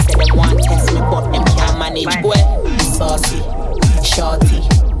damage. Say them want test me, but them can't manage. Boy, saucy, shorty.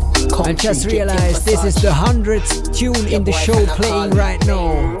 I just realized this is the 100th tune in the show playing right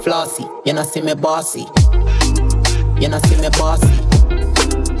now. Flossy, you not see me bossy. You not see me bossy.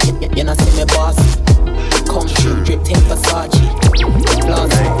 You not see me bossy. Come true, drip in Versace.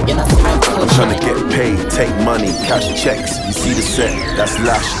 Flossy, you not see me bossy. I'm trying to get paid, take money, cash checks. You see the set, that's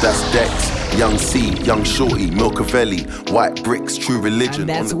Lash, that's Dex. Young C, Young Shorty, Milcavelli, White Bricks, True Religion. And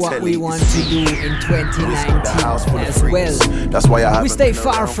that's what we want to do in 2019 as well. That's why we stay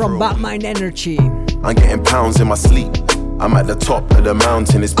far from Batman energy. I'm getting pounds in my sleep. I'm at the top of the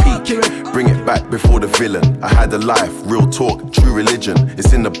mountain, it's peak. Bring it back before the villain. I had a life, real talk, true religion.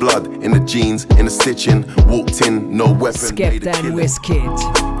 It's in the blood, in the jeans, in the stitching. Walked in, no weapon. Skepta and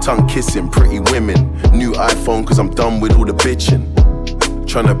Wizkid. Tongue kissing, pretty women. New iPhone, cause I'm done with all the bitching.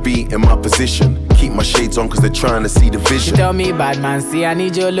 Tryna be in my position. Keep my shades on cause they're trying to see the vision. She tell me, bad man, see I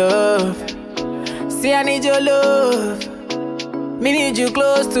need your love. See I need your love. Me need you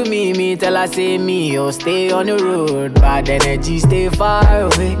close to me. Me tell her say me, oh stay on the road. Bad energy stay far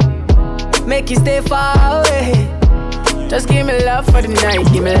away. Make you stay far away. Just give me love for the night.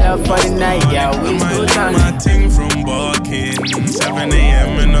 Give me love for the night. Yeah, waste no time. My ting from Barking. 7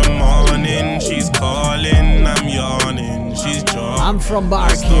 a.m. in the morning. She's calling, I'm yawning. She's I'm from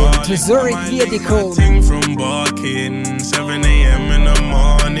Barking, to Zurich Wiedikon. Ting from Barking. 7 a.m. in the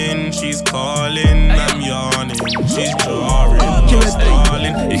morning. She's calling, I'm yawning. She's jarring, no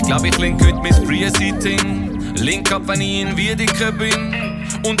stalling. Ich glaub, ich link heute mein Frühsitting. Link up, wenn ich in Wiedeke bin.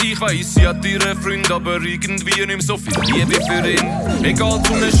 Und ich weiss, sie hat ihren Freund, aber irgendwie nicht so viel Liebe für ihn. Egal, die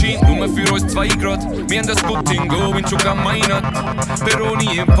Sonne scheint, nur für uns 2 Grad. Wir haben das Gutting go in Chukameinat.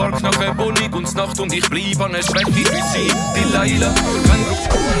 Peroni im Park nach einer Wohnung und Nacht und ich bleib an der Schwäche für sie. Die Leila, kein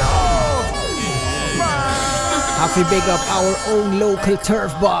Happy big up our own local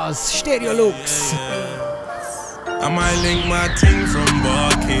turf boss, Stereolux. I might link my ting from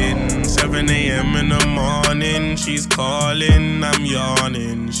Barking. 7 a.m. in the morning. She's calling, I'm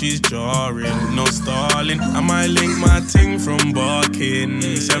yawning. She's jarring, no stalling. I might link my ting from Barking.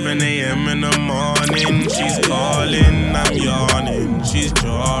 7 a.m. in the morning. She's calling, I'm yawning. She's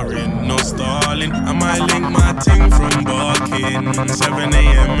jarring, no stalling. I might link my ting from Barking. 7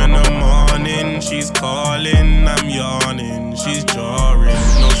 a.m. in the morning. She's calling, I'm yawning. She's jarring,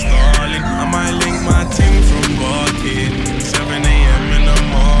 no stalling. I might link my ting from Barking. 7 a.m. in the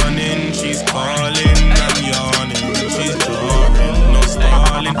morning, she's calling, I'm yawning, she's jarring, no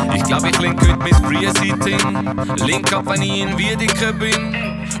stalling. Ich glaub, ich link heute mein Frühsitting. Link up, wenn ich in Wiedeke bin.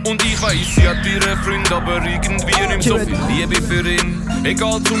 Und ich weiss, sie hat ihren Freund, aber irgendwie nicht so viel Liebe für ihn.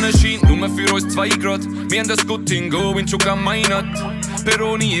 Egal, die Sonne scheint, nur für uns 2 Grad. Wir haben das Gutting go in Chukameinat.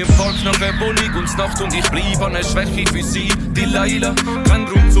 Peroni im Park nach einer Wohnung und Nacht und ich bleib an der Schwäche für sie. Die Leila, kein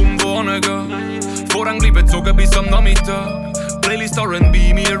Grund zum Wohnen gehen. Vorhang bleiben zogen bis am Nachmittag. Playlist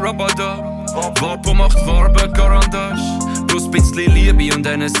R&B, mir Rabada. Vapo macht Farbe, Garantage. Plus bisschen Liebe und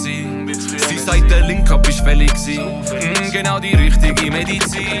NSC. Sie sagt, der Link-Up ist fällig gewesen. Genau die richtige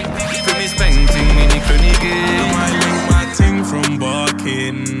Medizin. Für mein Painting, meine Königin.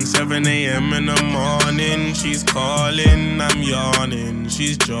 barking. 7 a.m. in the morning, she's calling, I'm yawning.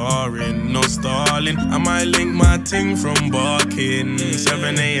 She's jarring, no stalling. I might link my ting from barking.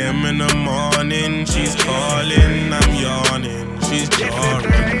 7 a.m. in the morning, she's calling, I'm yawning. She's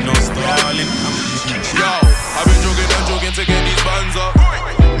jarring, no stalling. Yo, I've been jogging to get these bands up.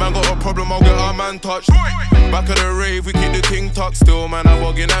 Man got a problem, I'll get our man touched. Back of the rave, we keep the ting tucked. Still, man, I'm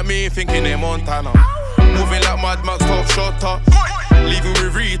bugging at me, thinking they're Montana. Moving like Mad Max, top shutter. Leaving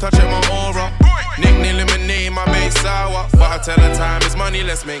with Rita, check my aura. Nickname lemonade, my base sour. But I tell her time is money,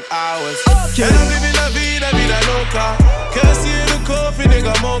 let's make hours. And I'm living la vida loca. Can't see the coffee,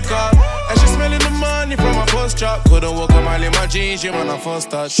 nigga mocha. And she smelling the money from my first chop. Couldn't walk a mile in my jeans, yeah, when I first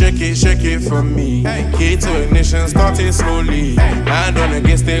start. Shake it from me. Key to ignition, starting slowly. Hand on the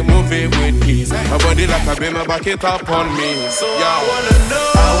gas, they move it with ease. My body like a beamer, back it up on me. So I wanna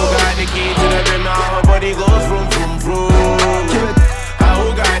know how got the key to the beamer. Her body goes from.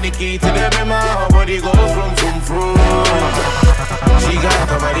 How got the key to the beamer. Her body goes from. She got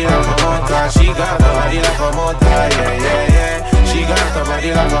the body like a motor. She got the body like a motor. Yeah. She got the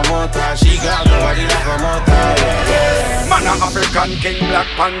body like a motor. She got the body like a motor. Yeah. Man a African king, Black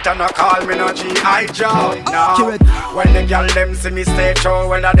Panther, no call me no G.I. Joe. No. When the girl them see me stay show,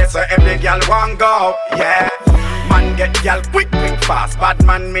 well they say every girl want go. Yeah. Man get girl quick fast. Bad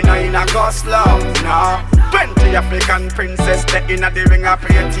man me no in a go slow. No. 20 African princess they in a the ring a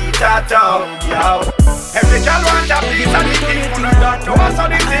play tea-tato. Yo. Every girl want a piece of the thing. Wanna don't know how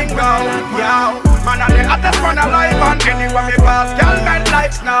the thing go. Yo. Man a the hottest man alive and anywhere me pass, girl men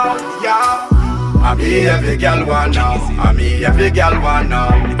likes now. Yo. I be every girl want know. I me every girl want know.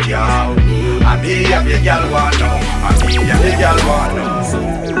 Yo. I be every girl want know. I me every girl want know.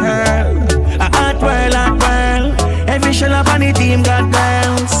 Hot world. Every shell up on the team got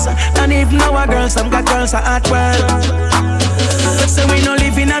girls. And if now a girl, some got girls at hot world. So we no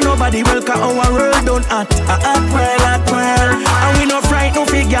live in a nobody world, cause our world don't hot. A hot world. And we no fright no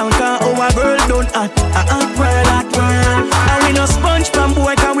figure, cause our world don't hot. A hot world. And we no sponge from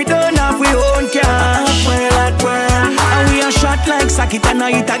boy, cause we don't have we own cash. Hot world. And we a shot like socket and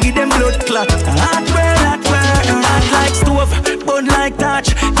I eat a give them blood clot. Hot world. Hot like stove, burn like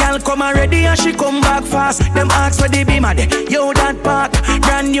touch. Girl come already and she come back fast. Them ask for the beamer de, yo that park.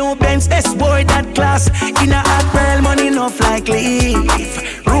 Brand new Benz, S-boy that class. In a hot pearl, money enough like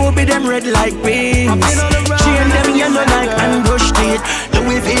leaf. Ruby them red like pinks. Chain them yellow like ambush teeth.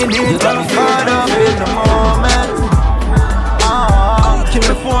 Louis V it I'm caught up in the moment.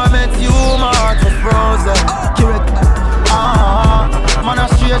 Before I met you, my heart was frozen. Man a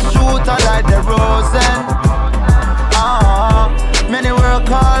straight shooter like the Rosen. Many work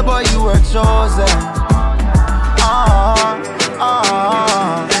hard, but you were chosen.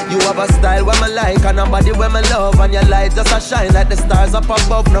 You have a style where me like and a body where me love, and your light just a shine like the stars up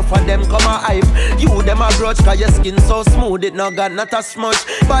above. None for them come a hype. You them a grudge, cause your skin so smooth it no got not a smudge.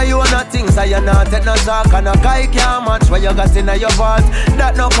 Buy you on a things so you not take no talk, and a guy can't match what you got in your vault.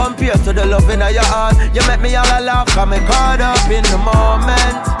 That no compare to the love in your heart. You make me all a laugh, cause me caught up in the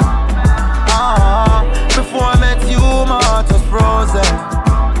moment. Before I met you, my heart was frozen.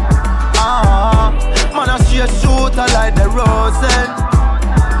 Man a straight shooter like the Rosen.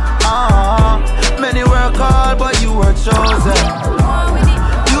 Many work hard, but you were chosen.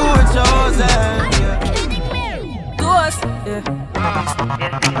 You were chosen.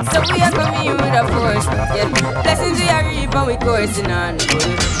 So we are coming with a force. Blessings we are reap and we coursing on.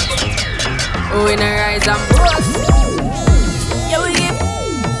 Oh, we na rise and boast. Yeah, we give.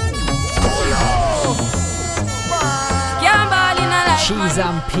 Cheese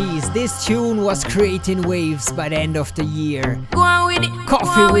and Peas. This tune was creating waves by the end of the year. Go on with it.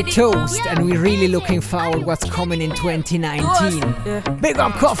 Coffee with Toast, and we're really looking forward what's coming in 2019. Big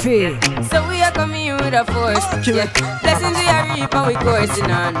up Coffee. So we are coming with a force. Blessings we are reap and we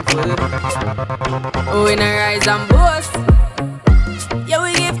coursing on. Oh, we na rise and boast. Yeah,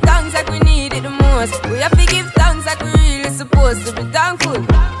 we give thanks like we need it the most. We have to give thanks like we really supposed to be thankful.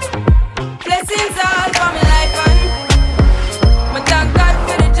 Blessings all for my life and I thank God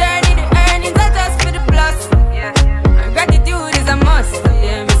for the journey, the earnings are just for the plus. And gratitude is a must.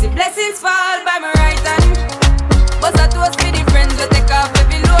 Yeah, me see blessings fall by my right hand. But I toast for the friends we take off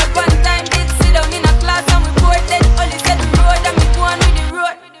every load. One time did sit down in a class and we bored. Then only said the road and me go on with the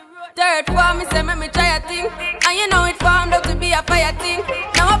road. Third form, me say me try a thing. And you know it formed up to be a fire thing.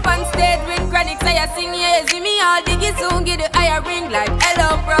 Now up on stage with chronic say I sing. Yeah, see me all diggy soon get the higher ring. Like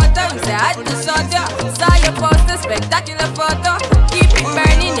hello brother, we say I just saw ya. Saw your poster, spectacular photo. Keep it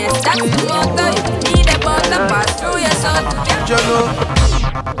burning, yes, that's the motto. If you need a butter, pass through your soul to get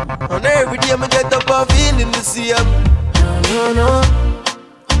And every day me get up a feeling the same. no.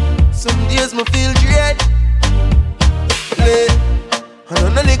 Some days me feel dread. I know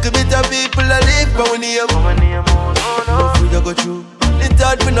a little bit of people I live but when you no free to go through. It's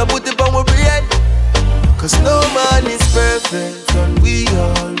hard when I put it on my bread. Cause no man is perfect. And we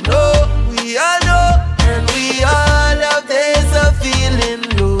all know. And we all have days of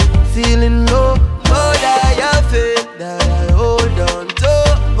feeling low. But I have faith that I hold on to.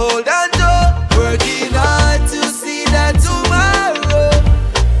 Working hard to see that tomorrow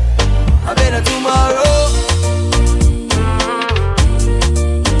a better tomorrow.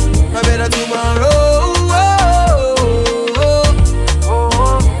 A better tomorrow.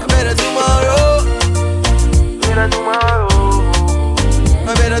 A better tomorrow.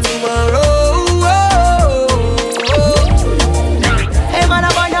 A better tomorrow. Hey man, I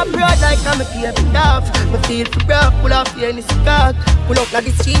want a broad like I'm a baby dog. Me feel for rough, pull off the any cock. Pull up like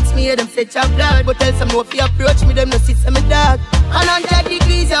the streets, me hear them set your blood. But tell some no if you approach me, them no sit some me dog. And 100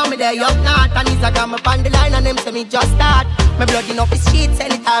 degrees, yeah, me there up north. And it's a gram up on the line and them say me just start. Me blood in up the streets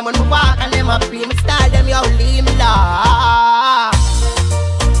anytime when me walk. And them a free me style, them you leave me lost.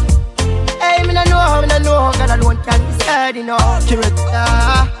 Hey, me no know, God alone can decide, you know.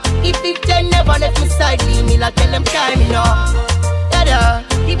 If it ten never left me side, leave me like tell them try me, know. Yeah,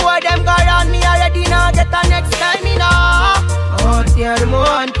 the boy them go around me already, now get the next time, you know. Oh, yeah, them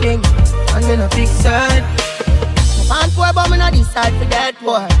one thing, and then a fix it. My man boy, but me not decide for that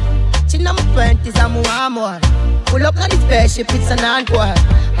boy. Chin on my 20s and more. Pull up on the spaceship, it's an encore.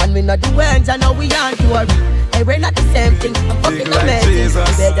 And we not the ones, I know we aren't worried. Hey, we're not the same thing, I'm fucking amazing. You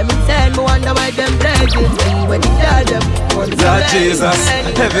bet them inside, me wonder why them blazing. Me when you tell them, Lord Jesus,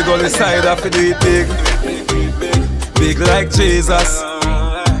 every goal inside have to do it big. Big like Jesus.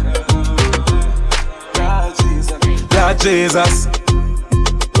 Lord Jesus.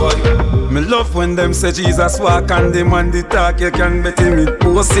 Me love when them say Jesus walk and them on the talk. You can bet him it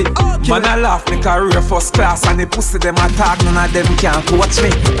pussy. Man I laugh me career first class and the pussy them attack. None of them can coach me.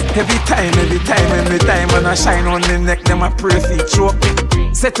 Every time when I shine on the neck, them I pray for you choke.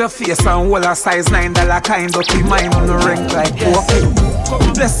 Set your face and hold a size $9 kind of keep mine on the rank like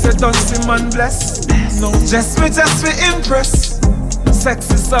poker. Blessed don't see man bless. No, just me impress.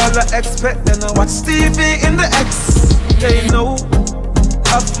 Sex is all I expect. Then I watch TV in the X. They know.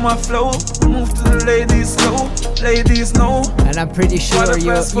 Off my flow, move to the ladies slow, ladies know. And I'm pretty sure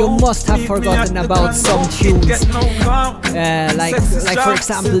you must have forgotten about some tunes, like for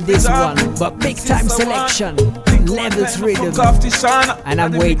example this one, but big time selection, levels rhythm, and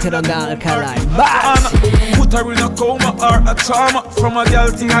I'm waiting on the alkaline. Put her in a coma or a trauma from a girl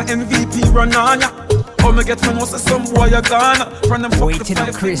thing a MVP run on ya. Oh, me get from us some boy a gone. From them waiting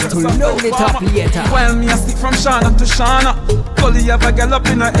on Chris to load it up later. While me a stick from Shana to Shana. Gully have a girl up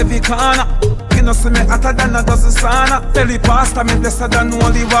in a every corner. You know see me hotter than a dozen sauna. Tell the pastor me blessed than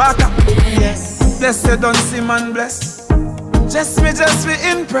holy water. Yes, blessed don't see man bless. Just me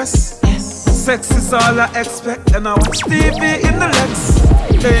impress. Yes, sex is all I expect. And I watch TV in the legs.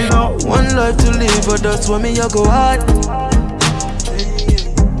 They know one life to live, but that's why me a go hard.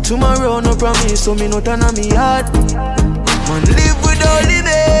 Tomorrow no promise, so me no turn on me heart. Man live without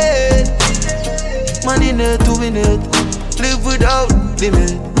limit. Man in it to win it. Live without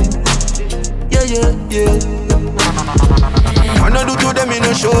limit. Yeah. Man I do to them in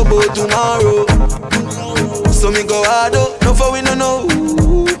a show but tomorrow. So me go hard up, no for we no know.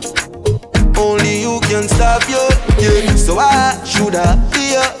 Only you can stop you, yeah. So I should I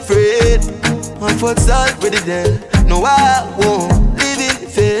be afraid? My foot's already there. No I won't live in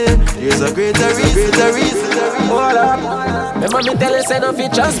fear. There's a greater reason. Hold up. Remember me tell you say no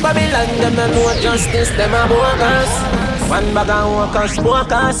fit trust Babylon. Them no know justice, them a bogus. One bag of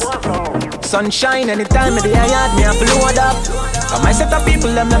workers. Sunshine anytime me the yard me a flood up. Come I set up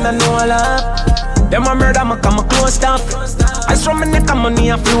people them no know love. Them a murder me come a close up. I from my neck and money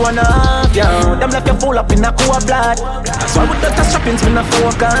a flowing up. Yeah, them left you full up in a cool blood. That's why with the strappings me no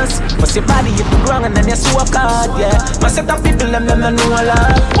focus. But your body you put wrong and then you so hard. Yeah, my set up people them no know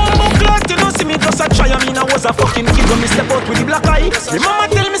love. Bumbo clock you know see me just a try. I mean I was a fucking kid when me step out with the black eye. My mama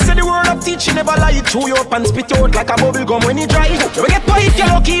tell me say the word of teaching never lie. Chew you up and spit you out like a bubble gum when you dry. You get pie if you're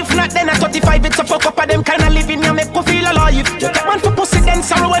lucky. If not then at 35 it's a fuck up of them kind of living you make you feel alive. You take one for pussy then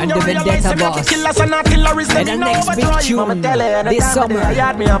sorrow when you realize them not the killers and not killers. And the next big tune this summer.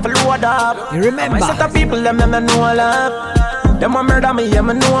 You remember? I set up people them know love. Them a murder me, yeah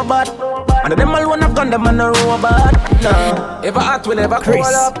me know about. And them alone have gun them and no robot. No, ever hot will ever cool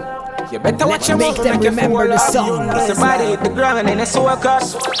up. You better watch your mouth them remember the song. The body hit the ground and then they so cut.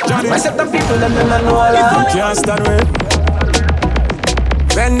 I set up people them know love. If you can't stand with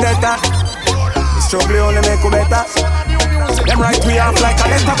Vendetta, struggle only make you better. Them right we off like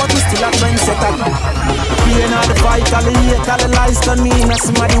a letter, but we still a trendsetter. Pain all the fight, all the hate, all the lies done me, and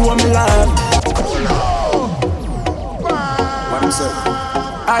somebody who me love. What you say?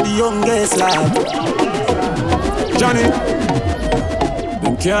 Are the youngest lad. Johnny,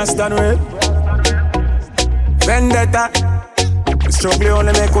 them can't stand with vendetta. The struggle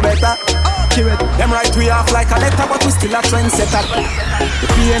only make you better. Them right we off like a letter, but we still a trendsetter. The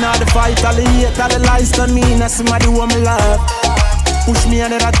pain all the fight, all the hate, all the lies done me, and somebody who me love. Push me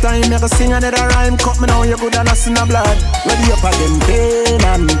another time, never sing another rhyme. Cut me now, you good and I see no blood. Ready up again, pain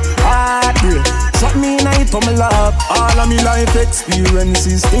and heartbreak. Shot me in it for me love. All of me life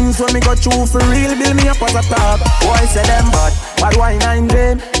experiences, things when me go through for real, build me up as a top. Why say them bad why nine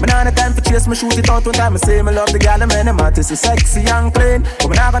them? Me nah the time for chase, me shoot it out one time. I say me love the girl, man, them heart is so sexy and clean. But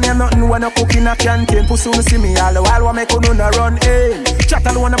me nah gonna name nothing when I cook in a canteen. Pussy me see me all the while, what make you no run in. Chat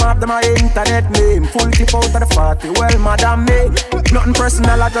alone, them have them my internet name. Full tip out of the party, well madam me. Nothing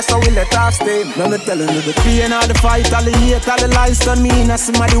personal, I just how we let off stay. Now me telling you the pain, all the fight, all the hate, all the lies done me, and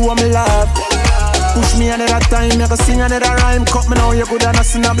somebody who me love. Push me another time, make a sing another rhyme. Cut me now, you good and I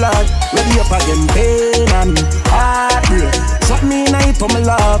see no blood. Ready up again, pain and heartbreak. Shot me in it for me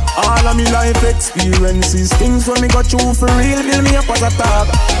love. All of me life experiences, things when me go through for real, build me up as a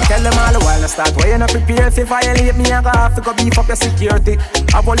top. Tell them all the while I start, why you not prepare? If you violate me, I have to go beef up your security.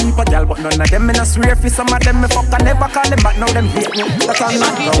 I've a leap of y'all, but none of them me not swear. For some of them me fuck, I never call them back, now them hate me. That's all I'm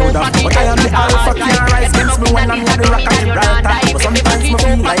not proud of. But I am the alpha, can't rise against me when I'm in the rock and Gibraltar. But sometimes me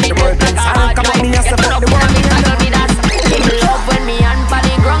feel like the world thinks I'll come up me as a fuck the world. Him love when me hand pan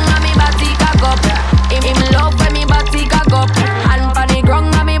the ground and me body cock up. Him love when me body cock up. Hand pan the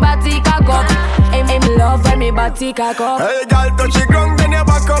ground and me body cock up. Him love when me body cock up. Hey girl, touch the ground then you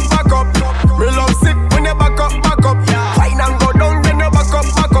back up, back up. Me love sick when you back up, back up. Fine and go down then you back up,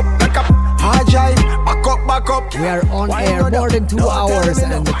 back up. Agile, back up, back up. We are on air more than 2 hours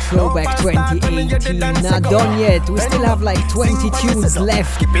and the Throwback 2018 not done yet. We still have like 20 tunes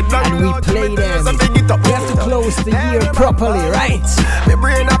left and we play them. We have to close the year properly, right? Me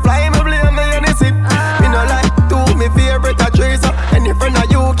brain a fly, me blame me any sip. Me no like to me favorite a tracer. Any friend of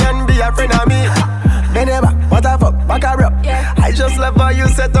you can be a friend of me. Me never, what the fuck, back a rap. I just love how you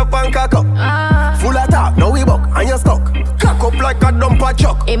set up and cock up. Full of talk, now we buck and you stuck. Cock up like a dumper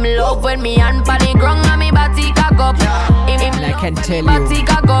truck. Him love when me hand pan the ground and me body cock up. And I can tell you,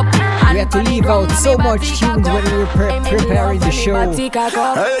 we had to leave out so much tunes when we were preparing the show.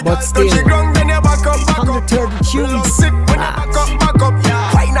 But still, 130 tunes.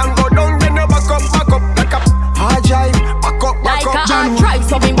 Fine and go down, then you back up, back up. Agile, back up, back up. Like a drive,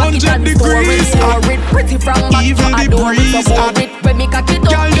 so me back it and store it. Store it pretty from back to a door. So hold it when me cock it up.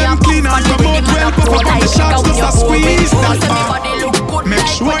 Me a clean and come out well, puff up on the shots, just a squeeze. Make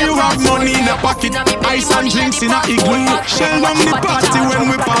sure you have money in the pocket. Ice and drinks in a igloo. Shell on the party when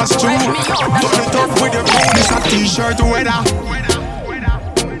we pass through. Turn it up with your phone, it's a t-shirt weather.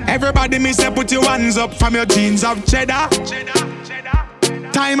 Everybody me say put your hands up from your jeans of cheddar.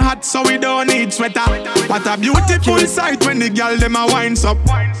 Time hot so we don't need sweater. What a beautiful sight when the girl dem a winds up.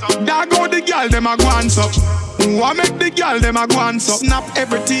 There go the girl dem a glance up. What make the girl dem a glance up? Snap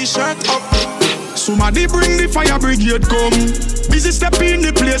every t-shirt up. Somebody bring the fire brigade come. Busy step in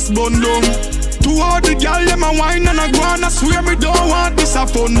the place bun down. To all the girl dem a wine and a go on. I swear me don't want this a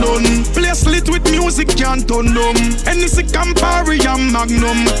fun done. Place lit with music can't turn them. Hennessy Campari and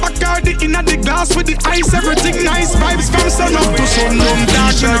Magnum. Bacardi inna the glass with the ice. Everything nice vibes from sun up to sundown.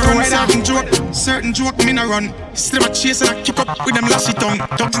 Certain joke me no run. Still a chase and I keep up with them lashy tongue.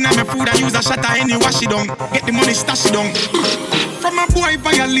 Ducks in my food I use a shot at any wash it down. Get the money stash it down. From a boy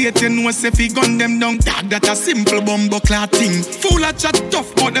violate, you know if he gun them down. That a simple bumbo clat thing. Full of chat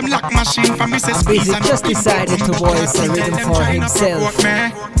tough, but them lock machine for me say squeeze and just decided to voice a rhythm for himself.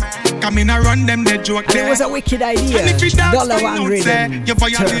 Come in and run them the joke. It was a wicked idea. $1 rhythm.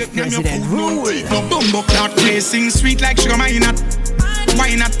 Turf President rule. No bumbo clat racing sweet like sugar minot.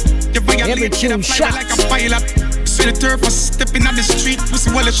 Why not? You violate, tune fly like a pilot. See the turf was stepping on the street. Pussy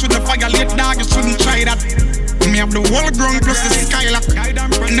well it should have violate, dog. You shouldn't try that. Me have the wall ground plus the skylock.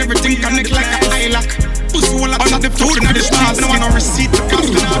 And everything connect like a highlock. Pussy wall under the food in the stars. No one no receipt.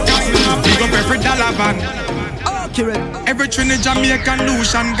 Pick up every dollar van. Every Trinidad, Jamaican,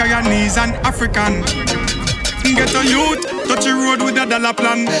 Lucian, Guyanese and African. Get a youth, touch the road with a dollar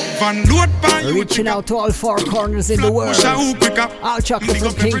plan. Van load pan. Reaching out to all 4 corners in the world. All chocolate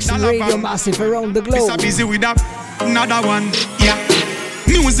from Kingston Radio Massive around the globe. Busy with another one, yeah.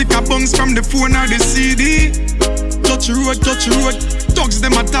 Music a bounce from the phone or the CD. Touch the road, touch the road. Dogs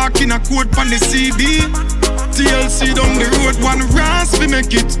them attacking a quote on the CD. TLC down the road, one ras we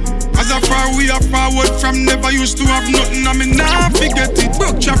make it. As a far we are forward from never used to have nothing, I mean now forget it.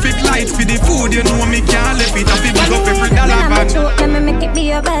 Broke traffic light for the food, you know me can't left it. I feel big up every dollar van. Let me make it be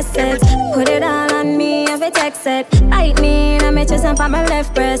your best set. Put it all on me, I feel text it. Lightning, I make chest and on my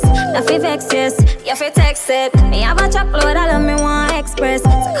left breast. I feel vex, yes, you feel text it. Me have a chocolate, all of me want express. So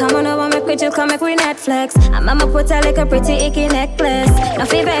come on over, make we chill, come make we Netflix. And mama put her like a pretty icky necklace. I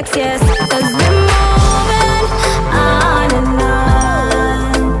feel vex, yes, cause we moving on and on.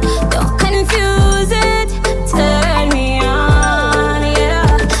 Don't confuse it, turn me on, yeah.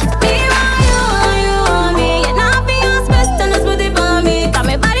 Me want you want me. You're not be your best and it's with it for me. Got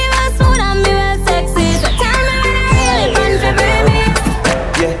me body well smooth and me well sexy. So tell me when I really fun for baby.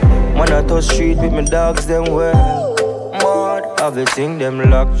 Yeah, man I touch street with my dogs, them well. Everything them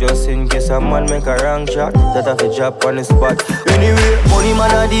lock just in case a man make a wrong shot. That have a drop on the spot. Anyway, money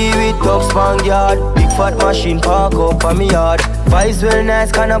man I deal with top spank yard. Big fat machine park up on me yard. Vibes well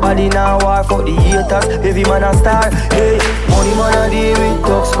nice, can nobody now war. Fuck the haters, every man a star. Hey, money man I deal with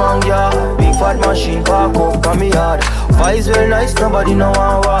top spank yard. Big fat machine park up on me yard. Vibes well nice, nobody now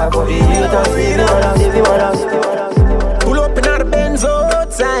war. Fuck the haters, every man a star. Pull up in the Benz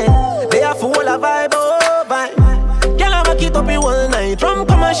outside. They are full of vibe over. It up in one night. From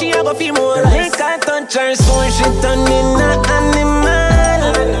come and she a go feel more like. Make her touch her soul, she turn in a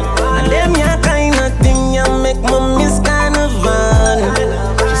animal. And them ya kind of thing ya make me miss carnival.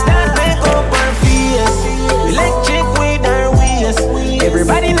 She start make up her face, electric with her waist.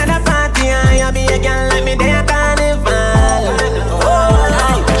 Everybody in the party, I be a girl like me there carnival.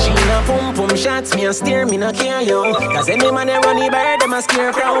 Oh, she na pum pum shots, me a steer, me na care yo. Cause any man a run the bird, them a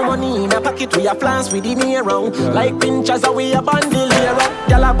scare crowd. Money in a pocket, we a flans with the knee around. Like pinchers, we a bundle here around.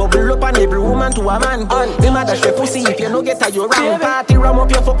 Y'all a bubble up on every woman to a man. Them a dash your pussy if you no get a you round. Party ram up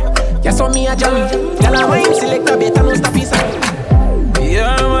your fuck, yeah so me a jam. Y'all a wine select a better no stop his hand.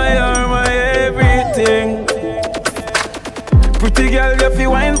 You're my everything. Pretty girl, you fi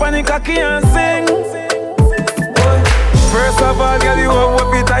wine pon the cocky and sing. First of all, girl, you have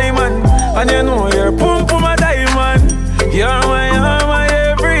what be diamond. And you know you're pum pum a diamond. You're my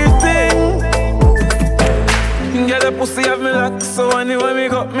everything. Get the pussy of me lock. So anyway me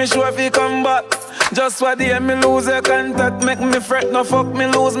got me sure if you come back. Just for the end me lose your contact. Make me fret, no fuck me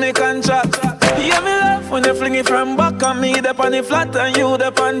lose me contract. Yeah me laugh when you fling it from back. And me dep on the flat and you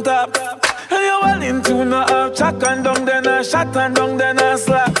dep on top. And you well into no half chuck and down then a shot and down then a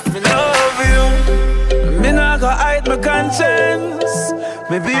slap. Me love you. Me not go hide my conscience.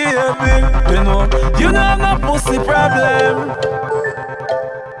 Me baby, you know you not have no pussy problem.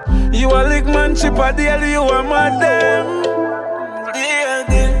 You a lick man chip a deal, you a madam. Yeah,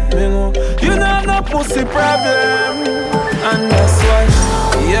 you know you not have no pussy problem. And that's why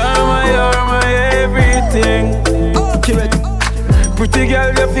you're my everything. Pretty girl,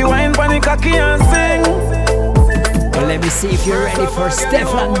 you fi wine pon the cocky and sing. Well, let me see if you're ready for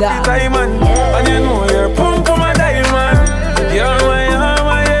Stefan Dan. Diamond, and you know you're pum pum a diamond. You're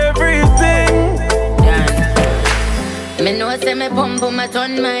my everything. Me know say me pum pum a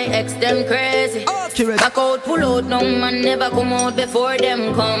turn my ex them crazy. Back out, pull out, no man never come out before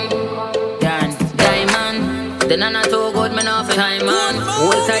them come. Diamond, the nana too good, me know for time man.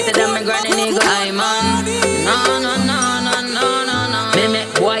 Hold tighter than my granny nigga, I man. No. Me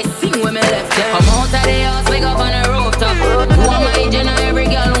make boy sing when me left them. Come out of the house, wake up on the rooftop. One my gen every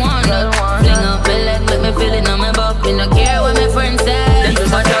girl want that. Fling up my leg, make me feel it on my butt. Me no care what my friends say.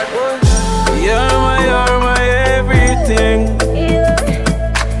 You're my everything.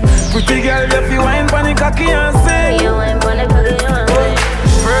 Pretty girl, you fi wine pon the cocky and sing.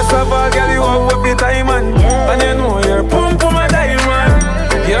 First of all, girl, you have what be diamond. And you know you're pum pum a diamond.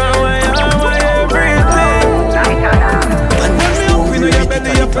 You're my everything.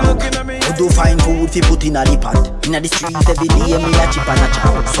 You do fine food fi put inna the pot. Inna the street every day me a chip and a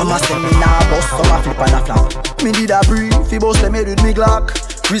chop. Some a send me nah bust, some a flip and a flap. Me did a breathe fi bust them head with me Glock.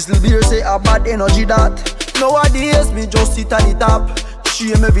 Crystal beer say a bad energy that. Nowadays me just sit at the top.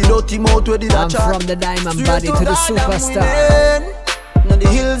 Shame every dirty mouth where did a chat. I'm from the diamond body to the superstar. Now the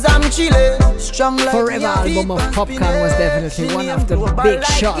hills I'm chillin', strong like Forever album of Popcorn was definitely one of the big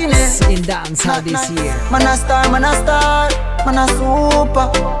shots in dancehall this year. Man a star, man a star, man a super.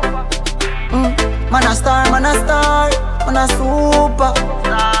 Man a star, man a star, man a super.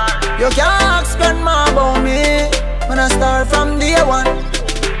 You can't spend more about me. Man a star from day one.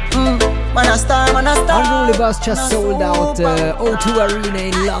 Man a star, man a star. Unruly Bus just sold out O2 Arena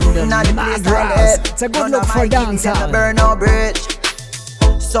in London. Madras. It's a good look for dancehall. Burn no bridge.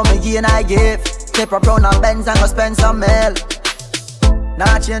 So me gain I give. Tip up round and Benz and go spend some mil.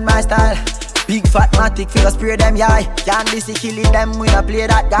 Not change my style. Big fat matic, figure spray them, yeah. Can't be sick, killing them, we not play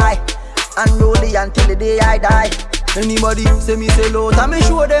that guy. Unruly until the day I die. Anybody say me sell out, and me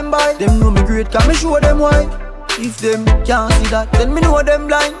show them by. Them know me great, can me show them why. If them can't see that, then me know them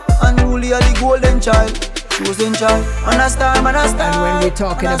blind. Unruly are the golden child, chosen child. Man a star, man a star. And when we're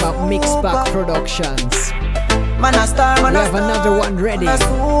talking about Mixpack Productions, man a star, man we a have star. another one ready. Man a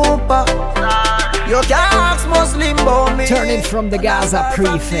super. You can't ask Muslim about me. Turning from the Gaza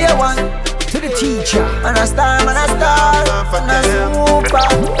prefect to the teacher. Man a star, man a star. Man a super.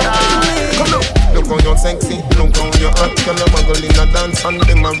 Come on. Look how you're sexy, look how you're hot. Girl, I'm a girl in a dance and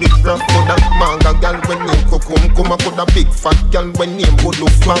them a rip rap. Coulda manga girl when name come a coulda big fat girl when name good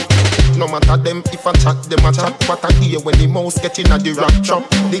look flat. No matter them if I chat, them a chat. What I hear when the mouse get in a the rap trap.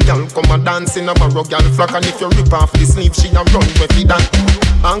 The girl come a dance in a barrow girl flock. And if you rip off the sleeve, she a run with it that.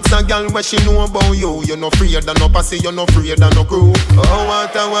 Ask a girl what she know about you. You're not afraid of no pussy, you're not afraid of no crew. Oh,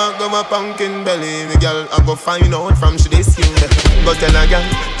 what I want, go my pumpkin belly. Me girl, I go find out from she this you. Go tell a girl,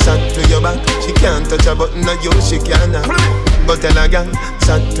 chat to your back. She can't touch a button of you, she can't. Go tell a girl,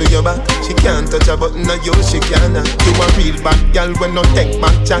 chat to your back. She can't touch a button of you, she can't. You a real bad girl when no take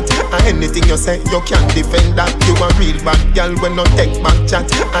back chat. And anything you say, you can't defend that. You a real bad girl when no take back chat.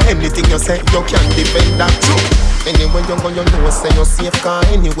 And anything you say, you can't defend that. Anywhere you go, you know say you're safe. Cause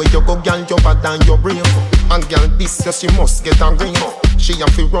anywhere you go, girl, you bad and you brave. And girl, this year she must get a ring. She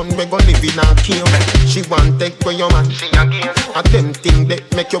have to run, we go live in a cave. She want take where your man she again. A them thing that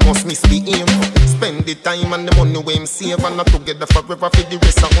make you must miss the aim. Spend the time and the money we him save. And not together forever for the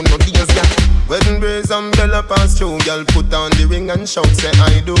rest of no days, yeah. Wedding brace and bella pass through. Girl, put on the ring and shout, say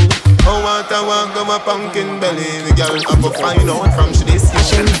I do. Oh, what I want, go my pumpkin belly. Girl, I go find out from she this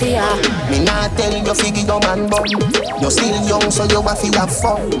year. Me not tell you figure your man bum. You're still young, so you have to have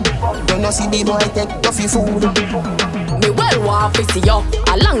fun. Don't you see the boy take off your food? Me well want to see yo.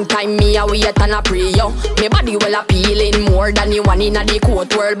 A long time me a wait and a pray yo. Me body well appealing more than the one in a the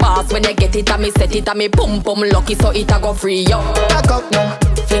court world boss. When I get it and me set it and me pum pum lucky so it a go free yo. Back up now,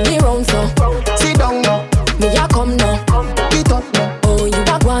 fling it round so. Sit down now, me a come now. Get up now, oh you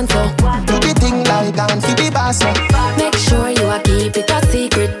a want so. Do the thing like and for the boss now. Make sure you a keep it a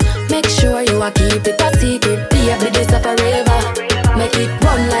secret. Make sure you a keep it a secret. Baby this up forever. Make it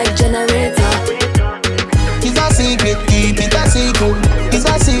run like generator. It's a secret, keep it a secret. It's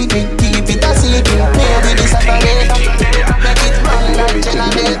a secret, keep it a secret. Maybe this a forever. Make it run like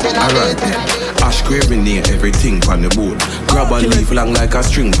generator. Ash craving near everything on the board. Grab a leaf long like a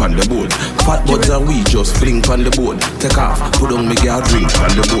string on the board. Fat buds and we just fling on the board. Take off, put on me girl drink on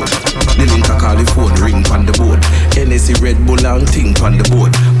the board. The link a call the phone ring on the board. NSC Red Bull and ting on the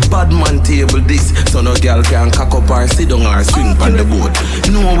board. Bad man table this, so no girl can cock up or sit down or swing on the board.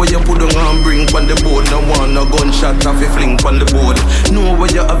 Know where you put on and bring on the board. No one no gunshot off a fling on the board. Know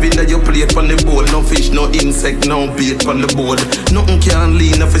where you have in your plate on the board. No fish, no insect, no bait on the board. Nothing can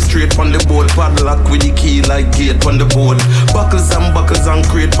lean off a straight on the board. Padlock with the key like gate on the board. Buckles and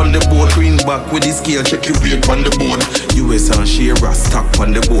crate on the board. Greenback with the scale, check your weight on the board. US and Shearer stock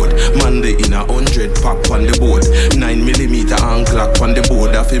on the board. Monday in 100 pack on the board. 9mm and clock on the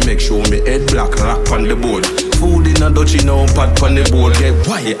board. I feel make sure me head black rock on the board. Food in a dutchie now pat on the board. Get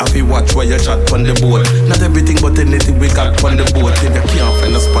why I feel watch while you chat on the board. Not everything but anything we got on the board. If you can't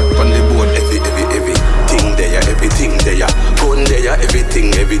find a spot on the board. Everything there, everything there. Gun there,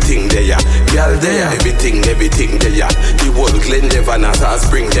 everything there. Girl there, everything there. The whole Glen as a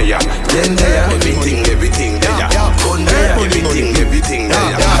spring there. Then there, everything there. Gun there, everything there. Everything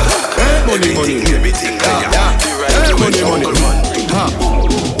there. Money.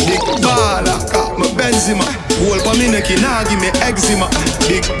 Big baller, got my Benzema. Whole for me neck, nah give me eczema.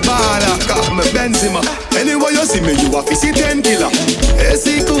 Big baller, got my Benzema. Anyway you see me, you a fizzy 10 killer.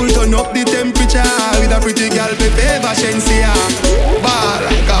 AC cool, turn up the temperature. With a pretty girl, me favor Shensia.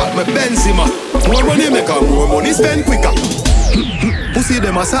 Baller, got my Benzema. More money make her, more money spend quicker. Pussy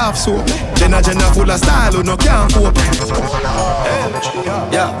them a soft soap. Jenna full of style, who no can't cope.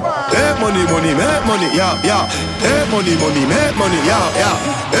 Yeah, hey money, make money, yeah. Hey money, make money, yeah.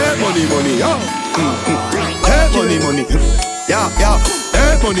 Hey money, yeah. Hey money, yeah. Hey money, yeah.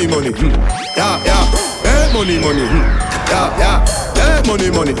 Hey money, yeah. Hey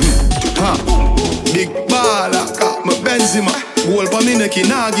money, Big baller, got my Benzema. Whole for me neck,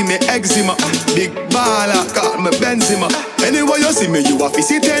 nah give me eczema. Big baller, got my Benzema. Anyway you see me, you a fi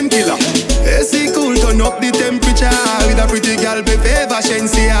see 10 killer. AC cool, turn up the temperature with a pretty girl, be favor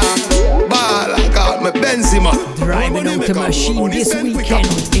Shensia. Ball, I got my Benzema. Driving out the machine this weekend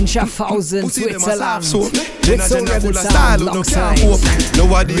in Schaffhausen, Switzerland. With Soul Rebel Sound alongside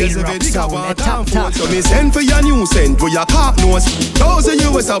nowadays Real Rock Sound at Top. So me send for your new scent where your car knows. Those of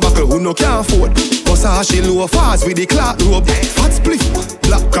you is a buckle who no can't afford. Cause I she low fast with the clock rope. Fat split,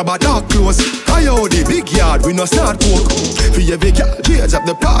 black crab a dark clothes. Coyote, big yard, we no start coke. For your big yard, change up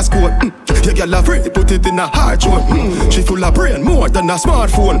the passcode. Your girl a free, put it in a hard throat. She full of brain, more than a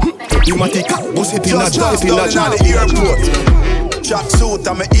smartphone. You want the car, bust it in a drive, in a the airport. Track suit,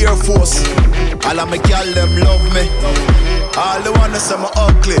 I'm an Air Force. All of my gal, them love me. All the ones that say I'm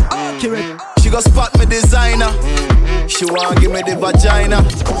ugly. She go spot me designer. She want give me the vagina.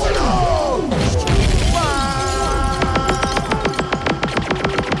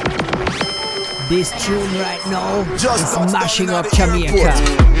 This tune right now is mashing up Jamaica.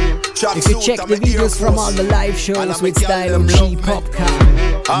 If you check the videos from all the live shows with Stylo G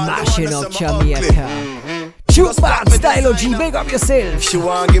Popcorn, mashing up Jamaica. Shoot back, Stylo G, big up yourself. She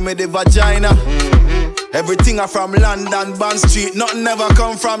want give me the vagina. Everything I from London, Bond Street, nothing ever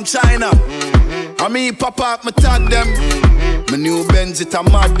come from China. I mean pop up, me tag them. My new Benz, it a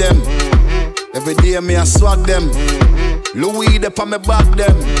mad them. Every day me a swag them. Louis up on me back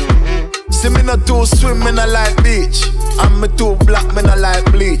them. See me not too swim, me not like beach. And me too black, me not like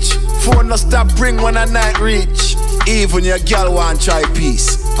bleach. Phone no stop ring when a night reach. Even your girl want try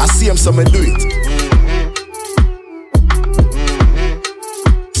peace. I see him, so me do it.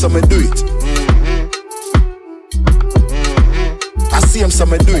 So me do it. I see him, so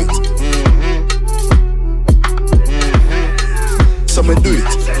me do it. So me do it.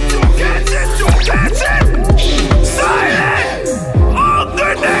 Silent! All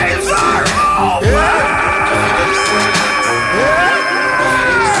the names are over!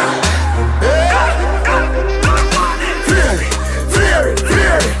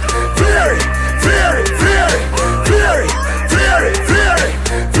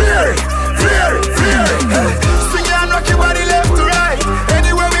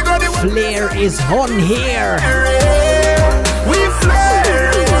 Flair is on here. We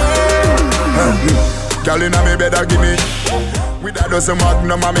flare. Girl inna me bed, give me. With a dozen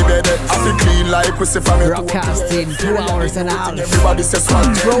magnum on me bed, I feel clean like pussy for me. Broadcasting 2 hours and a half. Everybody says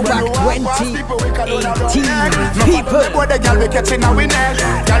swag. Throwback 2018. People. What the girl we catching a winner.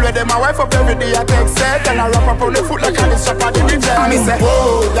 Girl with them my wife up every day I take set. And I wrap up on the foot like a shop at the river. And me say,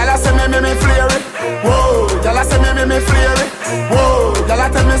 whoa, girl I say me flare it. Whoa, girl I say me flare it. Whoa, girl I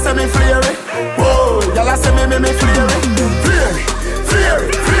tell me say me flare it. Whoa, girl I say me flare it. Flare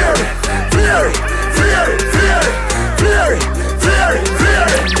it, flare it, flare it, flare it, flare it, flare it,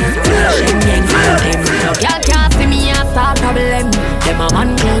 flare it. No girl can't see me a start problem. Them a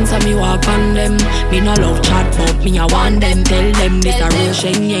man clown so me walk on them. Me no love chat but me a want them. Tell them this a real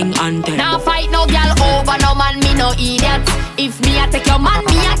Shen Yang anthem. Now fight no girl over no man, me no idiot. If me a take your man,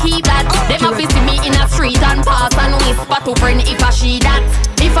 me a keep that. Them a see me in a street and pass and whisper to friend if a she that.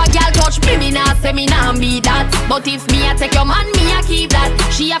 If a girl touch me, me nah say me nah be that. But if me a take your man, me a keep that.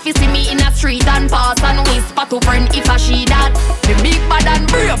 She a see me in a street and pass and whisper to friend if a she that. Me big bad and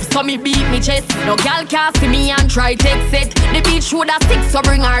brave, so me beat me chest. No girl can't see me and try take set. The bitch woulda stick, so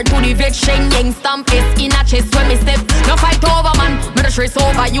bring her to the vet. Shen Yang stamp it in a chest when me step. No fight over man, me the stress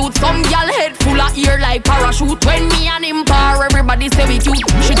over youth. Some girl head full of ear like parachute. When me and him par, everybody say we cute.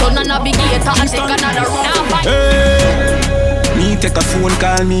 She turn a navigator and take another route. Now fight. Me take a phone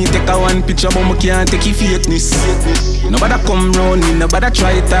call, me take a one picture, but me can't take your fakeness. Nobody come round me, nobody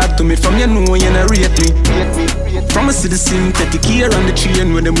try talk to me. From you know you not rate me. From a citizen, take a care on the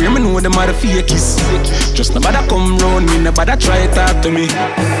train. When them hear me know them are the fakies. Just nobody come round me, nobody try talk to me.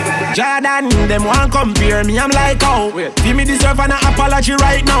 Jordan, them want compare me, I'm like, oh, feel me deserve an apology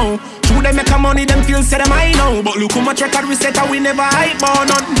right now. True, them make a money, them feel say them I know. But look how much record we set and we never hype on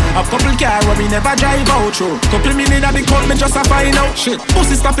none. A couple car where we never drive out through. Couple minutes at the court, me just a find out. Shit,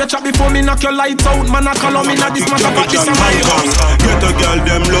 pussy stop your chat before me knock your lights out. Man, I call on me, not this matter, but this a my house. Get a girl,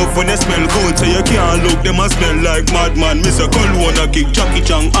 them love when they smell good. So you can't look, them a smell like madman. Miss a call wanna kick Jackie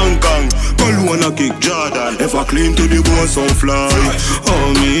Chan and Kang. Call wanna kick Jordan. If I clean to the bone, so fly.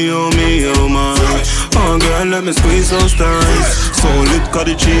 Oh me, oh me, oh my. Oh girl, let me squeeze those thighs. So lit, cause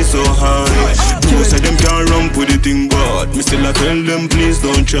the cheese so high. You say them can't ramp with the thing, but me still I tell them please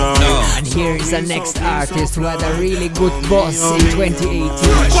don't try. And here is the next artist who had a really good boss in 2018.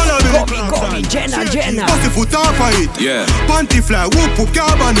 Copy, Jenna. Put the foot off of it. Yeah. Panty fly, whoop,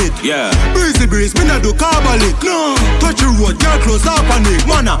 carbon it. Yeah. Breezy, me not do carbon it. No. Touch the road, girl close up on it.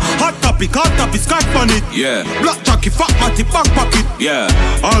 Wanna hot topic, scotch on it. Yeah. Black jacket, fat matty, back pocket. Yeah.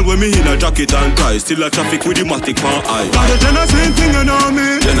 All when me in a jacket and tie, still a traffic with the matic pan eye. Now the Jenna same thing you know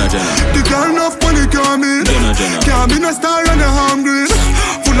me. Jenna. The girl enough money can me. Jenna. Can't be no star and a hungry.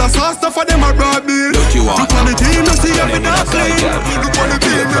 Full of sauce stuff for them a broad bill. Look you Look on the team, you see every day clean. Look on the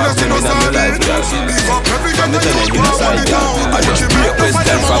team, you see no solid. Leave up every gun that you want down. I just break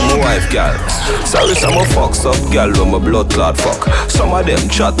wisdom from my wife, girl. Sorry, some of fucks up, girl, when my blood clot fuck. Some of them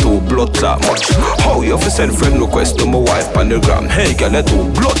chat too blood clot much. How you fi send friend request to my wife on the gram? Hey, girl, let too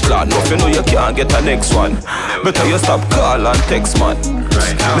blood clot. No, you know you can't get a next one. Better you stop call and text, man.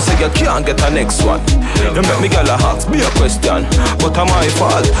 Me say you can't get a next one. You make me girl a ask me a question, but am I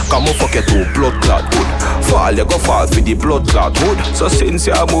fault? Come on, fuck you too blood clot good. Fall, you go fall for the blood clot hood. So since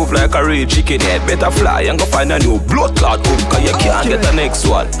you move like a real chicken head, better fly and go find a new blood clot hood. Cause you can't get the next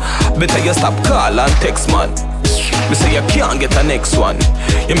one. Better you stop call and text, man. Me say you can't get the next one.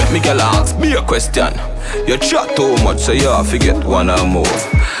 You make me girl ask me a question. You chat too much, so you have to get one or more.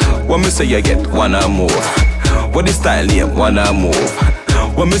 When me say you get one or more, what the style name one or more?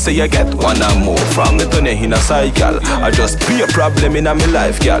 When me say you get one or more, from me turn in a cycle, I just be a problem in my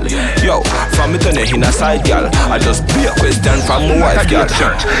life, girl. Yo, from me turn in a cycle, I just be a question from my wife, girl.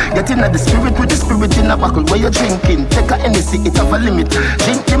 Get in the spirit with the spirit in a buckle where you're drinking. Take a Hennessy, it have a limit.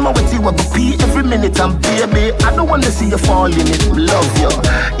 Drink them out with you, I go pee every minute. And baby, I don't wanna see you fall in it. Love you,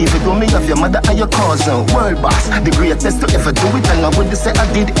 even though me have your mother and your cousin. World boss, the greatest to ever do it. And I wouldn't say I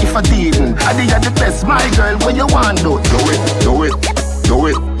did if I didn't. I did the best, my girl, what you want do? Do it. Do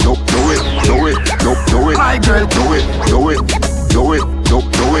it, do it, my girl, do it, my girl, do it, my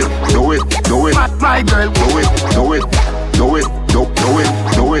girl, my girl,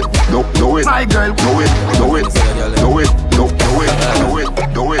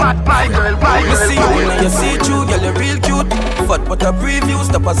 you see true, girl, you're real cute. Fat but a preview,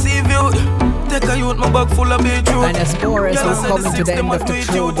 stop a see view. Take a youth, my bag full of beetroot. And as far as we're coming to the end of the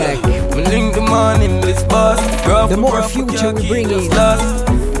throwback, the more future we bring in.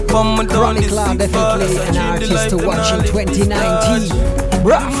 Chronic Cloud, definitely an artist to watch in 2019.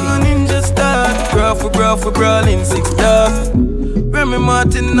 Rafi. Ninja star, gruff, we brawling 6 stars. Remy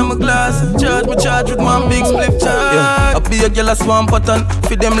Martin in my glass. Charge with one big split charge. I be a girl a swamp pattern.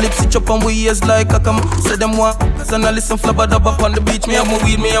 Feed them lips, it chop on we ears like a come. Say them want, cause I listen flabba dab up on the beach. Me have my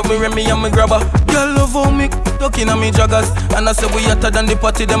weed, me have my Remy and my grabber. Girl love how me talking on me joggers. And I say we hotter than the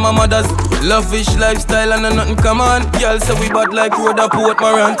party, them my mothers. Lavish lifestyle and nothing come on. Girl say we bad like road up Port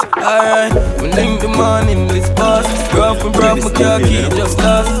Morant. Alright, we link the morning list boss. Gruff, my car key just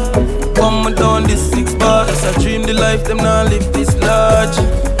lost. Come me down this 6 bars. I dream the life, them now live this large.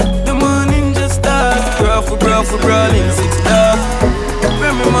 The morning just start. Gruff, we brawling 6 stars.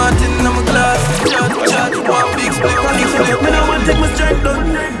 Remy Martin in my glass. Charge with one big split. Me now want take my strength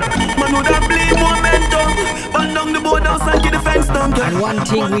down. Man would have bleed momentum. Burn down the board house and get the fence down. And one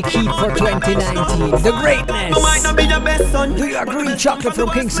thing we keep for 2019, the greatness. You might not be the best son. Do you agree, Chocolate from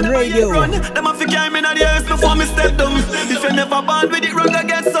Kingston Radio? Them have to carry me in the earth before me step down. If you never born with it wrong, I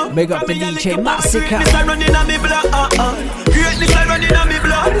get some. Big up the DJ Massacre. Greatness I run in on me blood. Greatness I run in on me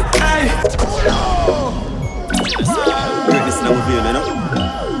blood. Hey. Greatness now revealed, you know.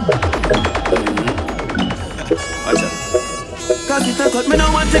 Watch out. Cause it take out me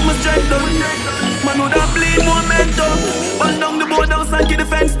now and take my strength down. Man would have bleed momentum. Burn down the board house and keep the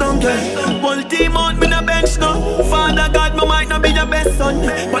fence down. Whole team out me na bench now. Father God, me might not be the best son,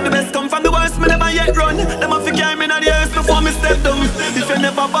 but the best come from the worst, me never yet run. Them have to carry me in the earth before me step down. If you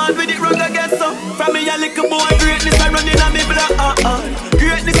never born with it wrong, I get some. From me a little boy, greatness I run in on me blood.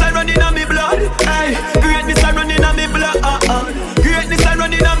 Greatness I run in on me blood. Hey, greatness I run in on me blood. Greatness I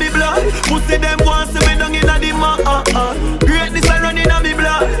run in on me blood. Pussy them want see me down in the mud. Greatness I run in on me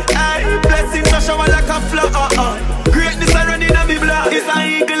blood. Hey, blessings I shower like a flood. Greatness I run in on me blood. It's an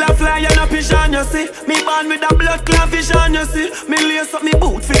eagle a fly and a pigeon, you see. Me born with a blood clot vision, you see. Me lace up me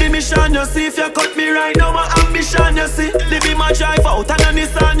boot for the mission, you see. If you cut me right now, my ambition, you see. Live in my drive out and a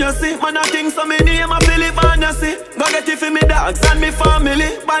Nissan, you see. Man, I think so many name a Philip and you see. Go get it for me dogs and me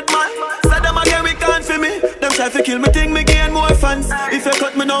family. Bad man, say them again we can't for me. Them try to kill me, think me gain more fans. If you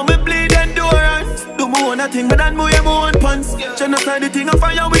cut me now, me bleed endurance. Do me own a thing, but then me own pants. Genocide the thing of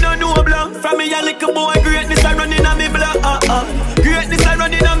fire, we don't know blank. From me a little boy, greatness I run in on me blood. Greatness I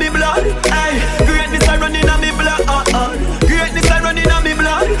run in on me blood. Hey, greatness a running on me blood. Greatness a running on me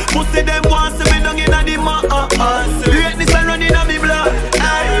blood. Pussy them want to be down in the mud. Greatness a running on me blood.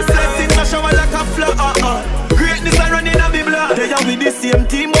 Blessings a shower like a flood. Greatness a running on me blood. They are with the same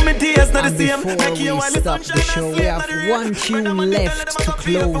team, but me tears not the same. Before we stop the show, we have one tune left to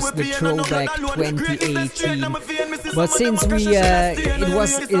close the Throwback 2018. But since it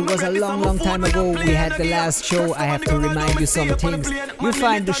was a long time ago we had the last show, I have to remind you some things. You'll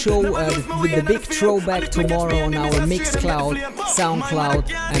find the show with the big throwback tomorrow on our Mixcloud, Soundcloud,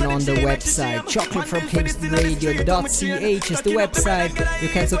 and on the website. chocolatefromkingstonradio.ch is the website. You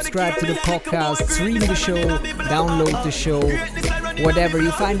can subscribe to the podcast, stream the show, download the show, whatever.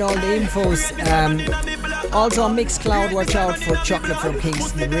 You find all the infos. Also on Mixcloud, watch out for Chocolate from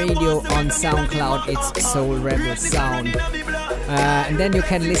Kingston Radio. On Soundcloud, it's Soul Rebel Sound. And then you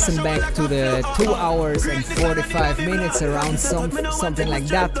can listen back to the 2 hours and 45 minutes, around something like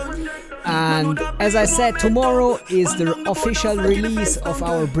that. And as I said, tomorrow is the official release of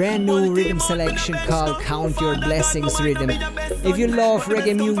our brand new rhythm selection called Count Your Blessings Rhythm. If you love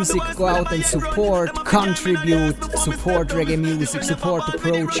reggae music, go out and support, contribute, support reggae music, support the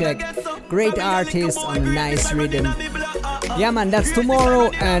project. Great artists on a nice rhythm. Yeah man, that's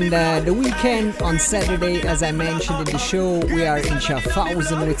tomorrow. And the weekend on Saturday, as I mentioned in the show, we are in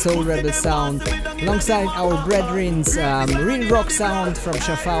Schaffhausen with Soul Rebel Sound alongside our brethrens, Real Rock Sound from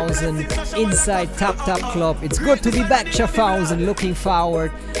Schaffhausen, inside Tap Club. It's good to be back, Schaffhausen, looking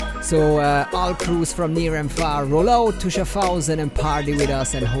forward. So all crews from near and far, roll out to Schaffhausen and party with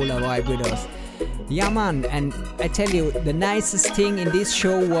us and hold a vibe with us. Yeah man, and I tell you, the nicest thing in this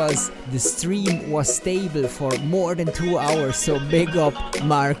show was the stream was stable for more than 2 hours. So big up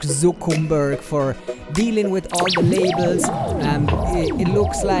Mark Zuckerberg for dealing with all the labels. It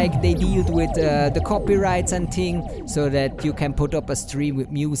looks like they dealt with the copyrights and thing, so that you can put up a stream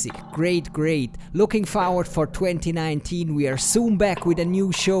with music. Great. Looking forward for 2019. We are soon back with a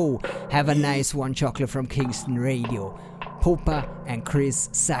new show. Have a nice one, Chocolate from Kingston Radio. Popa and Chris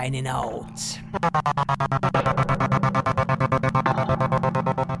signing out.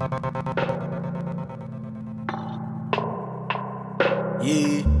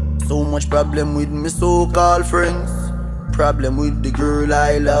 Yeah, so much problem with me so-called friends. Problem with the girl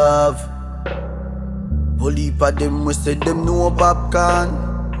I love. Whole heap of them we said them know popcorn.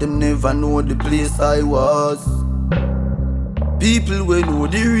 Them never know the place I was. People we know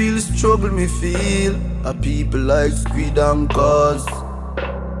the real struggle me feel. A people like Squid and Cuz.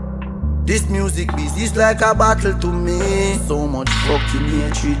 This music business like a battle to me. So much fucking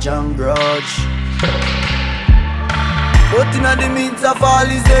hatred and grudge. But in the midst of all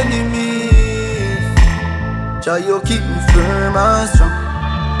his enemies, try you keep me firm and strong.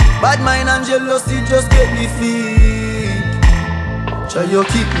 Bad mind and jealousy just get defeat. Try you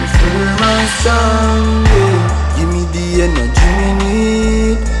keep me firm and strong, yeah. Give me the energy me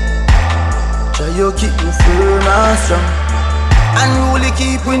need. Try you keep me firm and strong. And really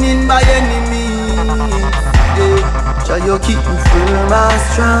keep winning by enemies, yeah. Try you keep me firm and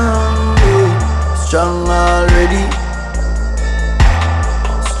strong, yeah. Strong already.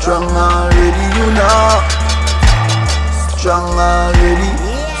 Strong already, you know. Strong already.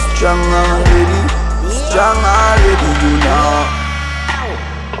 Strong already. Strong already, you know.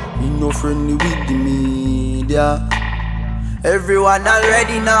 Me no friendly with the media. Everyone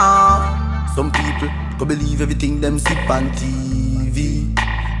already know. Some people go believe everything them see on TV.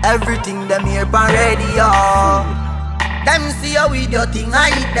 Everything them hear on radio. Them see you with your thing, I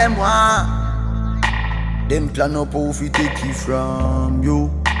eat them one. Them plan up how we take it from you.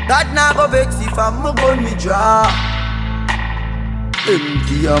 God now go vex if I'm a gun me draw.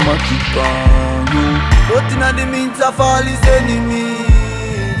 Empty I'm a keep on you. But in the midst of all his enemies,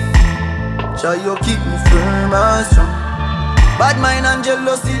 try you keep me firm and strong. Bad mind and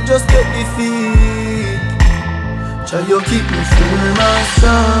jealousy just get defeat. Try you keep me firm and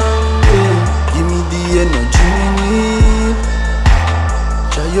strong, yeah. Give me the energy me need.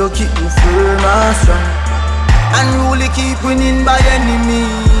 Try you keep me firm and strong. And really keep winning by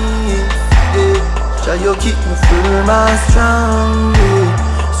enemies, yeah. Try you keep me firm and strong, yeah.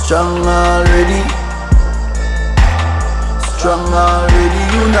 Strong already. Strong already,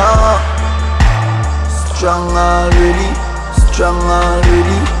 you know. Strong already. Strong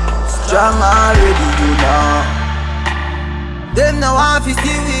already. Strong already, you know. Them no want to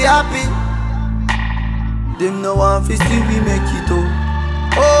see we happy. Them no want to see we make it out.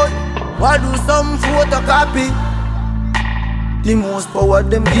 Oh, why do some photocopy? The most power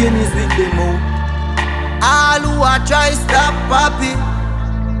them gain is with them out. All who a try stop poppy,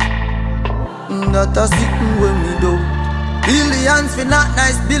 that a sitting when me do. Billions for not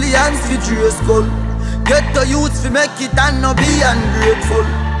nice, billions for dress skull. Get the youths fi make it and no be ungrateful.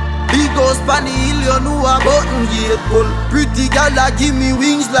 Big house pan the hill, you know a button gate pull. Pretty gal a give me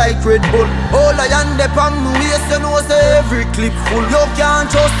wings like Red Bull. All I am de pan me waist, you know say every clip full. You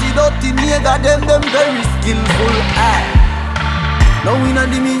can't trust the dirty nigga, them very skillful. Now we know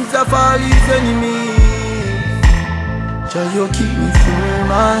the means of all his enemies. Try you keep me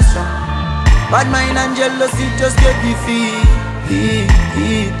firm and strong. Bad mind and jealousy just get defeat.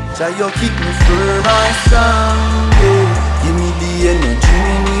 Try you keep me firm and strong, yeah. Give me the energy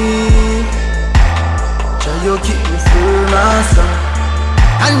we need. Try you keep me firm and strong.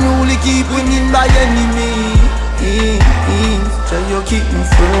 And you only keep winning by any means. Try you keep me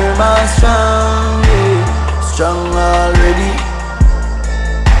firm and strong, yeah. Strong already.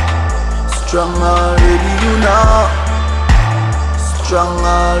 Strong already, you know. Strong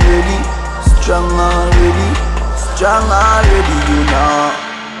already. Strong already. Strong already, you know.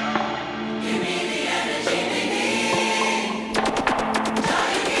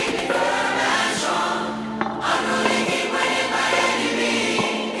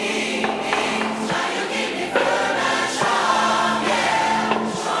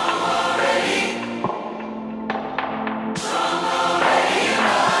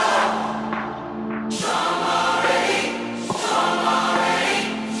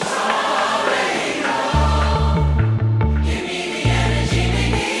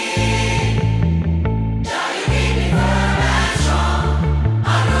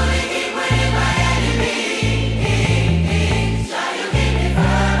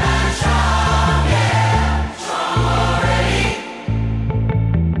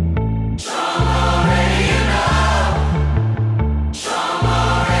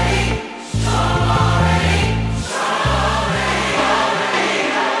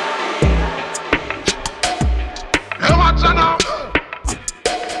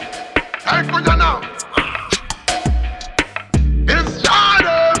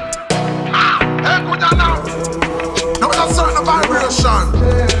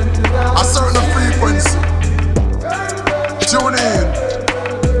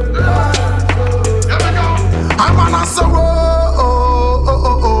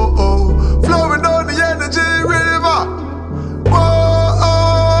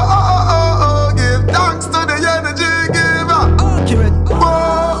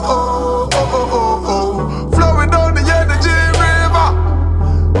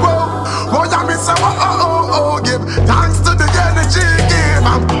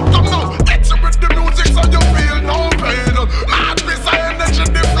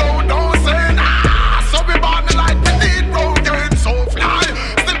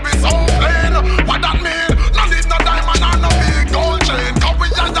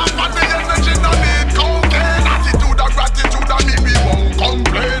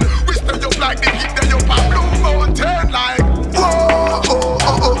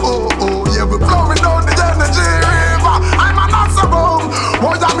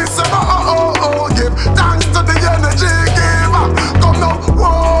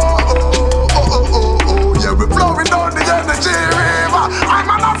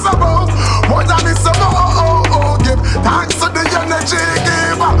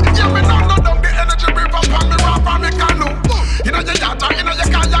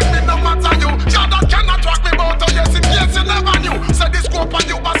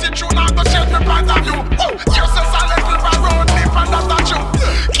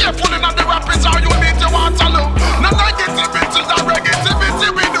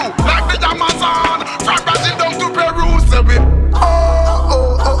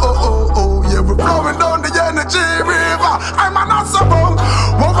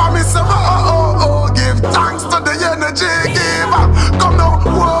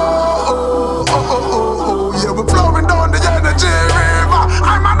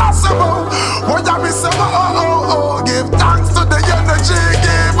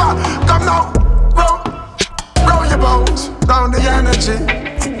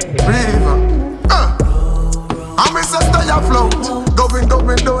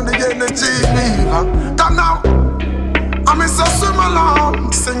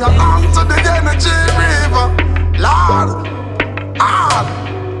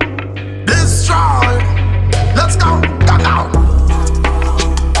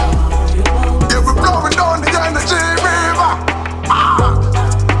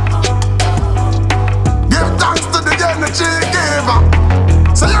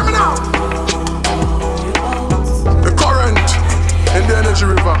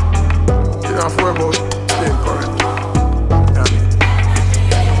 River. You have to worry about